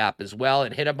delivery app as well.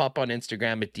 And hit them up on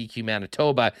Instagram at DQ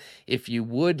Manitoba if you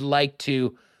would like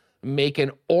to make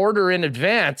an order in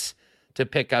advance to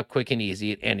pick up quick and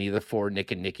easy at any of the 4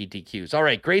 Nick and Nikki DQs. All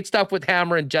right, great stuff with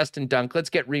Hammer and Justin Dunk. Let's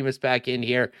get Remus back in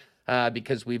here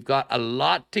because we've got a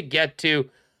lot to get to.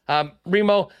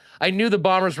 Remo, I knew the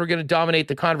Bombers were going to dominate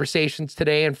the conversations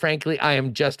today, and frankly, I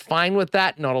am just fine with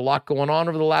that. Not a lot going on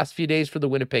over the last few days for the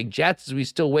Winnipeg Jets as we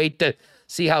still wait to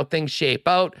see how things shake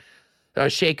up.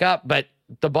 But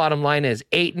the bottom line is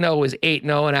 8-0 is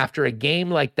 8-0, and after a game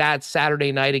like that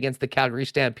Saturday night against the Calgary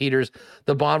Stampeders,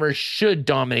 the Bombers should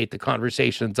dominate the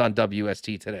conversations on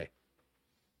WST today.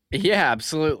 Yeah,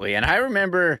 absolutely. And I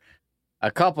remember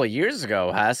a couple of years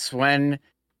ago, Huss, when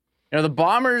the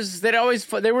Bombers,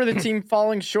 they were the team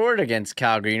falling short against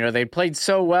Calgary. They played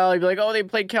so well. You'd be like, oh, they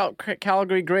played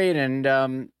Calgary great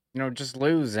and, just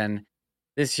lose. And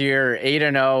this year,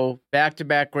 8-0,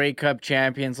 back-to-back Grey Cup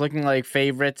champions, looking like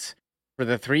favorites for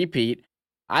the three-peat.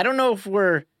 I don't know if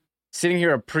we're sitting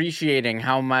here appreciating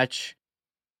how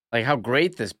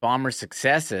great this Bomber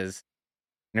success is.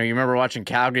 You remember watching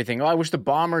Calgary think, oh, I wish the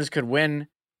Bombers could win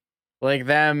like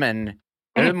them, and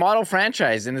they're the model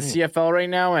franchise in the CFL right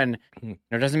now, and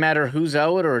it doesn't matter who's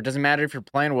out, or it doesn't matter if you're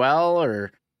playing well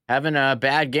or having a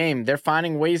bad game. They're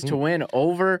finding ways to win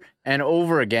over and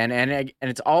over again, and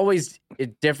it's always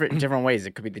different ways.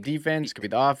 It could be the defense, it could be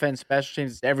the offense, special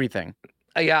teams, everything.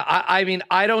 Yeah, I mean,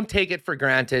 I don't take it for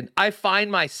granted. I find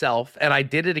myself, and I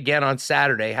did it again on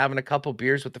Saturday, having a couple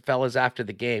beers with the fellas after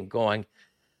the game, going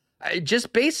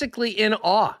just basically in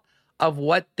awe of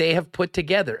what they have put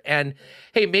together. And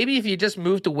hey, maybe if you just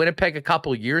moved to Winnipeg a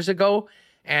couple years ago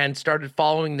and started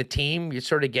following the team, you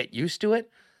sort of get used to it.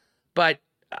 But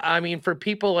I mean, for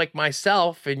people like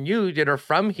myself and you that are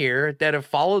from here that have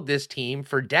followed this team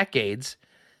for decades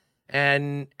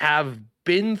and have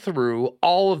been through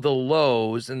all of the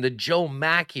lows and the Joe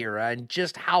Mack era and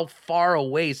just how far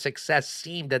away success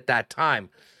seemed at that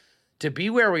time, to be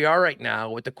where we are right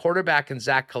now with the quarterback and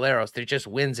Zach Collaros that just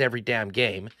wins every damn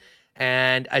game,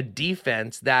 and a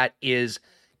defense that is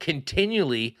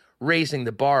continually raising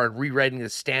the bar and rewriting the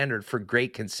standard for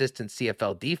great, consistent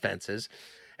CFL defenses.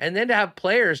 And then to have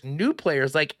new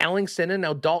players like Ellingson and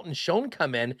now Dalton Schoen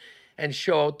come in and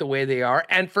show out the way they are.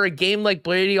 And for a game like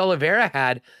Brady Oliveira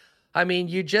had, I mean,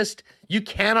 you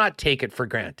cannot take it for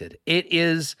granted.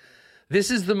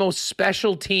 This is the most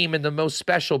special team in the most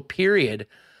special period,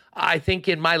 I think,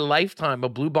 in my lifetime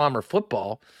of Blue Bomber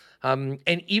football.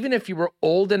 And even if you were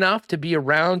old enough to be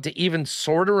around to even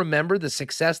sort of remember the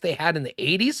success they had in the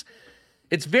 80s,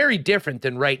 it's very different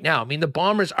than right now. I mean, the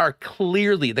Bombers are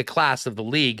clearly the class of the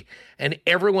league, and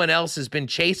everyone else has been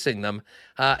chasing them.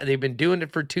 They've been doing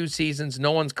it for 2 seasons.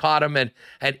 No one's caught them. And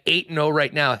at 8-0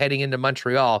 right now, heading into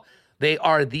Montreal, they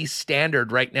are the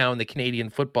standard right now in the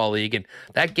Canadian Football League. And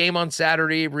that game on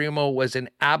Saturday, Remo, was an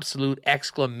absolute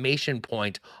exclamation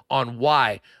point on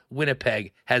why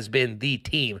Winnipeg has been the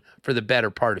team for the better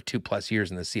part of 2+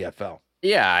 years in the CFL.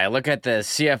 Yeah, I look at the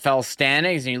CFL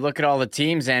standings and you look at all the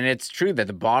teams, and it's true that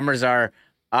the Bombers are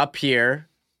up here,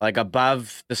 like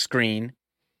above the screen,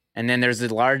 and then there's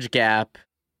a large gap,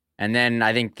 and then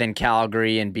I think then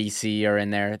Calgary and BC are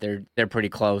in there. They're pretty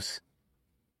close,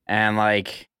 and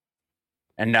like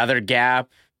another gap,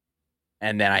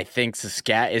 and then I think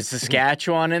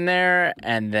Saskatchewan in there,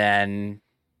 and then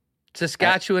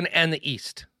Saskatchewan and the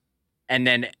East. And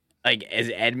then, like,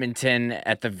 is Edmonton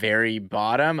at the very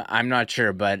bottom? I'm not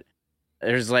sure, but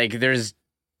there's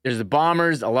the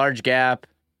Bombers, a large gap,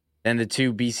 then the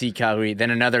two BC Calgary,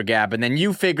 then another gap, and then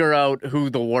you figure out who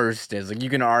the worst is. Like, you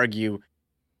can argue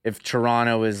if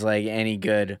Toronto is like any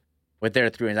good with their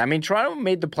 3 wins. I mean, Toronto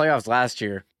made the playoffs last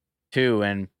year too,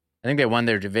 and I think they won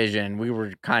their division. We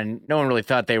were no one really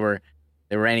thought they were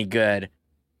any good.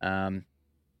 But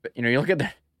you look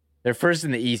at they're first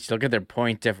in the East. Look at their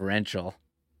point differential,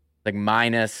 like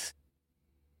minus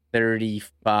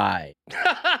 35.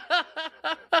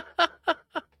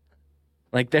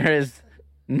 Like there is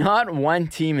not one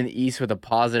team in the East with a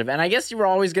positive. And I guess you were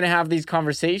always going to have these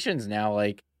conversations now.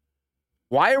 Like,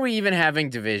 why are we even having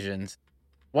divisions?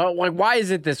 Well, like, why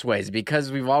is it this way? Is it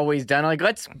because we've always done like,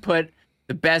 let's put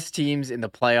the best teams in the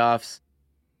playoffs?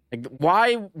 Like,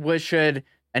 why should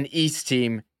an East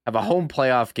team have a home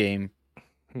playoff game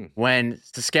when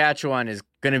Saskatchewan is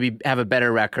going to have a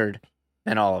better record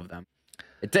than all of them?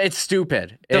 It's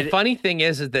stupid. The funny thing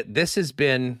is that this has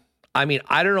been, I mean,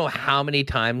 I don't know how many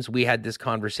times we had this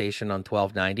conversation on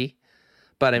 1290,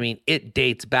 but I mean, it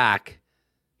dates back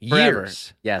forever.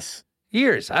 Years. Yes.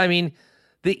 Years. I mean,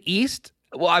 the East,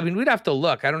 well, I mean, we'd have to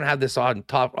look. I don't have this off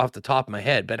the top of my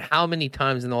head, but how many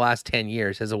times in the last 10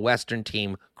 years has a Western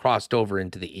team crossed over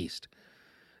into the East?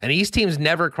 An East team's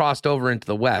never crossed over into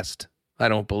the West, I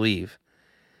don't believe.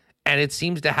 And it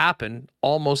seems to happen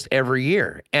almost every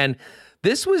year. And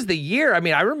this was the year. I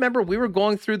mean, I remember we were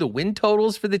going through the win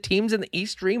totals for the teams in the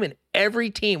East Stream, and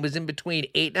every team was in between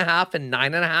 8.5 and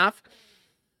 9.5.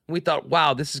 We thought,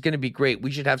 wow, this is going to be great. We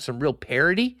should have some real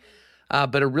parity,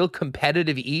 but a real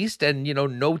competitive East and,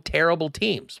 no terrible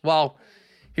teams. Well,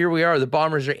 here we are. The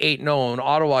Bombers are 8-0, and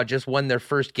Ottawa just won their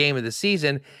first game of the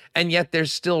season, and yet they're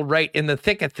still right in the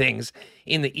thick of things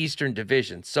in the Eastern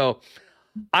Division. So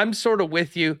I'm sort of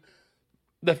with you.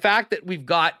 The fact that we've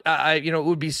got, it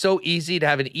would be so easy to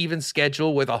have an even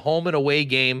schedule with a home and away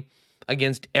game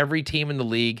against every team in the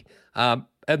league, and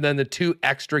then the 2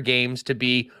 extra games to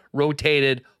be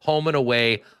rotated home and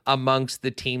away amongst the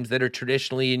teams that are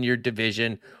traditionally in your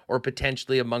division or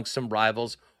potentially amongst some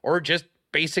rivals, or just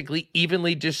basically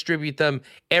evenly distribute them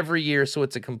every year so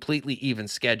it's a completely even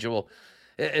schedule.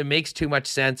 It makes too much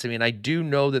sense. I mean, I do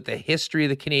know that the history of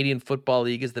the Canadian Football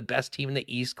League is the best team in the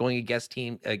East going against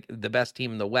the best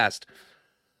team in the West.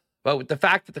 But with the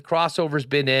fact that the crossover's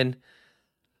been in,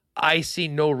 I see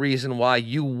no reason why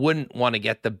you wouldn't want to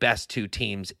get the best 2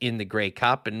 teams in the Grey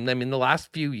Cup. And I mean, the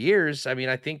last few years, I mean,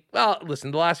 I think, well,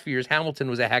 listen, the last few years, Hamilton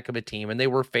was a heck of a team, and they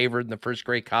were favored in the first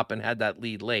Grey Cup and had that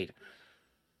lead late.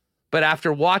 But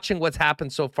after watching what's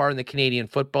happened so far in the Canadian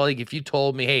Football League, if you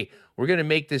told me, hey, we're going to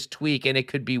make this tweak and it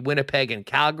could be Winnipeg and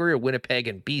Calgary or Winnipeg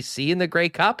and BC in the Grey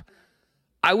Cup,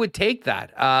 I would take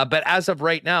that. But as of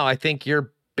right now, I think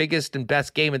your biggest and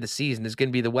best game of the season is going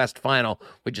to be the West Final,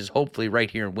 which is hopefully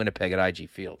right here in Winnipeg at IG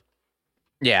Field.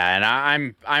 Yeah,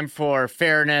 and I'm for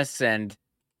fairness, and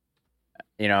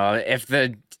if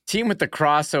the team with the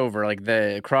crossover, like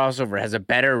the crossover, has a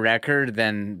better record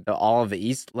than all of the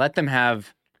East, let them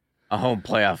have a home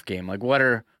playoff game. Like, what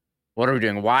are we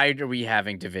doing? Why are we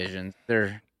having divisions?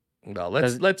 Well,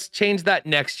 let's change that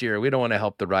next year. We don't want to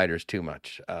help the Riders too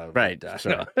much. Right.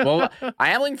 So, well,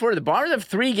 I am looking forward to the Bombers have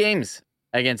 3 games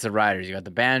against the Riders. You got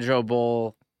the Banjo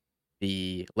Bowl,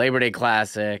 the Labor Day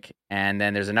Classic, and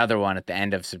then there's another one at the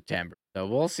end of September. So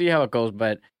we'll see how it goes.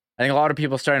 But I think a lot of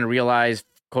people are starting to realize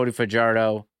Cody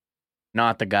Fajardo,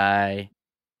 not the guy.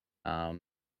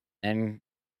 And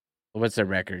what's their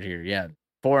record here? Yeah,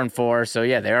 4-4. So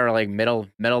yeah, they are like middle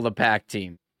of the pack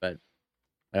team. But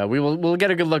we'll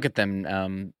get a good look at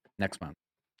them next month.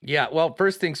 Yeah, well,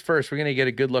 first things first, we're going to get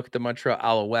a good look at the Montreal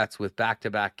Alouettes with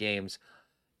back-to-back games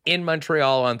in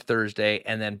Montreal on Thursday,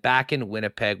 and then back in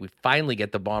Winnipeg. We finally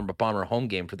get the Bomber home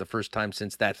game for the first time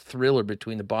since that thriller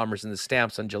between the Bombers and the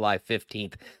Stamps on July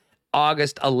 15th.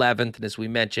 August 11th, and as we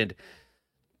mentioned,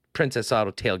 Princess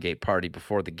Auto tailgate party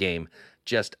before the game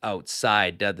just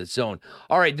outside the zone.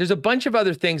 All right, there's a bunch of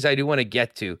other things I do want to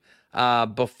get to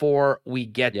before we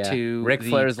get to Ric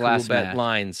Flair's last bet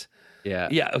lines.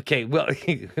 Yeah. Okay. Well,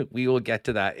 we will get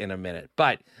to that in a minute.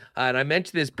 But, and I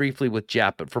mentioned this briefly with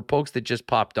Jeff, but for folks that just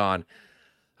popped on,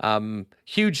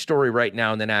 huge story right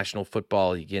now in the National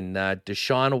Football League. And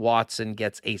Deshaun Watson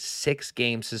gets a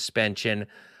 6-game suspension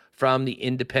from the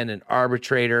independent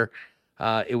arbitrator.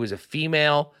 It was a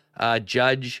female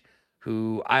judge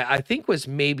who I think was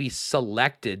maybe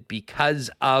selected because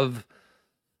of,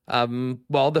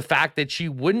 the fact that she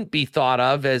wouldn't be thought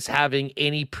of as having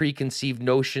any preconceived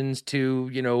notions to,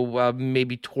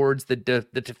 maybe towards the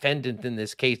defendant in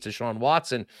this case, Deshaun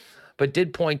Watson, but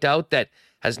did point out that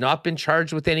has not been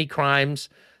charged with any crimes.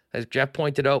 As Jeff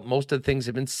pointed out, most of the things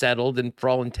have been settled and for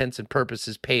all intents and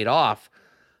purposes paid off.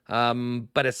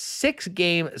 But a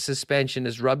 6-game suspension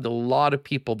has rubbed a lot of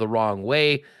people the wrong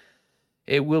way.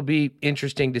 It will be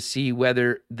interesting to see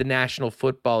whether the National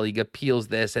Football League appeals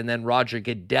this and then Roger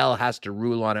Goodell has to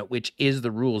rule on it, which is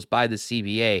the rules by the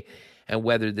CBA, and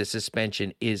whether the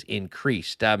suspension is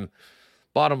increased.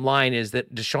 Bottom line is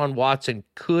that Deshaun Watson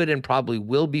could and probably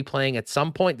will be playing at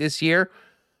some point this year,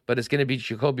 but it's going to be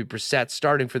Jacoby Brissett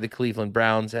starting for the Cleveland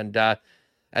Browns. And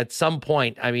at some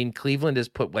point, I mean, Cleveland has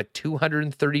put,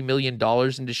 $230 million in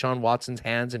Deshaun Watson's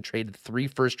hands and traded 3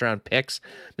 first-round picks.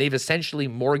 They've essentially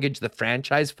mortgaged the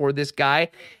franchise for this guy,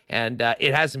 and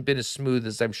it hasn't been as smooth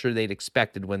as I'm sure they'd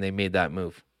expected when they made that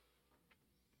move.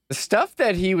 The stuff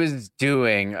that he was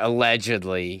doing,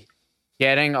 allegedly,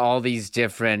 getting all these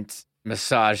different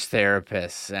massage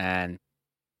therapists and,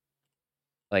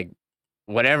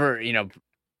 whatever,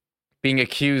 being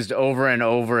accused over and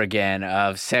over again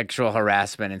of sexual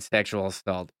harassment and sexual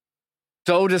assault.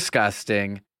 So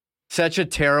disgusting. Such a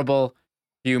terrible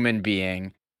human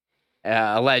being,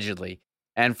 allegedly.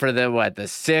 And for the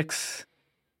 6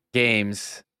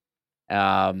 games,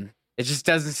 it just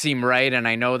doesn't seem right. And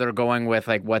I know they're going with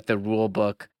what the rule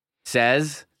book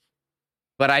says,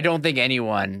 but I don't think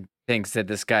anyone thinks that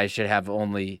this guy should have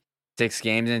only 6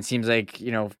 games. And it seems like,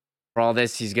 for all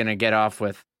this, he's going to get off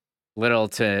with little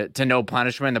to no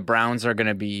punishment. The Browns are going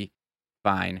to be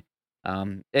fine.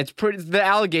 It's pretty, the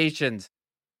allegations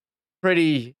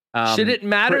pretty. Should it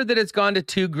matter that it's gone to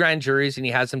 2 grand juries and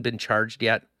he hasn't been charged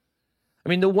yet? I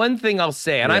mean, the one thing I'll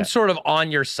say, and I'm sort of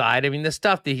on your side, I mean, the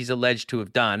stuff that he's alleged to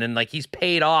have done, and he's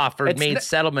paid off or made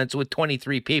settlements with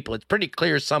 23 people. It's pretty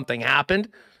clear something happened.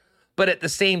 But at the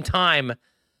same time,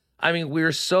 I mean,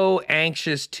 we're so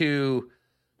anxious to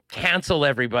cancel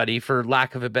everybody, for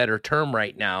lack of a better term,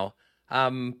 right now.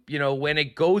 When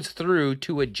it goes through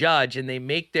to a judge and they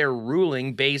make their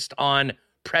ruling based on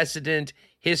precedent,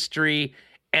 history,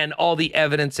 and all the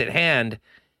evidence at hand,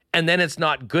 and then it's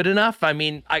not good enough. I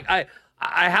mean, I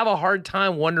have a hard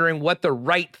time wondering what the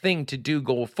right thing to do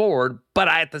go forward, but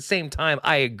at the same time,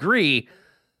 I agree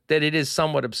that it is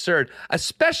somewhat absurd,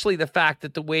 especially the fact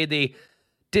that the way they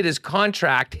did his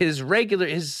contract, his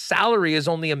salary is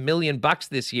only $1 million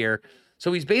this year.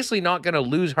 So he's basically not going to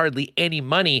lose hardly any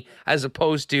money, as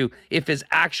opposed to if his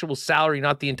actual salary,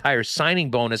 not the entire signing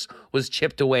bonus, was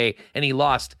chipped away and he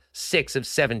lost 6 of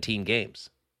 17 games.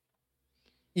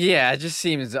 Yeah, it just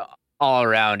seems all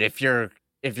around. If you're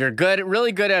good,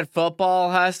 really good at football,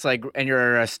 Huss, and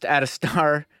you're at a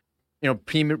star,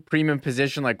 premium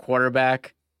position like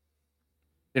quarterback,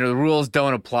 the rules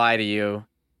don't apply to you.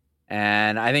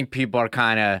 And I think people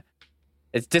are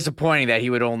it's disappointing that he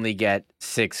would only get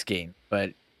 6 games.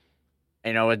 But,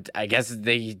 I guess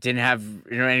they didn't have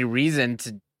any reason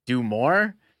to do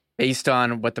more based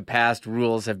on what the past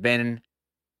rules have been.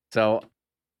 So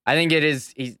I think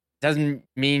he doesn't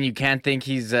mean you can't think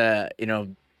he's a,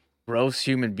 gross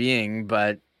human being,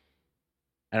 but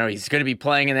I don't know, he's going to be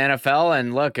playing in the NFL.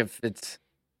 And look, if it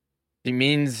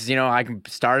means, I can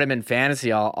start him in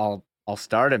fantasy, I'll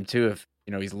start him too. If,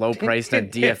 he's low priced on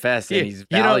DFS and he's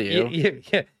value.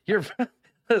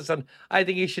 Listen, I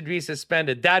think he should be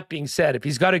suspended. That being said, if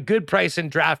he's got a good price in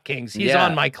DraftKings, he's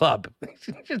on my club.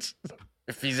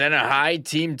 If he's in a high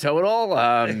team total,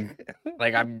 I'm,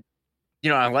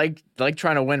 I like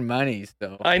trying to win money.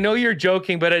 So I know you're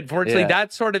joking, but unfortunately,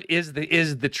 that sort of is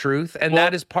the truth, and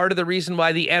that is part of the reason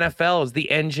why the NFL is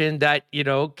the engine that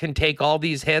can take all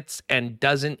these hits and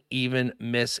doesn't even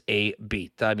miss a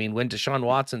beat. I mean, when Deshaun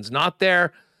Watson's not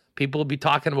there, people will be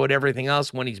talking about everything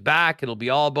else. When he's back, it'll be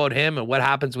all about him and what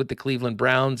happens with the Cleveland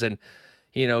Browns. And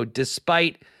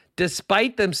despite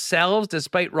themselves,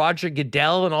 despite Roger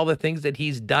Goodell and all the things that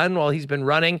he's done while he's been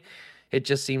running, it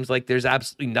just seems like there's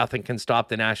absolutely nothing can stop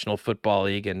the National Football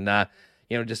League. And,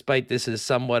 despite this is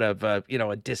somewhat of a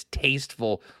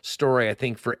distasteful story, I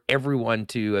think, for everyone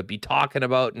to be talking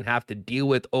about and have to deal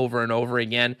with over and over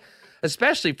again,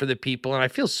 especially for the people. And I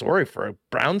feel sorry for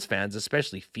Browns fans,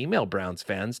 especially female Browns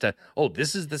fans,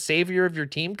 this is the savior of your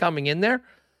team coming in there.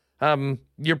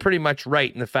 You're pretty much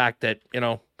right in the fact that,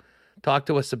 talk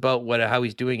to us about how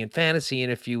he's doing in fantasy in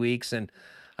a few weeks. And,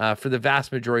 for the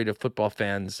vast majority of football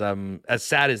fans, as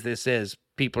sad as this is,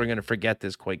 people are going to forget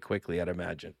this quite quickly, I'd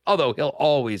imagine. Although he'll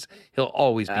always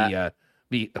be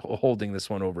be holding this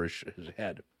one over his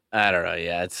head. I don't know.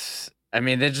 Yeah,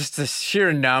 there's just the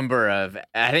sheer number of,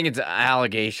 I think it's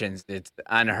allegations. It's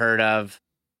unheard of.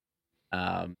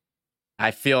 I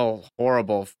feel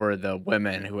horrible for the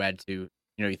women who had to,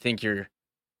 you think you're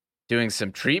doing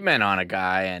some treatment on a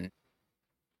guy and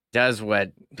does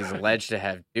what he's alleged to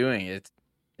have doing. It's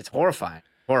horrifying.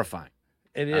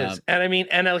 It is.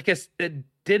 And I guess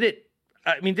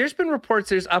there's been reports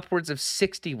there's upwards of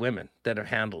 60 women that have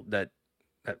handled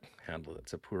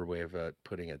it's a poor way of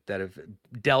putting it, that have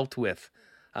dealt with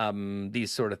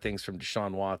these sort of things from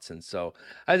Deshaun Watson. So,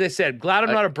 as I said, glad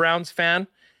I'm not a Browns fan.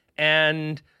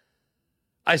 And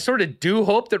I sort of do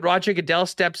hope that Roger Goodell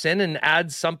steps in and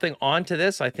adds something onto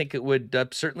this. I think it would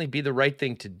certainly be the right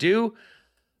thing to do.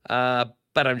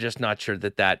 But I'm just not sure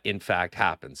that in fact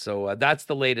happens. So that's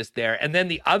the latest there. And then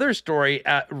the other story,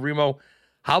 Remo,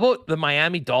 how about the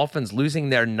Miami Dolphins losing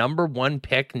their number 1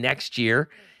 pick next year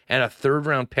and a 3rd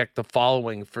round pick the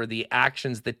following for the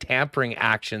tampering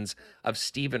actions of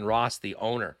Stephen Ross, the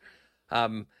owner?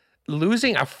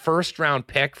 Losing a 1st round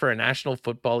pick for a National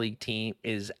Football League team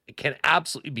can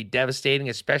absolutely be devastating,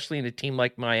 especially in a team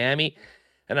like Miami.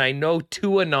 And I know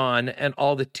Tua Non and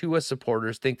all the Tua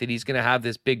supporters think that he's going to have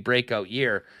this big breakout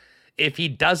year. If he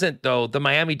doesn't, though, the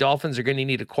Miami Dolphins are going to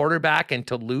need a quarterback, and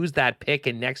to lose that pick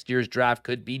in next year's draft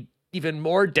could be even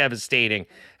more devastating,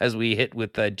 as we hit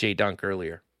with Jay Dunk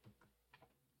earlier.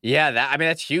 Yeah,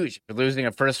 that's huge. You're losing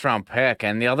a 1st round pick.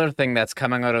 And the other thing that's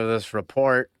coming out of this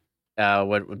report,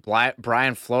 what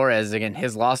Brian Flores, again,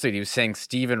 his lawsuit, he was saying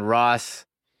Stephen Ross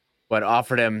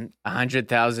offered him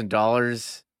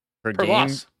 $100,000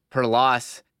 per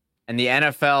loss, and the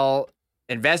NFL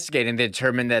investigating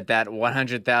determined that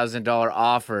 $100,000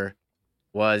 offer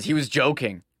he was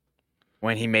joking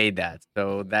when he made that,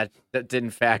 so that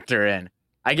didn't factor in.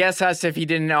 I guess if he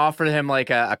didn't offer him like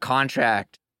a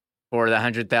contract for the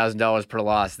 $100,000 per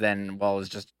loss, then it was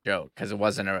just a joke because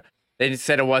they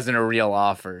said it wasn't a real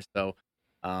offer. So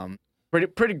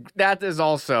pretty that is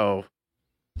also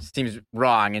seems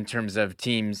wrong in terms of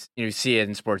teams. You see it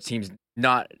in sports, teams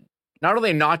not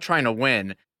only not trying to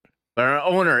win, but an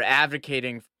owner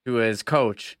advocating to his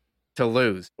coach to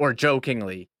lose, or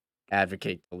jokingly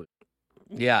advocate to lose.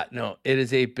 Yeah, no, it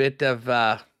is a bit of,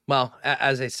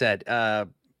 as I said,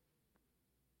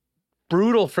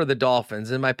 brutal for the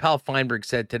Dolphins. And my pal Feinberg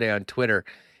said today on Twitter,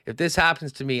 if this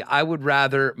happens to me, I would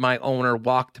rather my owner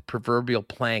walk the proverbial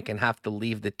plank and have to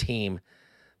leave the team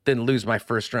than lose my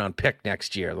 1st round pick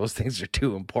next year. Those things are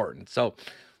too important. So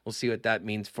we'll see what that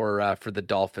means for the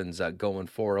Dolphins going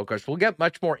forward. Of course, we'll get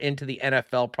much more into the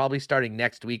NFL probably starting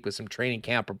next week with some training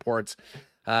camp reports.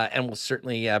 And we'll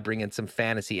certainly bring in some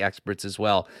fantasy experts as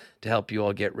well to help you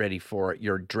all get ready for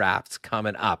your drafts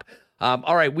coming up.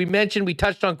 All right, we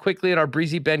touched on quickly in our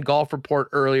Breezy Bend golf report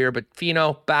earlier, but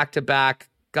Fino, back-to-back.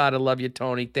 Gotta love you,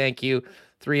 Tony. Thank you.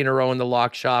 3 in a row in the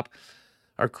lock shop.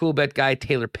 Our cool bet guy,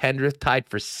 Taylor Pendrith, tied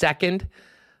for 2nd.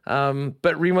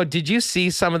 But Remo, did you see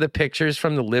some of the pictures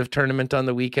from the LIV tournament on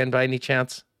the weekend by any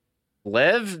chance?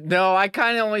 LIV? No, I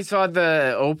kind of only saw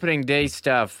the opening day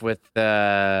stuff with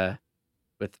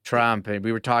Trump, and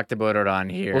we were talked about it on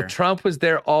here. Well, Trump was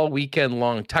there all weekend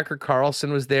long. Tucker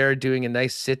Carlson was there doing a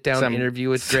nice sit-down interview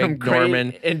with Greg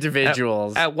Norman.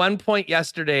 Individuals. At one point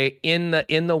yesterday, in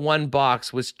the one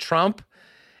box was Trump,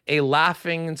 a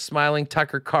laughing and smiling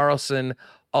Tucker Carlson,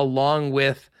 along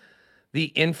with the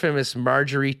infamous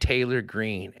Marjorie Taylor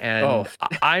Greene. And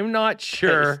I'm not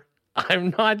sure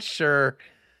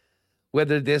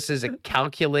whether this is a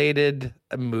calculated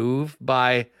move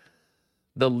by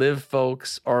the LIV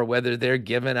folks, or whether their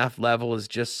give enough level is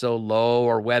just so low,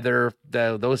 or whether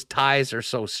those ties are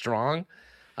so strong.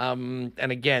 And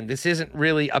again, this isn't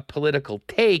really a political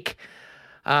take.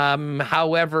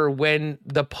 However, when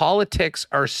the politics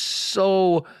are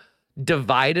so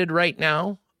divided right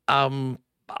now,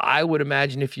 I would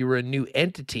imagine if you were a new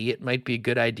entity, it might be a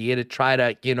good idea to try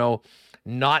to,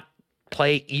 not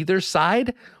play either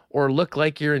side or look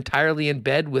like you're entirely in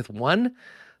bed with one.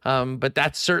 But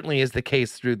that certainly is the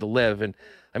case through the LIV. And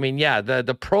I mean, yeah,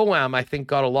 the Pro-Am, I think,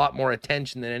 got a lot more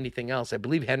attention than anything else. I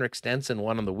believe Henrik Stenson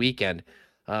won on the weekend,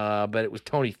 but it was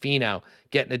Tony Finau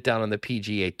getting it done on the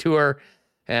PGA Tour.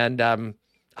 And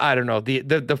I don't know,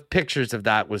 the pictures of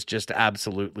that was just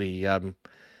absolutely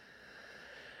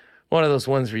one of those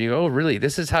ones where you go, oh, really?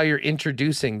 This is how you're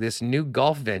introducing this new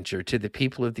golf venture to the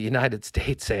people of the United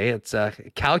States, eh? It's a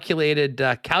calculated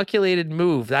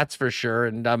move, that's for sure.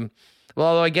 And well,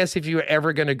 although I guess if you were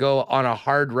ever going to go on a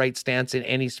hard right stance in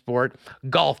any sport,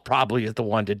 golf probably is the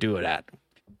one to do it at.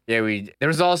 Yeah, there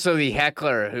was also the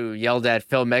heckler who yelled at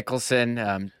Phil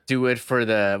Mickelson, do it for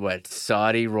the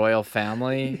Saudi royal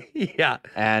family. Yeah.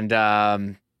 And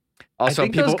I also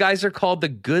think those guys are called the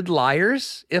Good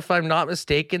Liars, if I'm not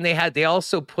mistaken. They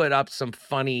also put up some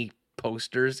funny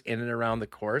posters in and around the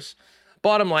course.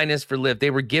 Bottom line is for Liv,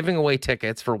 they were giving away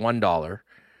tickets for $1.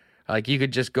 Like you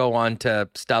could just go on to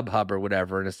StubHub or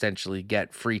whatever and essentially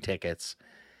get free tickets.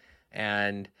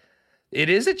 And it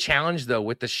is a challenge, though,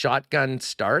 with the shotgun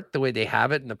start, the way they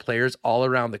have it, and the players all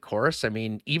around the course. I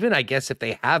mean, even I guess if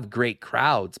they have great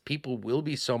crowds, people will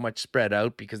be so much spread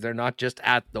out because they're not just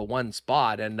at the one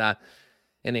spot. And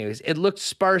anyways, it looked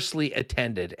sparsely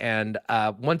attended. And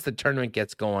once the tournament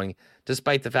gets going,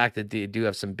 despite the fact that they do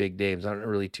have some big names, I'm not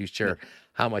really too sure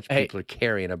how much people are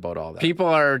caring about all that. People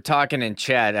are talking in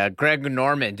chat. Greg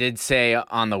Norman did say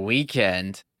on the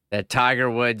weekend that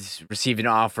Tiger Woods received an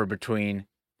offer between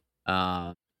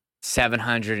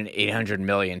 700 and 800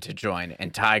 million to join,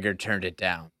 and Tiger turned it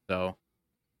down. So,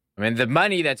 I mean, the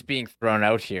money that's being thrown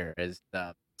out here is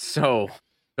so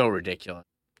ridiculous.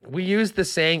 We use the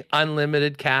saying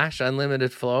unlimited cash,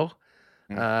 unlimited flow.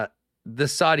 The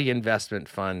Saudi investment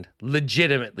fund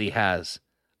legitimately has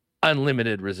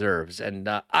unlimited reserves. And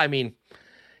I mean,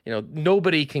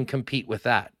 nobody can compete with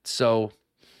that. So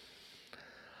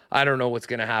I don't know what's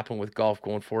going to happen with golf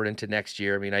going forward into next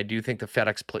year. I mean, I do think the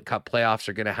FedEx Cup playoffs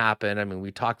are going to happen. I mean,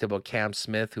 we talked about Cam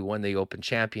Smith, who won the Open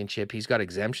Championship. He's got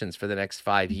exemptions for the next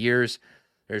 5 years.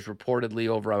 There's reportedly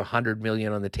over $100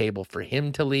 million on the table for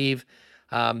him to leave.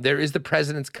 There is the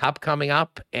President's Cup coming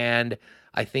up, and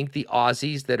I think the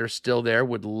Aussies that are still there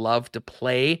would love to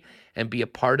play and be a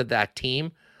part of that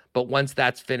team. But once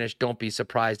that's finished, don't be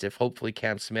surprised if hopefully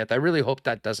Cam Smith, I really hope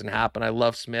that doesn't happen. I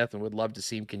love Smith and would love to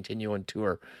see him continue on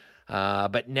tour.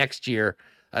 But next year,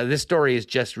 this story is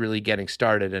just really getting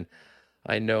started. And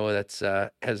I know that's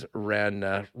has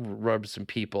rubbed some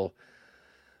people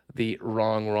the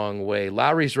wrong way.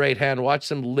 Lowry's right hand, watch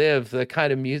them live. The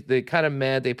kind of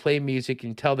man, they play music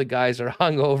and tell the guys are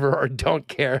hungover or don't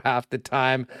care half the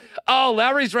time. Oh,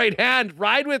 Lowry's right hand,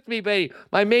 ride with me, baby.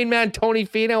 My main man, Tony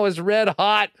Finau, is red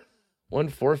hot. Won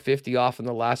 450 off in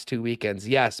the last 2 weekends.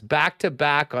 Yes,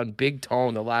 back-to-back on Big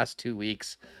Tone the last 2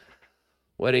 weeks.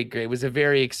 It was a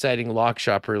very exciting lock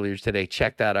shop earlier today.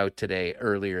 Check that out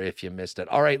earlier if you missed it.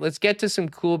 All right, let's get to some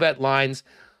cool bet lines.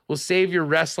 We'll save your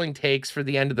wrestling takes for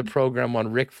the end of the program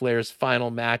on Ric Flair's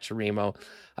final match, Remo.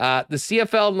 The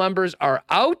CFL numbers are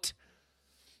out.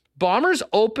 Bombers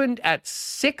opened at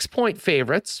 6-point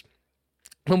favorites.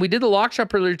 When we did the lock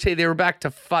shop earlier today, they were back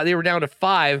to 5. They were down to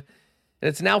 5, and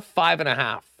it's now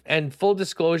 5.5. And full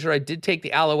disclosure, I did take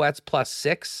the Alouettes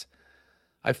 +6.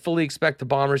 I fully expect the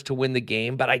Bombers to win the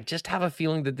game, but I just have a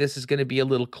feeling that this is going to be a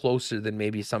little closer than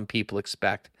maybe some people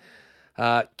expect.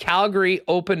 Calgary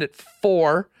opened at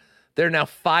 4. They're now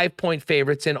 5-point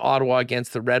favorites in Ottawa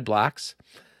against the Red Blacks.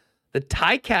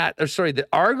 The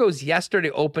Argos yesterday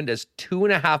opened as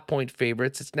 2.5-point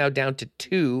favorites. It's now down to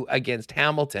 2 against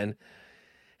Hamilton.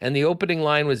 And the opening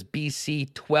line was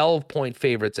BC 12-point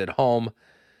favorites at home.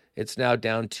 It's now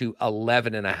down to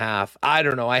 11.5. I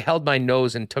don't know. I held my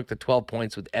nose and took the 12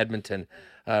 points with Edmonton,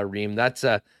 Reem.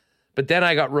 But then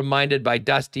I got reminded by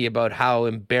Dusty about how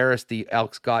embarrassed the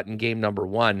Elks got in game number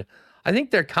 1. I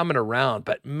think they're coming around,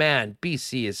 but man,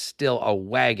 BC is still a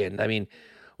wagon. I mean,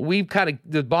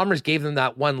 the Bombers gave them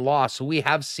that one loss, so we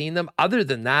have seen them. Other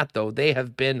than that, though, they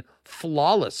have been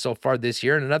flawless so far this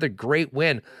year, and another great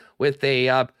win with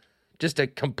just a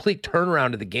complete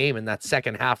turnaround of the game in that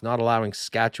second half, not allowing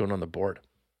Saskatchewan on the board.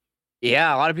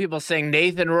 Yeah, a lot of people saying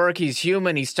Nathan Rourke, he's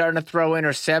human. He's starting to throw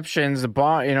interceptions.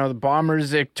 The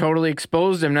Bombers totally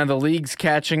exposed him. Now the league's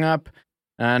catching up.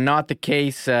 Not the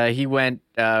case. He went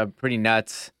pretty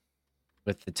nuts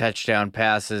with the touchdown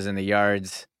passes and the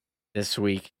yards this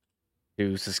week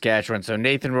to Saskatchewan. So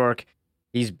Nathan Rourke,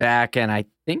 he's back, and I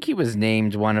think he was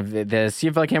named one of the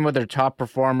CFL came with their top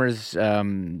performers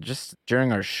just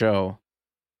during our show.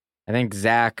 I think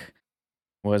Zach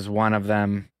was one of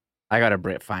them. I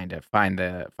gotta find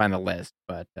the list,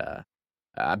 but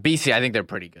BC, I think they're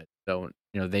pretty good. So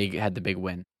they had the big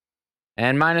win,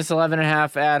 and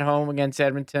 -11.5 at home against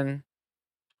Edmonton.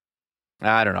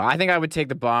 I don't know. I think I would take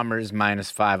the Bombers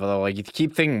 -5. Although, you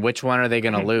keep thinking, which one are they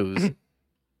gonna lose?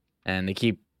 And they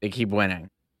keep winning.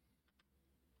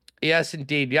 Yes,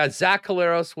 indeed. Yeah, Zach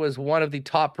Collaros was one of the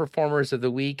top performers of the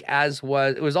week, it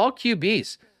was all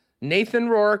QBs. Nathan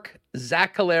Rourke,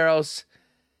 Zach Collaros,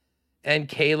 and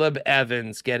Caleb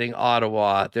Evans getting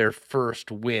Ottawa their first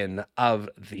win of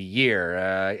the year.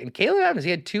 And Caleb Evans,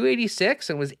 he had 286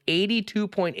 and was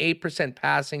 82.8%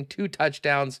 passing, 2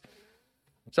 touchdowns.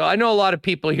 So I know a lot of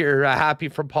people here are happy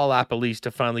for Paul Lapalisse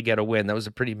to finally get a win. That was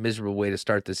a pretty miserable way to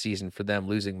start the season for them,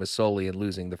 losing Masoli and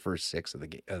losing the first 6 of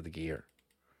the year.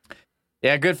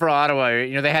 Yeah, good for Ottawa.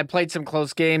 They had played some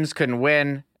close games, couldn't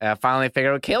win. Finally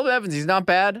figured out Caleb Evans. He's not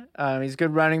bad. He's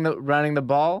good running the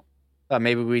ball. Thought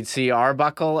maybe we'd see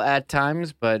Arbuckle at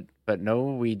times, but no,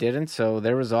 we didn't. So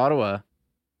there was Ottawa.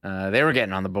 They were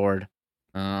getting on the board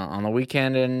on the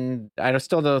weekend, and I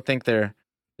still don't think they're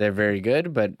very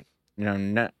good. But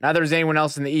neither is anyone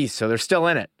else in the East, so they're still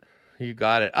in it. You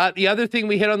got it. The other thing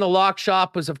we hit on the lock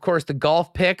shop was, of course, the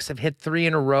golf picks. Have hit 3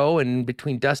 in a row, and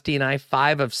between Dusty and I,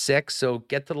 5 of 6. So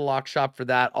get to the lock shop for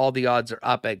that. All the odds are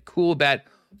up at CoolBet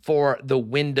for the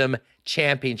Wyndham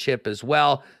Championship as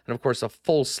well. And, of course, a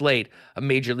full slate of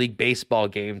Major League Baseball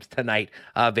games tonight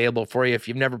available for you. If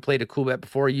you've never played a CoolBet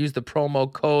before, use the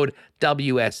promo code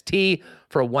WST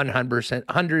for a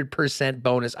 100%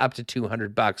 bonus up to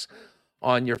 $200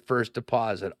 on your first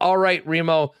deposit. All right,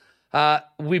 Remo.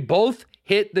 We both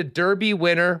hit the Derby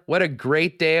winner. What a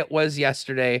great day it was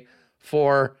yesterday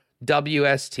for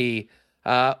WST.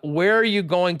 Where are you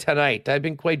going tonight? I've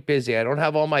been quite busy. I don't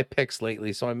have all my picks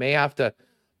lately, so I may have to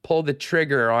pull the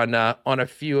trigger on a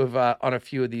few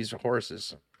of these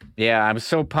horses. Yeah, I was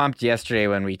so pumped yesterday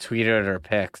when we tweeted our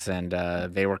picks and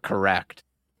they were correct.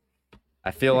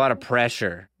 I feel a lot of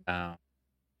pressure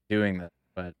doing this,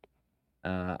 but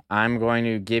I'm going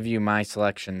to give you my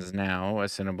selections now.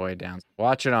 Assiniboia Downs.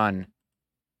 Watch it on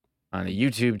the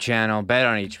YouTube channel. Bet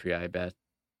on HPI bet.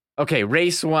 Okay,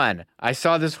 race 1. I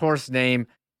saw this horse name.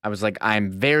 I was like,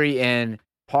 I'm very in.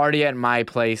 Party at my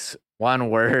place.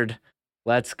 One word.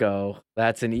 Let's go.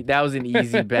 That was an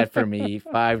easy bet for me.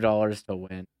 $5 to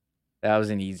win. That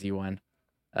was an easy one.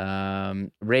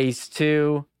 Race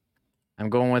 2. I'm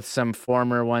going with some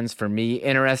former ones for me.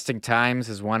 Interesting Times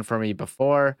is one for me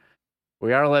before.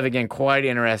 We are living in quite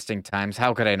interesting times.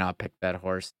 How could I not pick that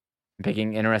horse? I'm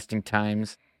picking Interesting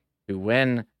Times to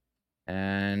win.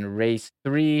 And race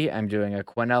 3, I'm doing a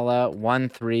Quinella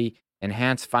 1-3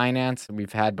 Enhanced Finance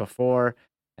we've had before.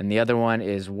 And the other one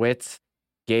is Wits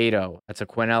Gato. That's a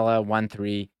Quinella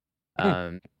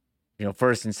 1-3.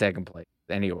 First and second place,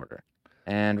 any order.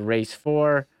 And race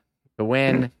 4 to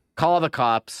win. Call the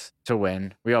Cops to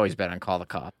win. We always bet on Call the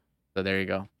Cops. So there you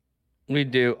go. We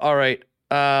do. All right.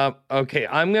 Okay,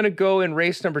 I'm going to go in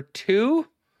race number 2.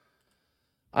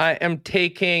 I am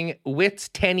taking Wits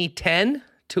 10-10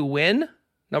 to win.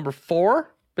 Number 4,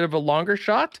 bit of a longer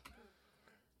shot.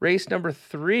 Race number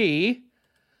 3,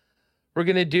 we're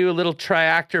going to do a little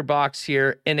triactor box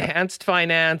here. Enhanced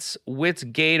Finance, Wits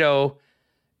Gato,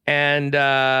 and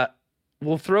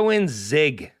we'll throw in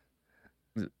Zig.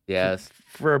 Yes.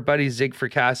 For our buddy Zig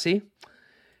Fracassi.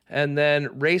 And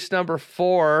then race number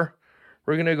 4,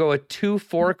 we're going to go a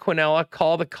 2-4 Quinella,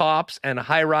 Call the Cops, and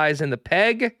High Rise in the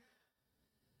Peg.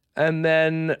 And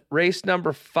then race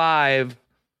number 5,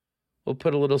 we'll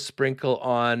put a little sprinkle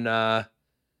on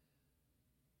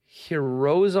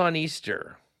Heroes on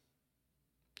Easter.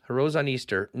 Heroes on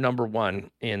Easter, number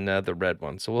 1 in the red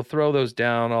one. So we'll throw those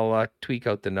down. I'll tweak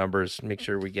out the numbers, make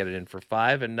sure we get it in for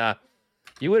 5. And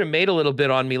you would have made a little bit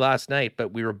on me last night,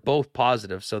 but we were both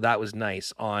positive, so that was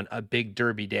nice on a big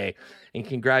Derby day. And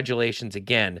congratulations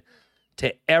again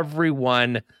to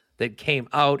everyone that came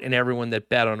out and everyone that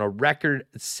bet on a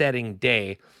record-setting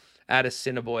day at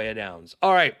Assiniboia Downs.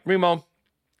 All right, Remo,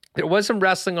 there was some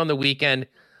wrestling on the weekend.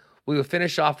 We will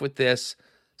finish off with this.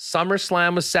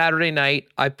 SummerSlam was Saturday night.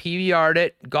 I PVR'd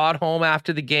it, got home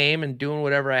after the game and doing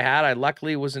whatever I had. I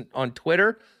luckily wasn't on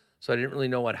Twitter, so I didn't really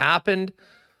know what happened.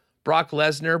 Brock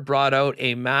Lesnar brought out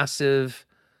a massive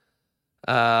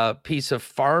piece of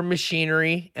farm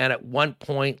machinery and at one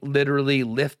point literally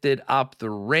lifted up the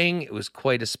ring. It was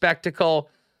quite a spectacle,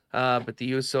 but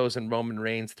the Usos and Roman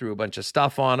Reigns threw a bunch of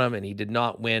stuff on him, and he did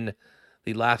not win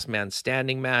the last man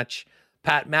standing match.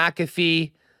 Pat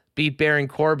McAfee beat Baron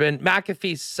Corbin.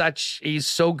 He's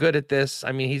so good at this.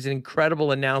 I mean, he's an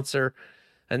incredible announcer,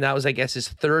 and that was, I guess, his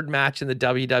 3rd match in the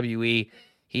WWE.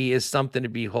 He is something to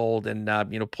behold and,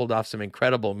 pulled off some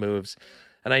incredible moves.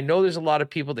 And I know there's a lot of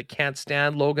people that can't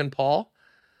stand Logan Paul,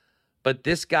 but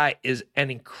this guy is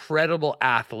an incredible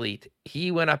athlete.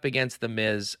 He went up against The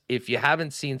Miz. If you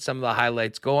haven't seen some of the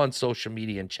highlights, go on social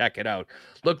media and check it out.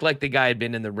 Looked like the guy had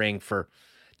been in the ring for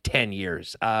 10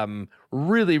 years.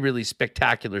 Really, really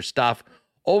spectacular stuff.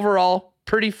 Overall,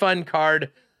 pretty fun card.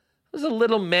 It was a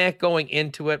little meh going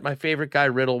into it. My favorite guy,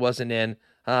 Riddle, wasn't in.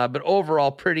 But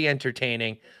overall, pretty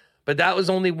entertaining. But that was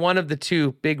only one of the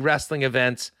 2 big wrestling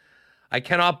events. I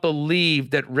cannot believe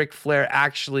that Ric Flair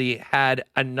actually had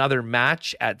another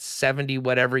match at 70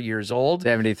 whatever years old.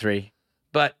 73.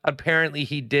 but apparently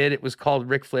he did. It was called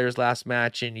Ric Flair's Last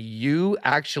Match, and you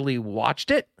actually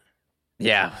watched it?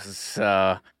 Yeah, it was,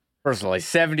 first of all, he's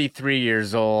 73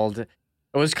 years old. It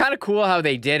was kind of cool how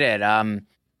they did it.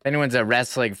 If anyone's a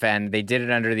wrestling fan, they did it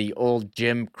under the old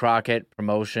Jim Crockett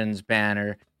Promotions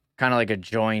banner, kind of like a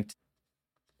joint.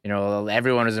 You know,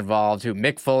 everyone was involved too.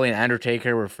 Mick Foley and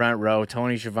Undertaker were front row.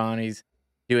 Tony Schiavone's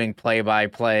doing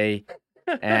play-by-play.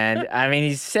 And, I mean,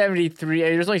 he's 73.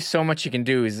 There's only so much you can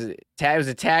do. It was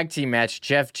a tag team match.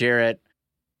 Jeff Jarrett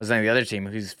was on the other team,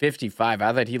 who's 55.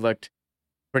 I thought he looked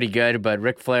pretty good, but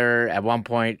Ric Flair at one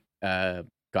point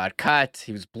got cut.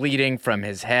 He was bleeding from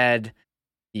his head.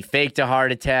 He faked a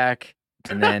heart attack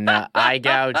and then eye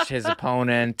gouged his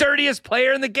opponent. Dirtiest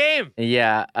player in the game.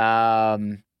 Yeah.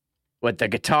 With the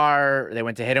guitar, they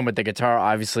went to hit him with the guitar.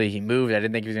 Obviously, he moved. I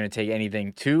didn't think he was going to take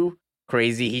anything too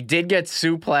crazy. He did get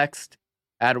suplexed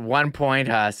at one point,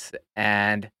 Huss,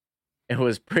 and it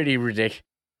was pretty ridiculous.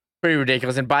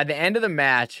 And by the end of the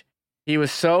match, he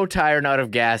was so tired and out of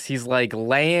gas. He's like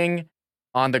laying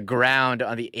on the ground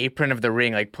on the apron of the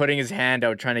ring, like putting his hand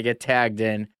out, trying to get tagged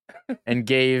in, and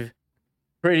gave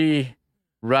pretty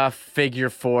rough figure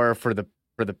 4 for the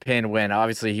pin win.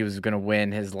 Obviously, he was going to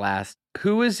win his last.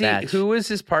 Who was he? match. Who was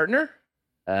his partner?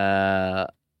 I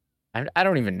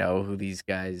don't even know who these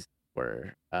guys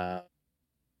were.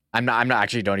 I'm not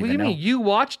actually don't What do even you know. mean? You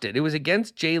watched it. It was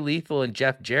against Jay Lethal and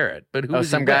Jeff Jarrett. But who Oh, was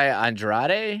some he guy with?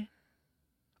 Andrade. I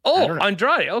Oh, don't know.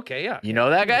 Andrade. Okay, yeah. You know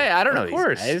that guy? I don't know Of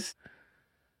course. these guys.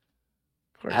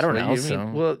 Of course. I don't Well, know, you mean-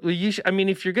 so- well, you should. I mean,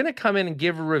 if you're gonna come in and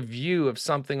give a review of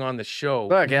something on the show,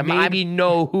 Look, maybe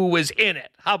know who was in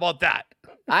it. How about that?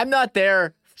 I'm not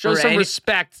there. Show for some any-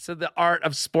 respect to the art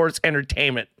of sports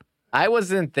entertainment. I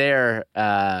wasn't there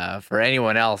for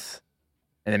anyone else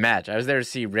in the match. I was there to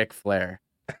see Ric Flair.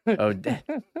 Oh, Derek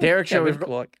Yeah, Schmidt. but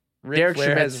look, Ric Derek Flair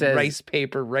Schmidt has says-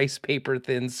 rice paper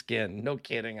thin skin. No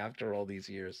kidding. After all these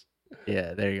years.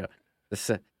 Yeah, there you go.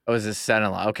 It was his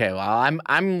son-in-law. Okay, well,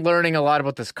 I'm learning a lot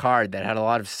about this card that had a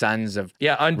lot of sons of.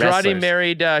 Yeah, Andrade Wrestlers.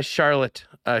 married Charlotte.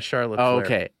 Charlotte. Oh, Flair.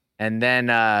 okay. And then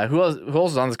who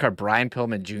else is on this card? Brian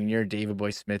Pillman Jr., David Boy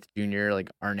Smith Jr., like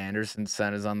Arn Anderson's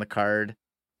son is on the card.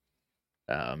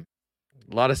 A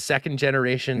lot of second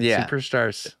generation Yeah.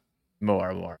 superstars.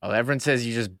 More. Oh, everyone says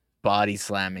you just body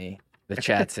slam me. The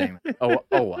chat saying,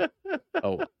 what?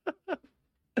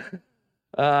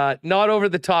 Not over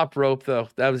the top rope though.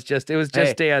 That was just that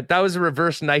was a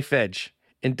reverse knife edge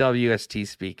in WST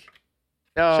speak.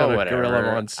 Oh, Shout out whatever. Gorilla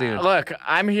Monsoon. Look,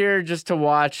 I'm here just to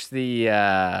watch the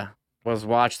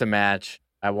match.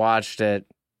 I watched it.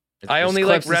 I There's only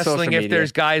like clips on social wrestling if media.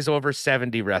 there's guys over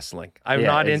 70 wrestling. I'm Yeah,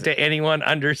 not into anyone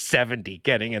under 70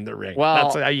 getting in the ring. Well,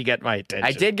 That's how you get my attention.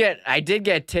 I did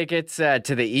get tickets to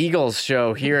the Eagles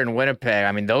show here in Winnipeg.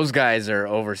 I mean, those guys are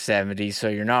over 70, so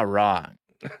you're not wrong.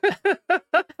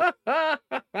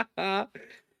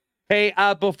 Hey,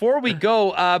 before we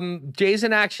go, Jay's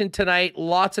in action tonight.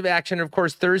 Lots of action. Of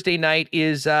course, Thursday night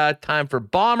is time for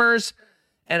Bombers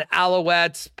and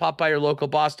Alouettes. Pop by your local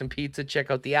Boston Pizza.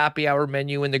 Check out the happy hour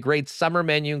menu and the great summer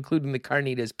menu, including the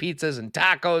carnitas pizzas and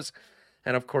tacos.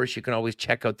 And of course, you can always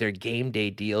check out their game day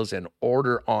deals and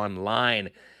order online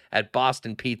at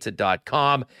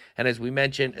bostonpizza.com. And as we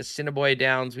mentioned, Assiniboia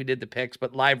Downs, we did the picks,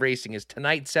 but live racing is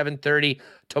tonight, 7:30,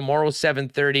 tomorrow,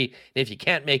 7:30. And if you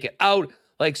can't make it out,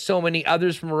 like so many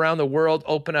others from around the world,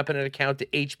 open up an account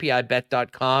at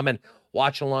hpibet.com and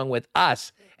watch along with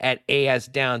us at AS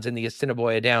Downs and the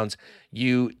Assiniboia Downs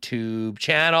YouTube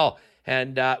channel.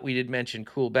 And we did mention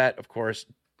CoolBet, of course.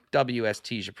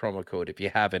 WST is your promo code if you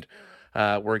haven't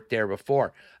worked there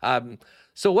before.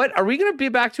 So what, are we going to be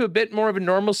back to a bit more of a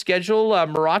normal schedule,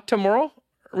 Murat, tomorrow,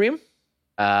 Reem?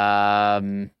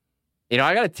 You know,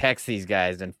 I got to text these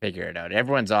guys and figure it out.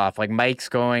 Everyone's off. Like Mike's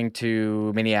going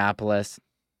to Minneapolis.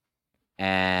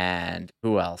 And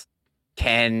who else?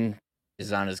 Ken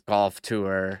is on his golf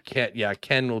tour.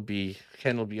 Ken will be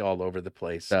all over the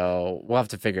place. So we'll have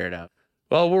to figure it out.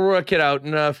 Well, we'll work it out.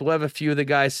 And we'll have a few of the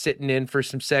guys sitting in for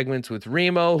some segments with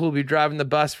Remo, who'll be driving the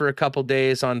bus for a couple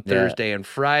days on Thursday and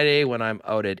Friday when I'm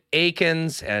out at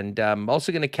Aikens. And I'm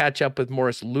also going to catch up with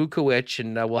Morris Lukowicz,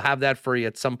 and we'll have that for you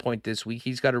at some point this week.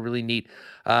 He's got a really neat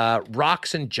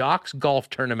Rocks and Jocks golf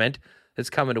tournament that's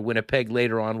coming to Winnipeg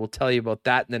later on. We'll tell you about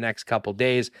that in the next couple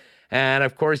days. And,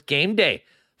 of course, game day,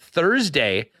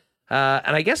 Thursday.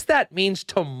 And I guess that means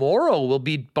tomorrow we'll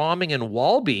be bombing in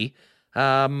Walby.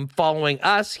 Following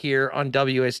us here on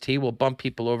WST. We'll bump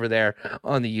people over there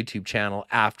on the YouTube channel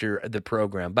after the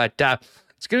program. But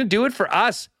it's going to do it for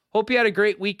us. Hope you had a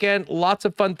great weekend. Lots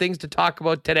of fun things to talk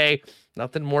about today.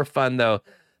 Nothing more fun, though,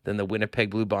 than the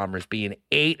Winnipeg Blue Bombers being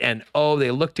 8-0.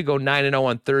 They look to go 9-0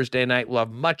 on Thursday night. We'll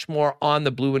have much more on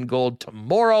the Blue and Gold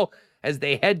tomorrow as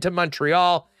they head to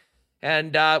Montreal.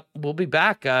 And we'll be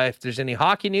back. If there's any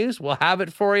hockey news, we'll have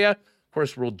it for you. Of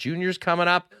course, World Juniors coming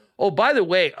up. Oh, by the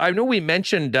way, I know we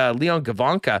mentioned Leon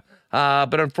Gavanka,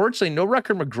 but unfortunately, no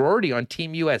Rucker McGroarty on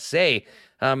Team USA.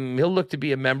 He'll look to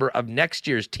be a member of next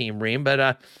year's Team Ream,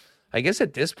 but I guess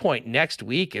at this point next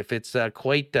week, if it's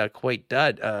quite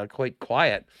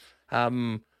quiet,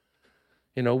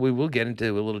 we will get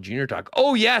into a little junior talk.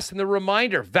 Oh, yes, and the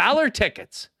reminder, Valor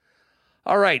tickets.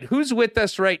 All right, who's with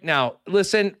us right now?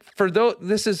 Listen,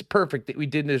 this is perfect that we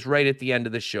did this right at the end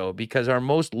of the show because our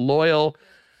most loyal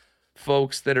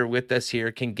folks that are with us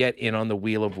here can get in on the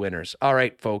Wheel of Winners. All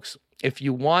right, folks, if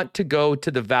you want to go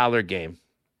to the Valor game,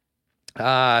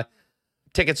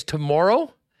 tickets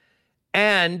tomorrow,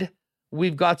 and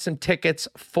we've got some tickets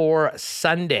for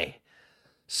Sunday.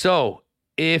 So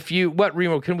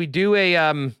Remo, can we do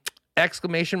a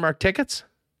exclamation mark tickets?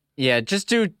 Yeah, just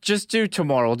do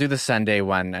tomorrow. We'll do the Sunday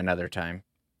one another time.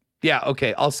 Yeah,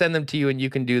 okay. I'll send them to you, and you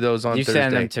can do those on Thursday. You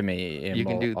send them to me. You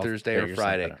can do Thursday or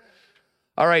Friday.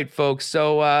 All right, folks.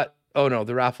 So,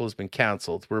 the raffle has been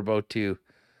canceled. We're about to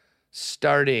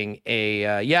starting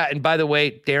and by the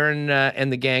way, Darren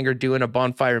and the gang are doing a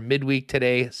bonfire midweek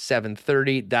today,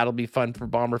 7:30. That'll be fun for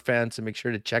Bomber fans, so make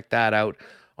sure to check that out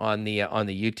on the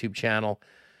YouTube channel.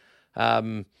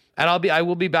 And I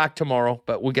will be back tomorrow,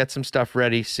 but we'll get some stuff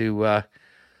ready so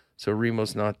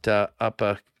Remo's not up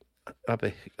a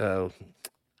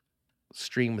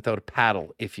stream without a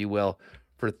paddle, if you will,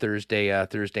 for Thursday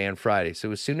and Friday.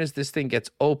 So as soon as this thing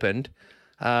gets opened,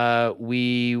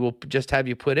 we will just have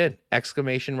you put in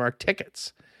exclamation mark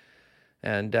tickets.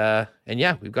 And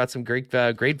yeah, we've got some great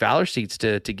Valor seats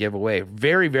to give away.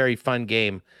 Very, very fun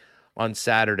game on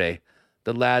Saturday.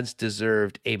 The lads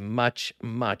deserved a much,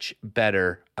 much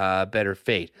better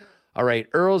fate. All right,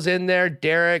 Earl's in there,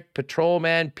 Derek,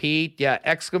 Patrolman, Pete. Yeah,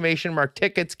 exclamation mark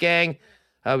tickets, gang.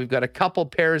 We've got a couple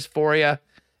pairs for you.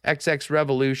 XX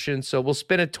Revolution. So we'll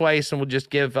spin it twice, and we'll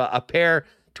just give a pair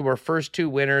to our first two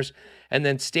winners. And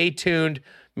then stay tuned.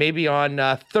 Maybe on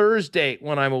Thursday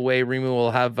when I'm away, Remu will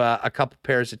have a couple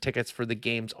pairs of tickets for the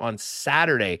games on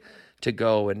Saturday to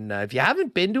go. And if you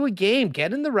haven't been to a game,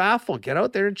 get in the raffle. Get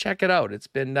out there and check it out. It's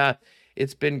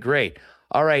been great.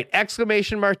 All right,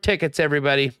 exclamation mark tickets,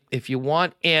 everybody. If you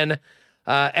want in,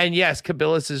 and yes,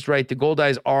 Kabilis is right. The Gold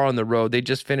Eyes are on the road. They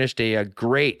just finished a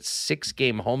great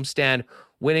 6-game homestand,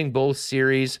 winning both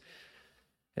series.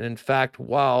 And in fact,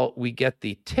 while we get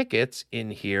the tickets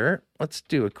in here, let's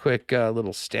do a quick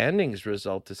little standings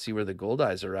result to see where the Gold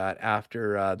Eyes are at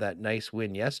after that nice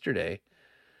win yesterday.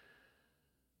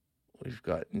 We've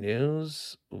got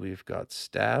news, we've got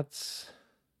stats,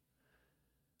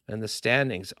 and the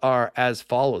standings are as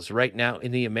follows right now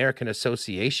in the American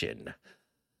Association.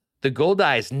 The Gold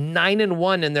Eyes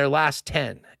 9-1 in their last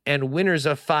 10 and winners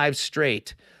of 5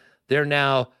 straight. They're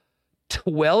now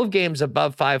 12 games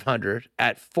above 500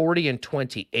 at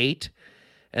 40-28,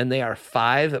 and they are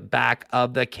 5 back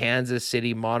of the Kansas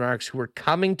City Monarchs, who are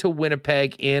coming to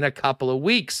Winnipeg in a couple of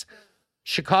weeks.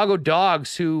 Chicago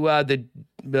Dogs, who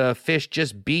the Fish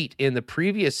just beat in the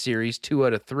previous series, 2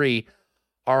 out of 3,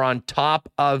 are on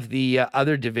top of the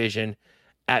other division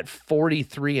at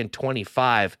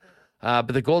 43-25. But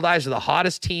the Gold Eyes are the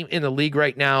hottest team in the league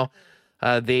right now.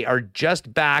 They are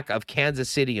just back of Kansas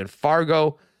City and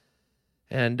Fargo.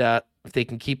 And if they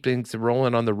can keep things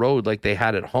rolling on the road like they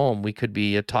had at home, we could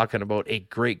be talking about a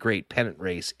great, great pennant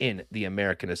race in the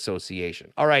American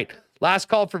Association. All right, last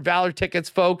call for Valor tickets,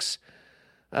 folks.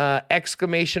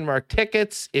 Exclamation mark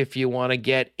tickets if you want to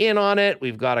get in on it.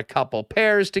 We've got a couple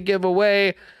pairs to give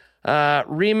away.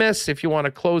 Remus, if you want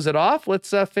to close it off,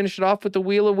 let's finish it off with the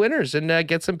Wheel of Winners and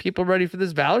get some people ready for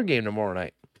this Valor game tomorrow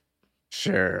night.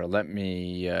 Sure. Let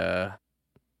me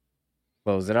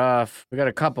close it off. We got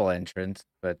a couple entrants,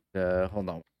 but hold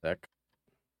on one sec.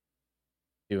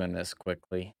 Doing this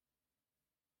quickly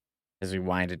as we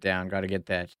wind it down. Got to get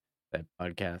that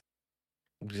podcast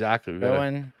exactly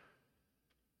going.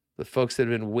 The folks that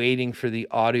have been waiting for the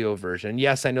audio version.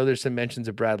 Yes, I know there's some mentions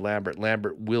of Brad Lambert.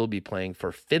 Lambert will be playing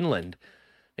for Finland.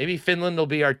 Maybe Finland will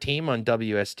be our team on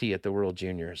WST at the World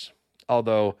Juniors.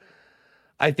 Although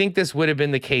I think this would have been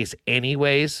the case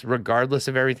anyways, regardless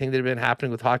of everything that had been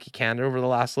happening with Hockey Canada over the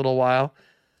last little while.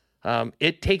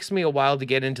 It takes me a while to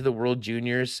get into the World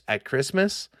Juniors at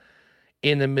Christmas.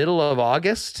 In the middle of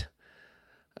August,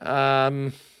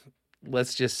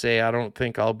 let's just say I don't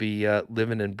think I'll be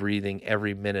living and breathing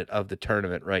every minute of the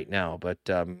tournament right now. But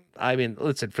I mean,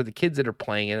 listen, for the kids that are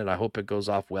playing in it, I hope it goes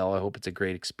off well. I hope it's a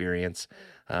great experience.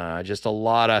 Just a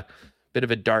lot of bit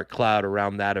of a dark cloud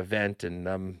around that event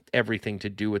and everything to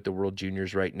do with the World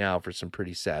Juniors right now for some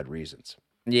pretty sad reasons.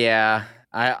 Yeah,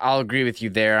 I'll agree with you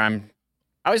there. I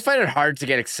always find it hard to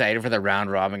get excited for the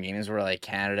round robin games where like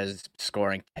Canada's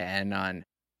scoring 10 on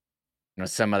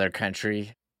some other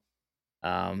country.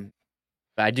 But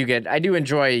I do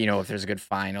enjoy, if there's a good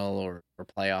final or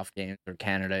playoff games or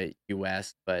Canada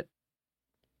US, but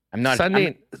I'm not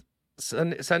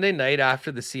Sunday night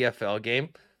after the CFL game,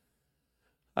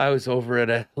 I was over at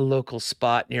a local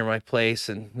spot near my place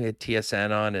and we had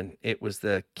TSN on, and it was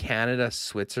the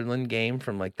Canada-Switzerland game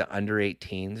from like the under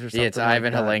 18s or something. Yeah, it's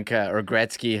Ivan Hlinka or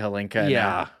Gretzky Hlinka.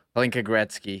 Yeah. Hlinka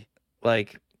Gretzky.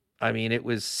 Like, I mean, it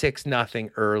was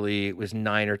 6-0 early. It was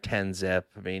 9 or 10 zip.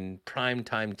 I mean,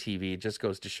 primetime TV. It just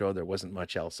goes to show there wasn't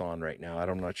much else on right now.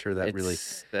 I'm not sure that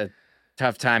it's a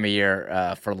tough time of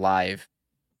year for live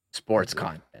sports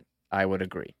content. I would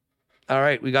agree. All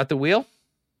right, we got the wheel?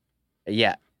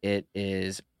 Yeah, it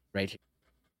is right here.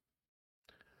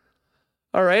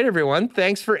 All right, everyone.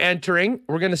 Thanks for entering.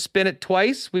 We're going to spin it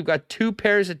twice. We've got 2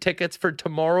 pairs of tickets for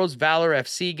tomorrow's Valor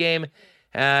FC game.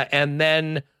 And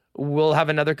then we'll have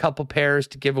another couple pairs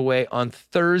to give away on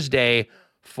Thursday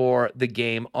for the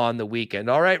game on the weekend.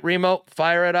 All right, Remo,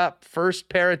 fire it up. First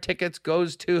pair of tickets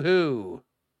goes to who?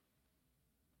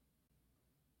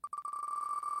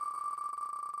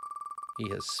 He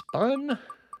has spun.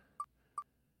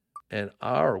 And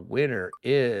our winner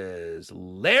is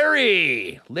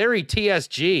Larry. Larry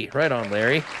TSG. Right on,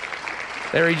 Larry.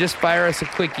 Larry, just fire us a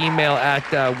quick email at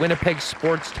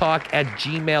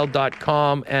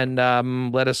winnipegsportstalk@gmail.com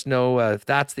and let us know if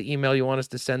that's the email you want us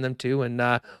to send them to,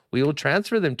 and we will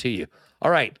transfer them to you.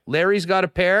 All right, Larry's got a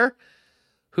pair.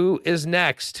 Who is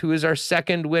next? Who is our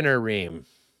second winner, Reem?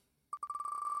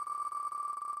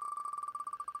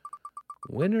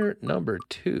 Winner number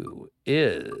 2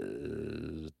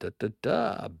 is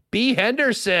B.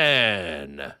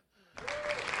 Henderson.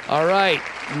 All right,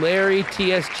 Larry,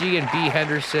 TSG, and B.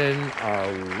 Henderson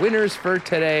are winners for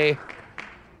today.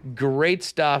 Great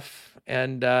stuff.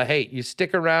 And hey, you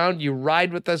stick around, you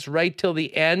ride with us right till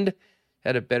the end,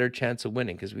 had a better chance of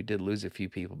winning because we did lose a few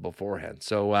people beforehand.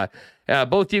 So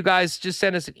both you guys, just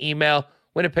send us an email.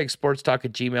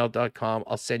 winnipegsportstalk@gmail.com.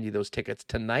 I'll send you those tickets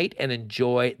tonight and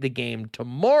enjoy the game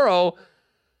tomorrow,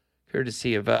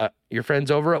 courtesy of your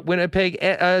friends over at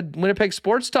Winnipeg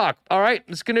Sports Talk. All right,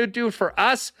 that's going to do it for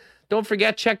us. Don't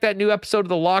forget, check that new episode of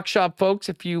The Lock Shop, folks,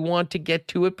 if you want to get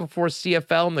to it before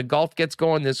CFL and the golf gets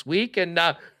going this week. And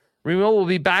Remo will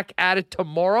be back at it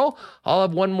tomorrow. I'll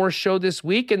have one more show this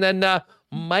week, and then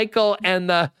Michael and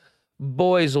the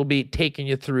boys will be taking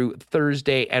you through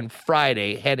Thursday and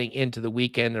Friday heading into the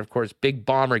weekend. And of course, big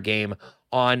Bomber game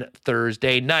on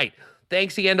Thursday night.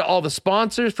 Thanks again to all the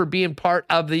sponsors for being part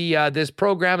of the this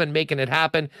program and making it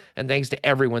happen. And thanks to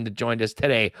everyone that joined us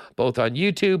today, both on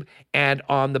YouTube and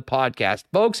on the podcast.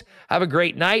 Folks, have a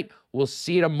great night. We'll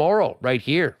see you tomorrow right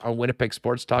here on Winnipeg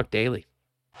Sports Talk Daily.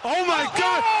 Oh my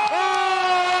God!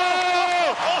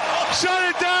 Oh! Shut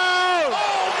it down!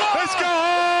 Let's go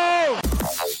home!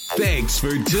 Thanks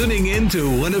for tuning in to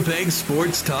Winnipeg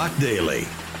Sports Talk Daily.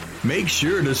 Make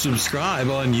sure to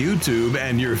subscribe on YouTube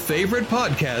and your favorite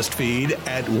podcast feed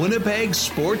at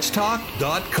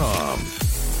winnipegsportstalk.com.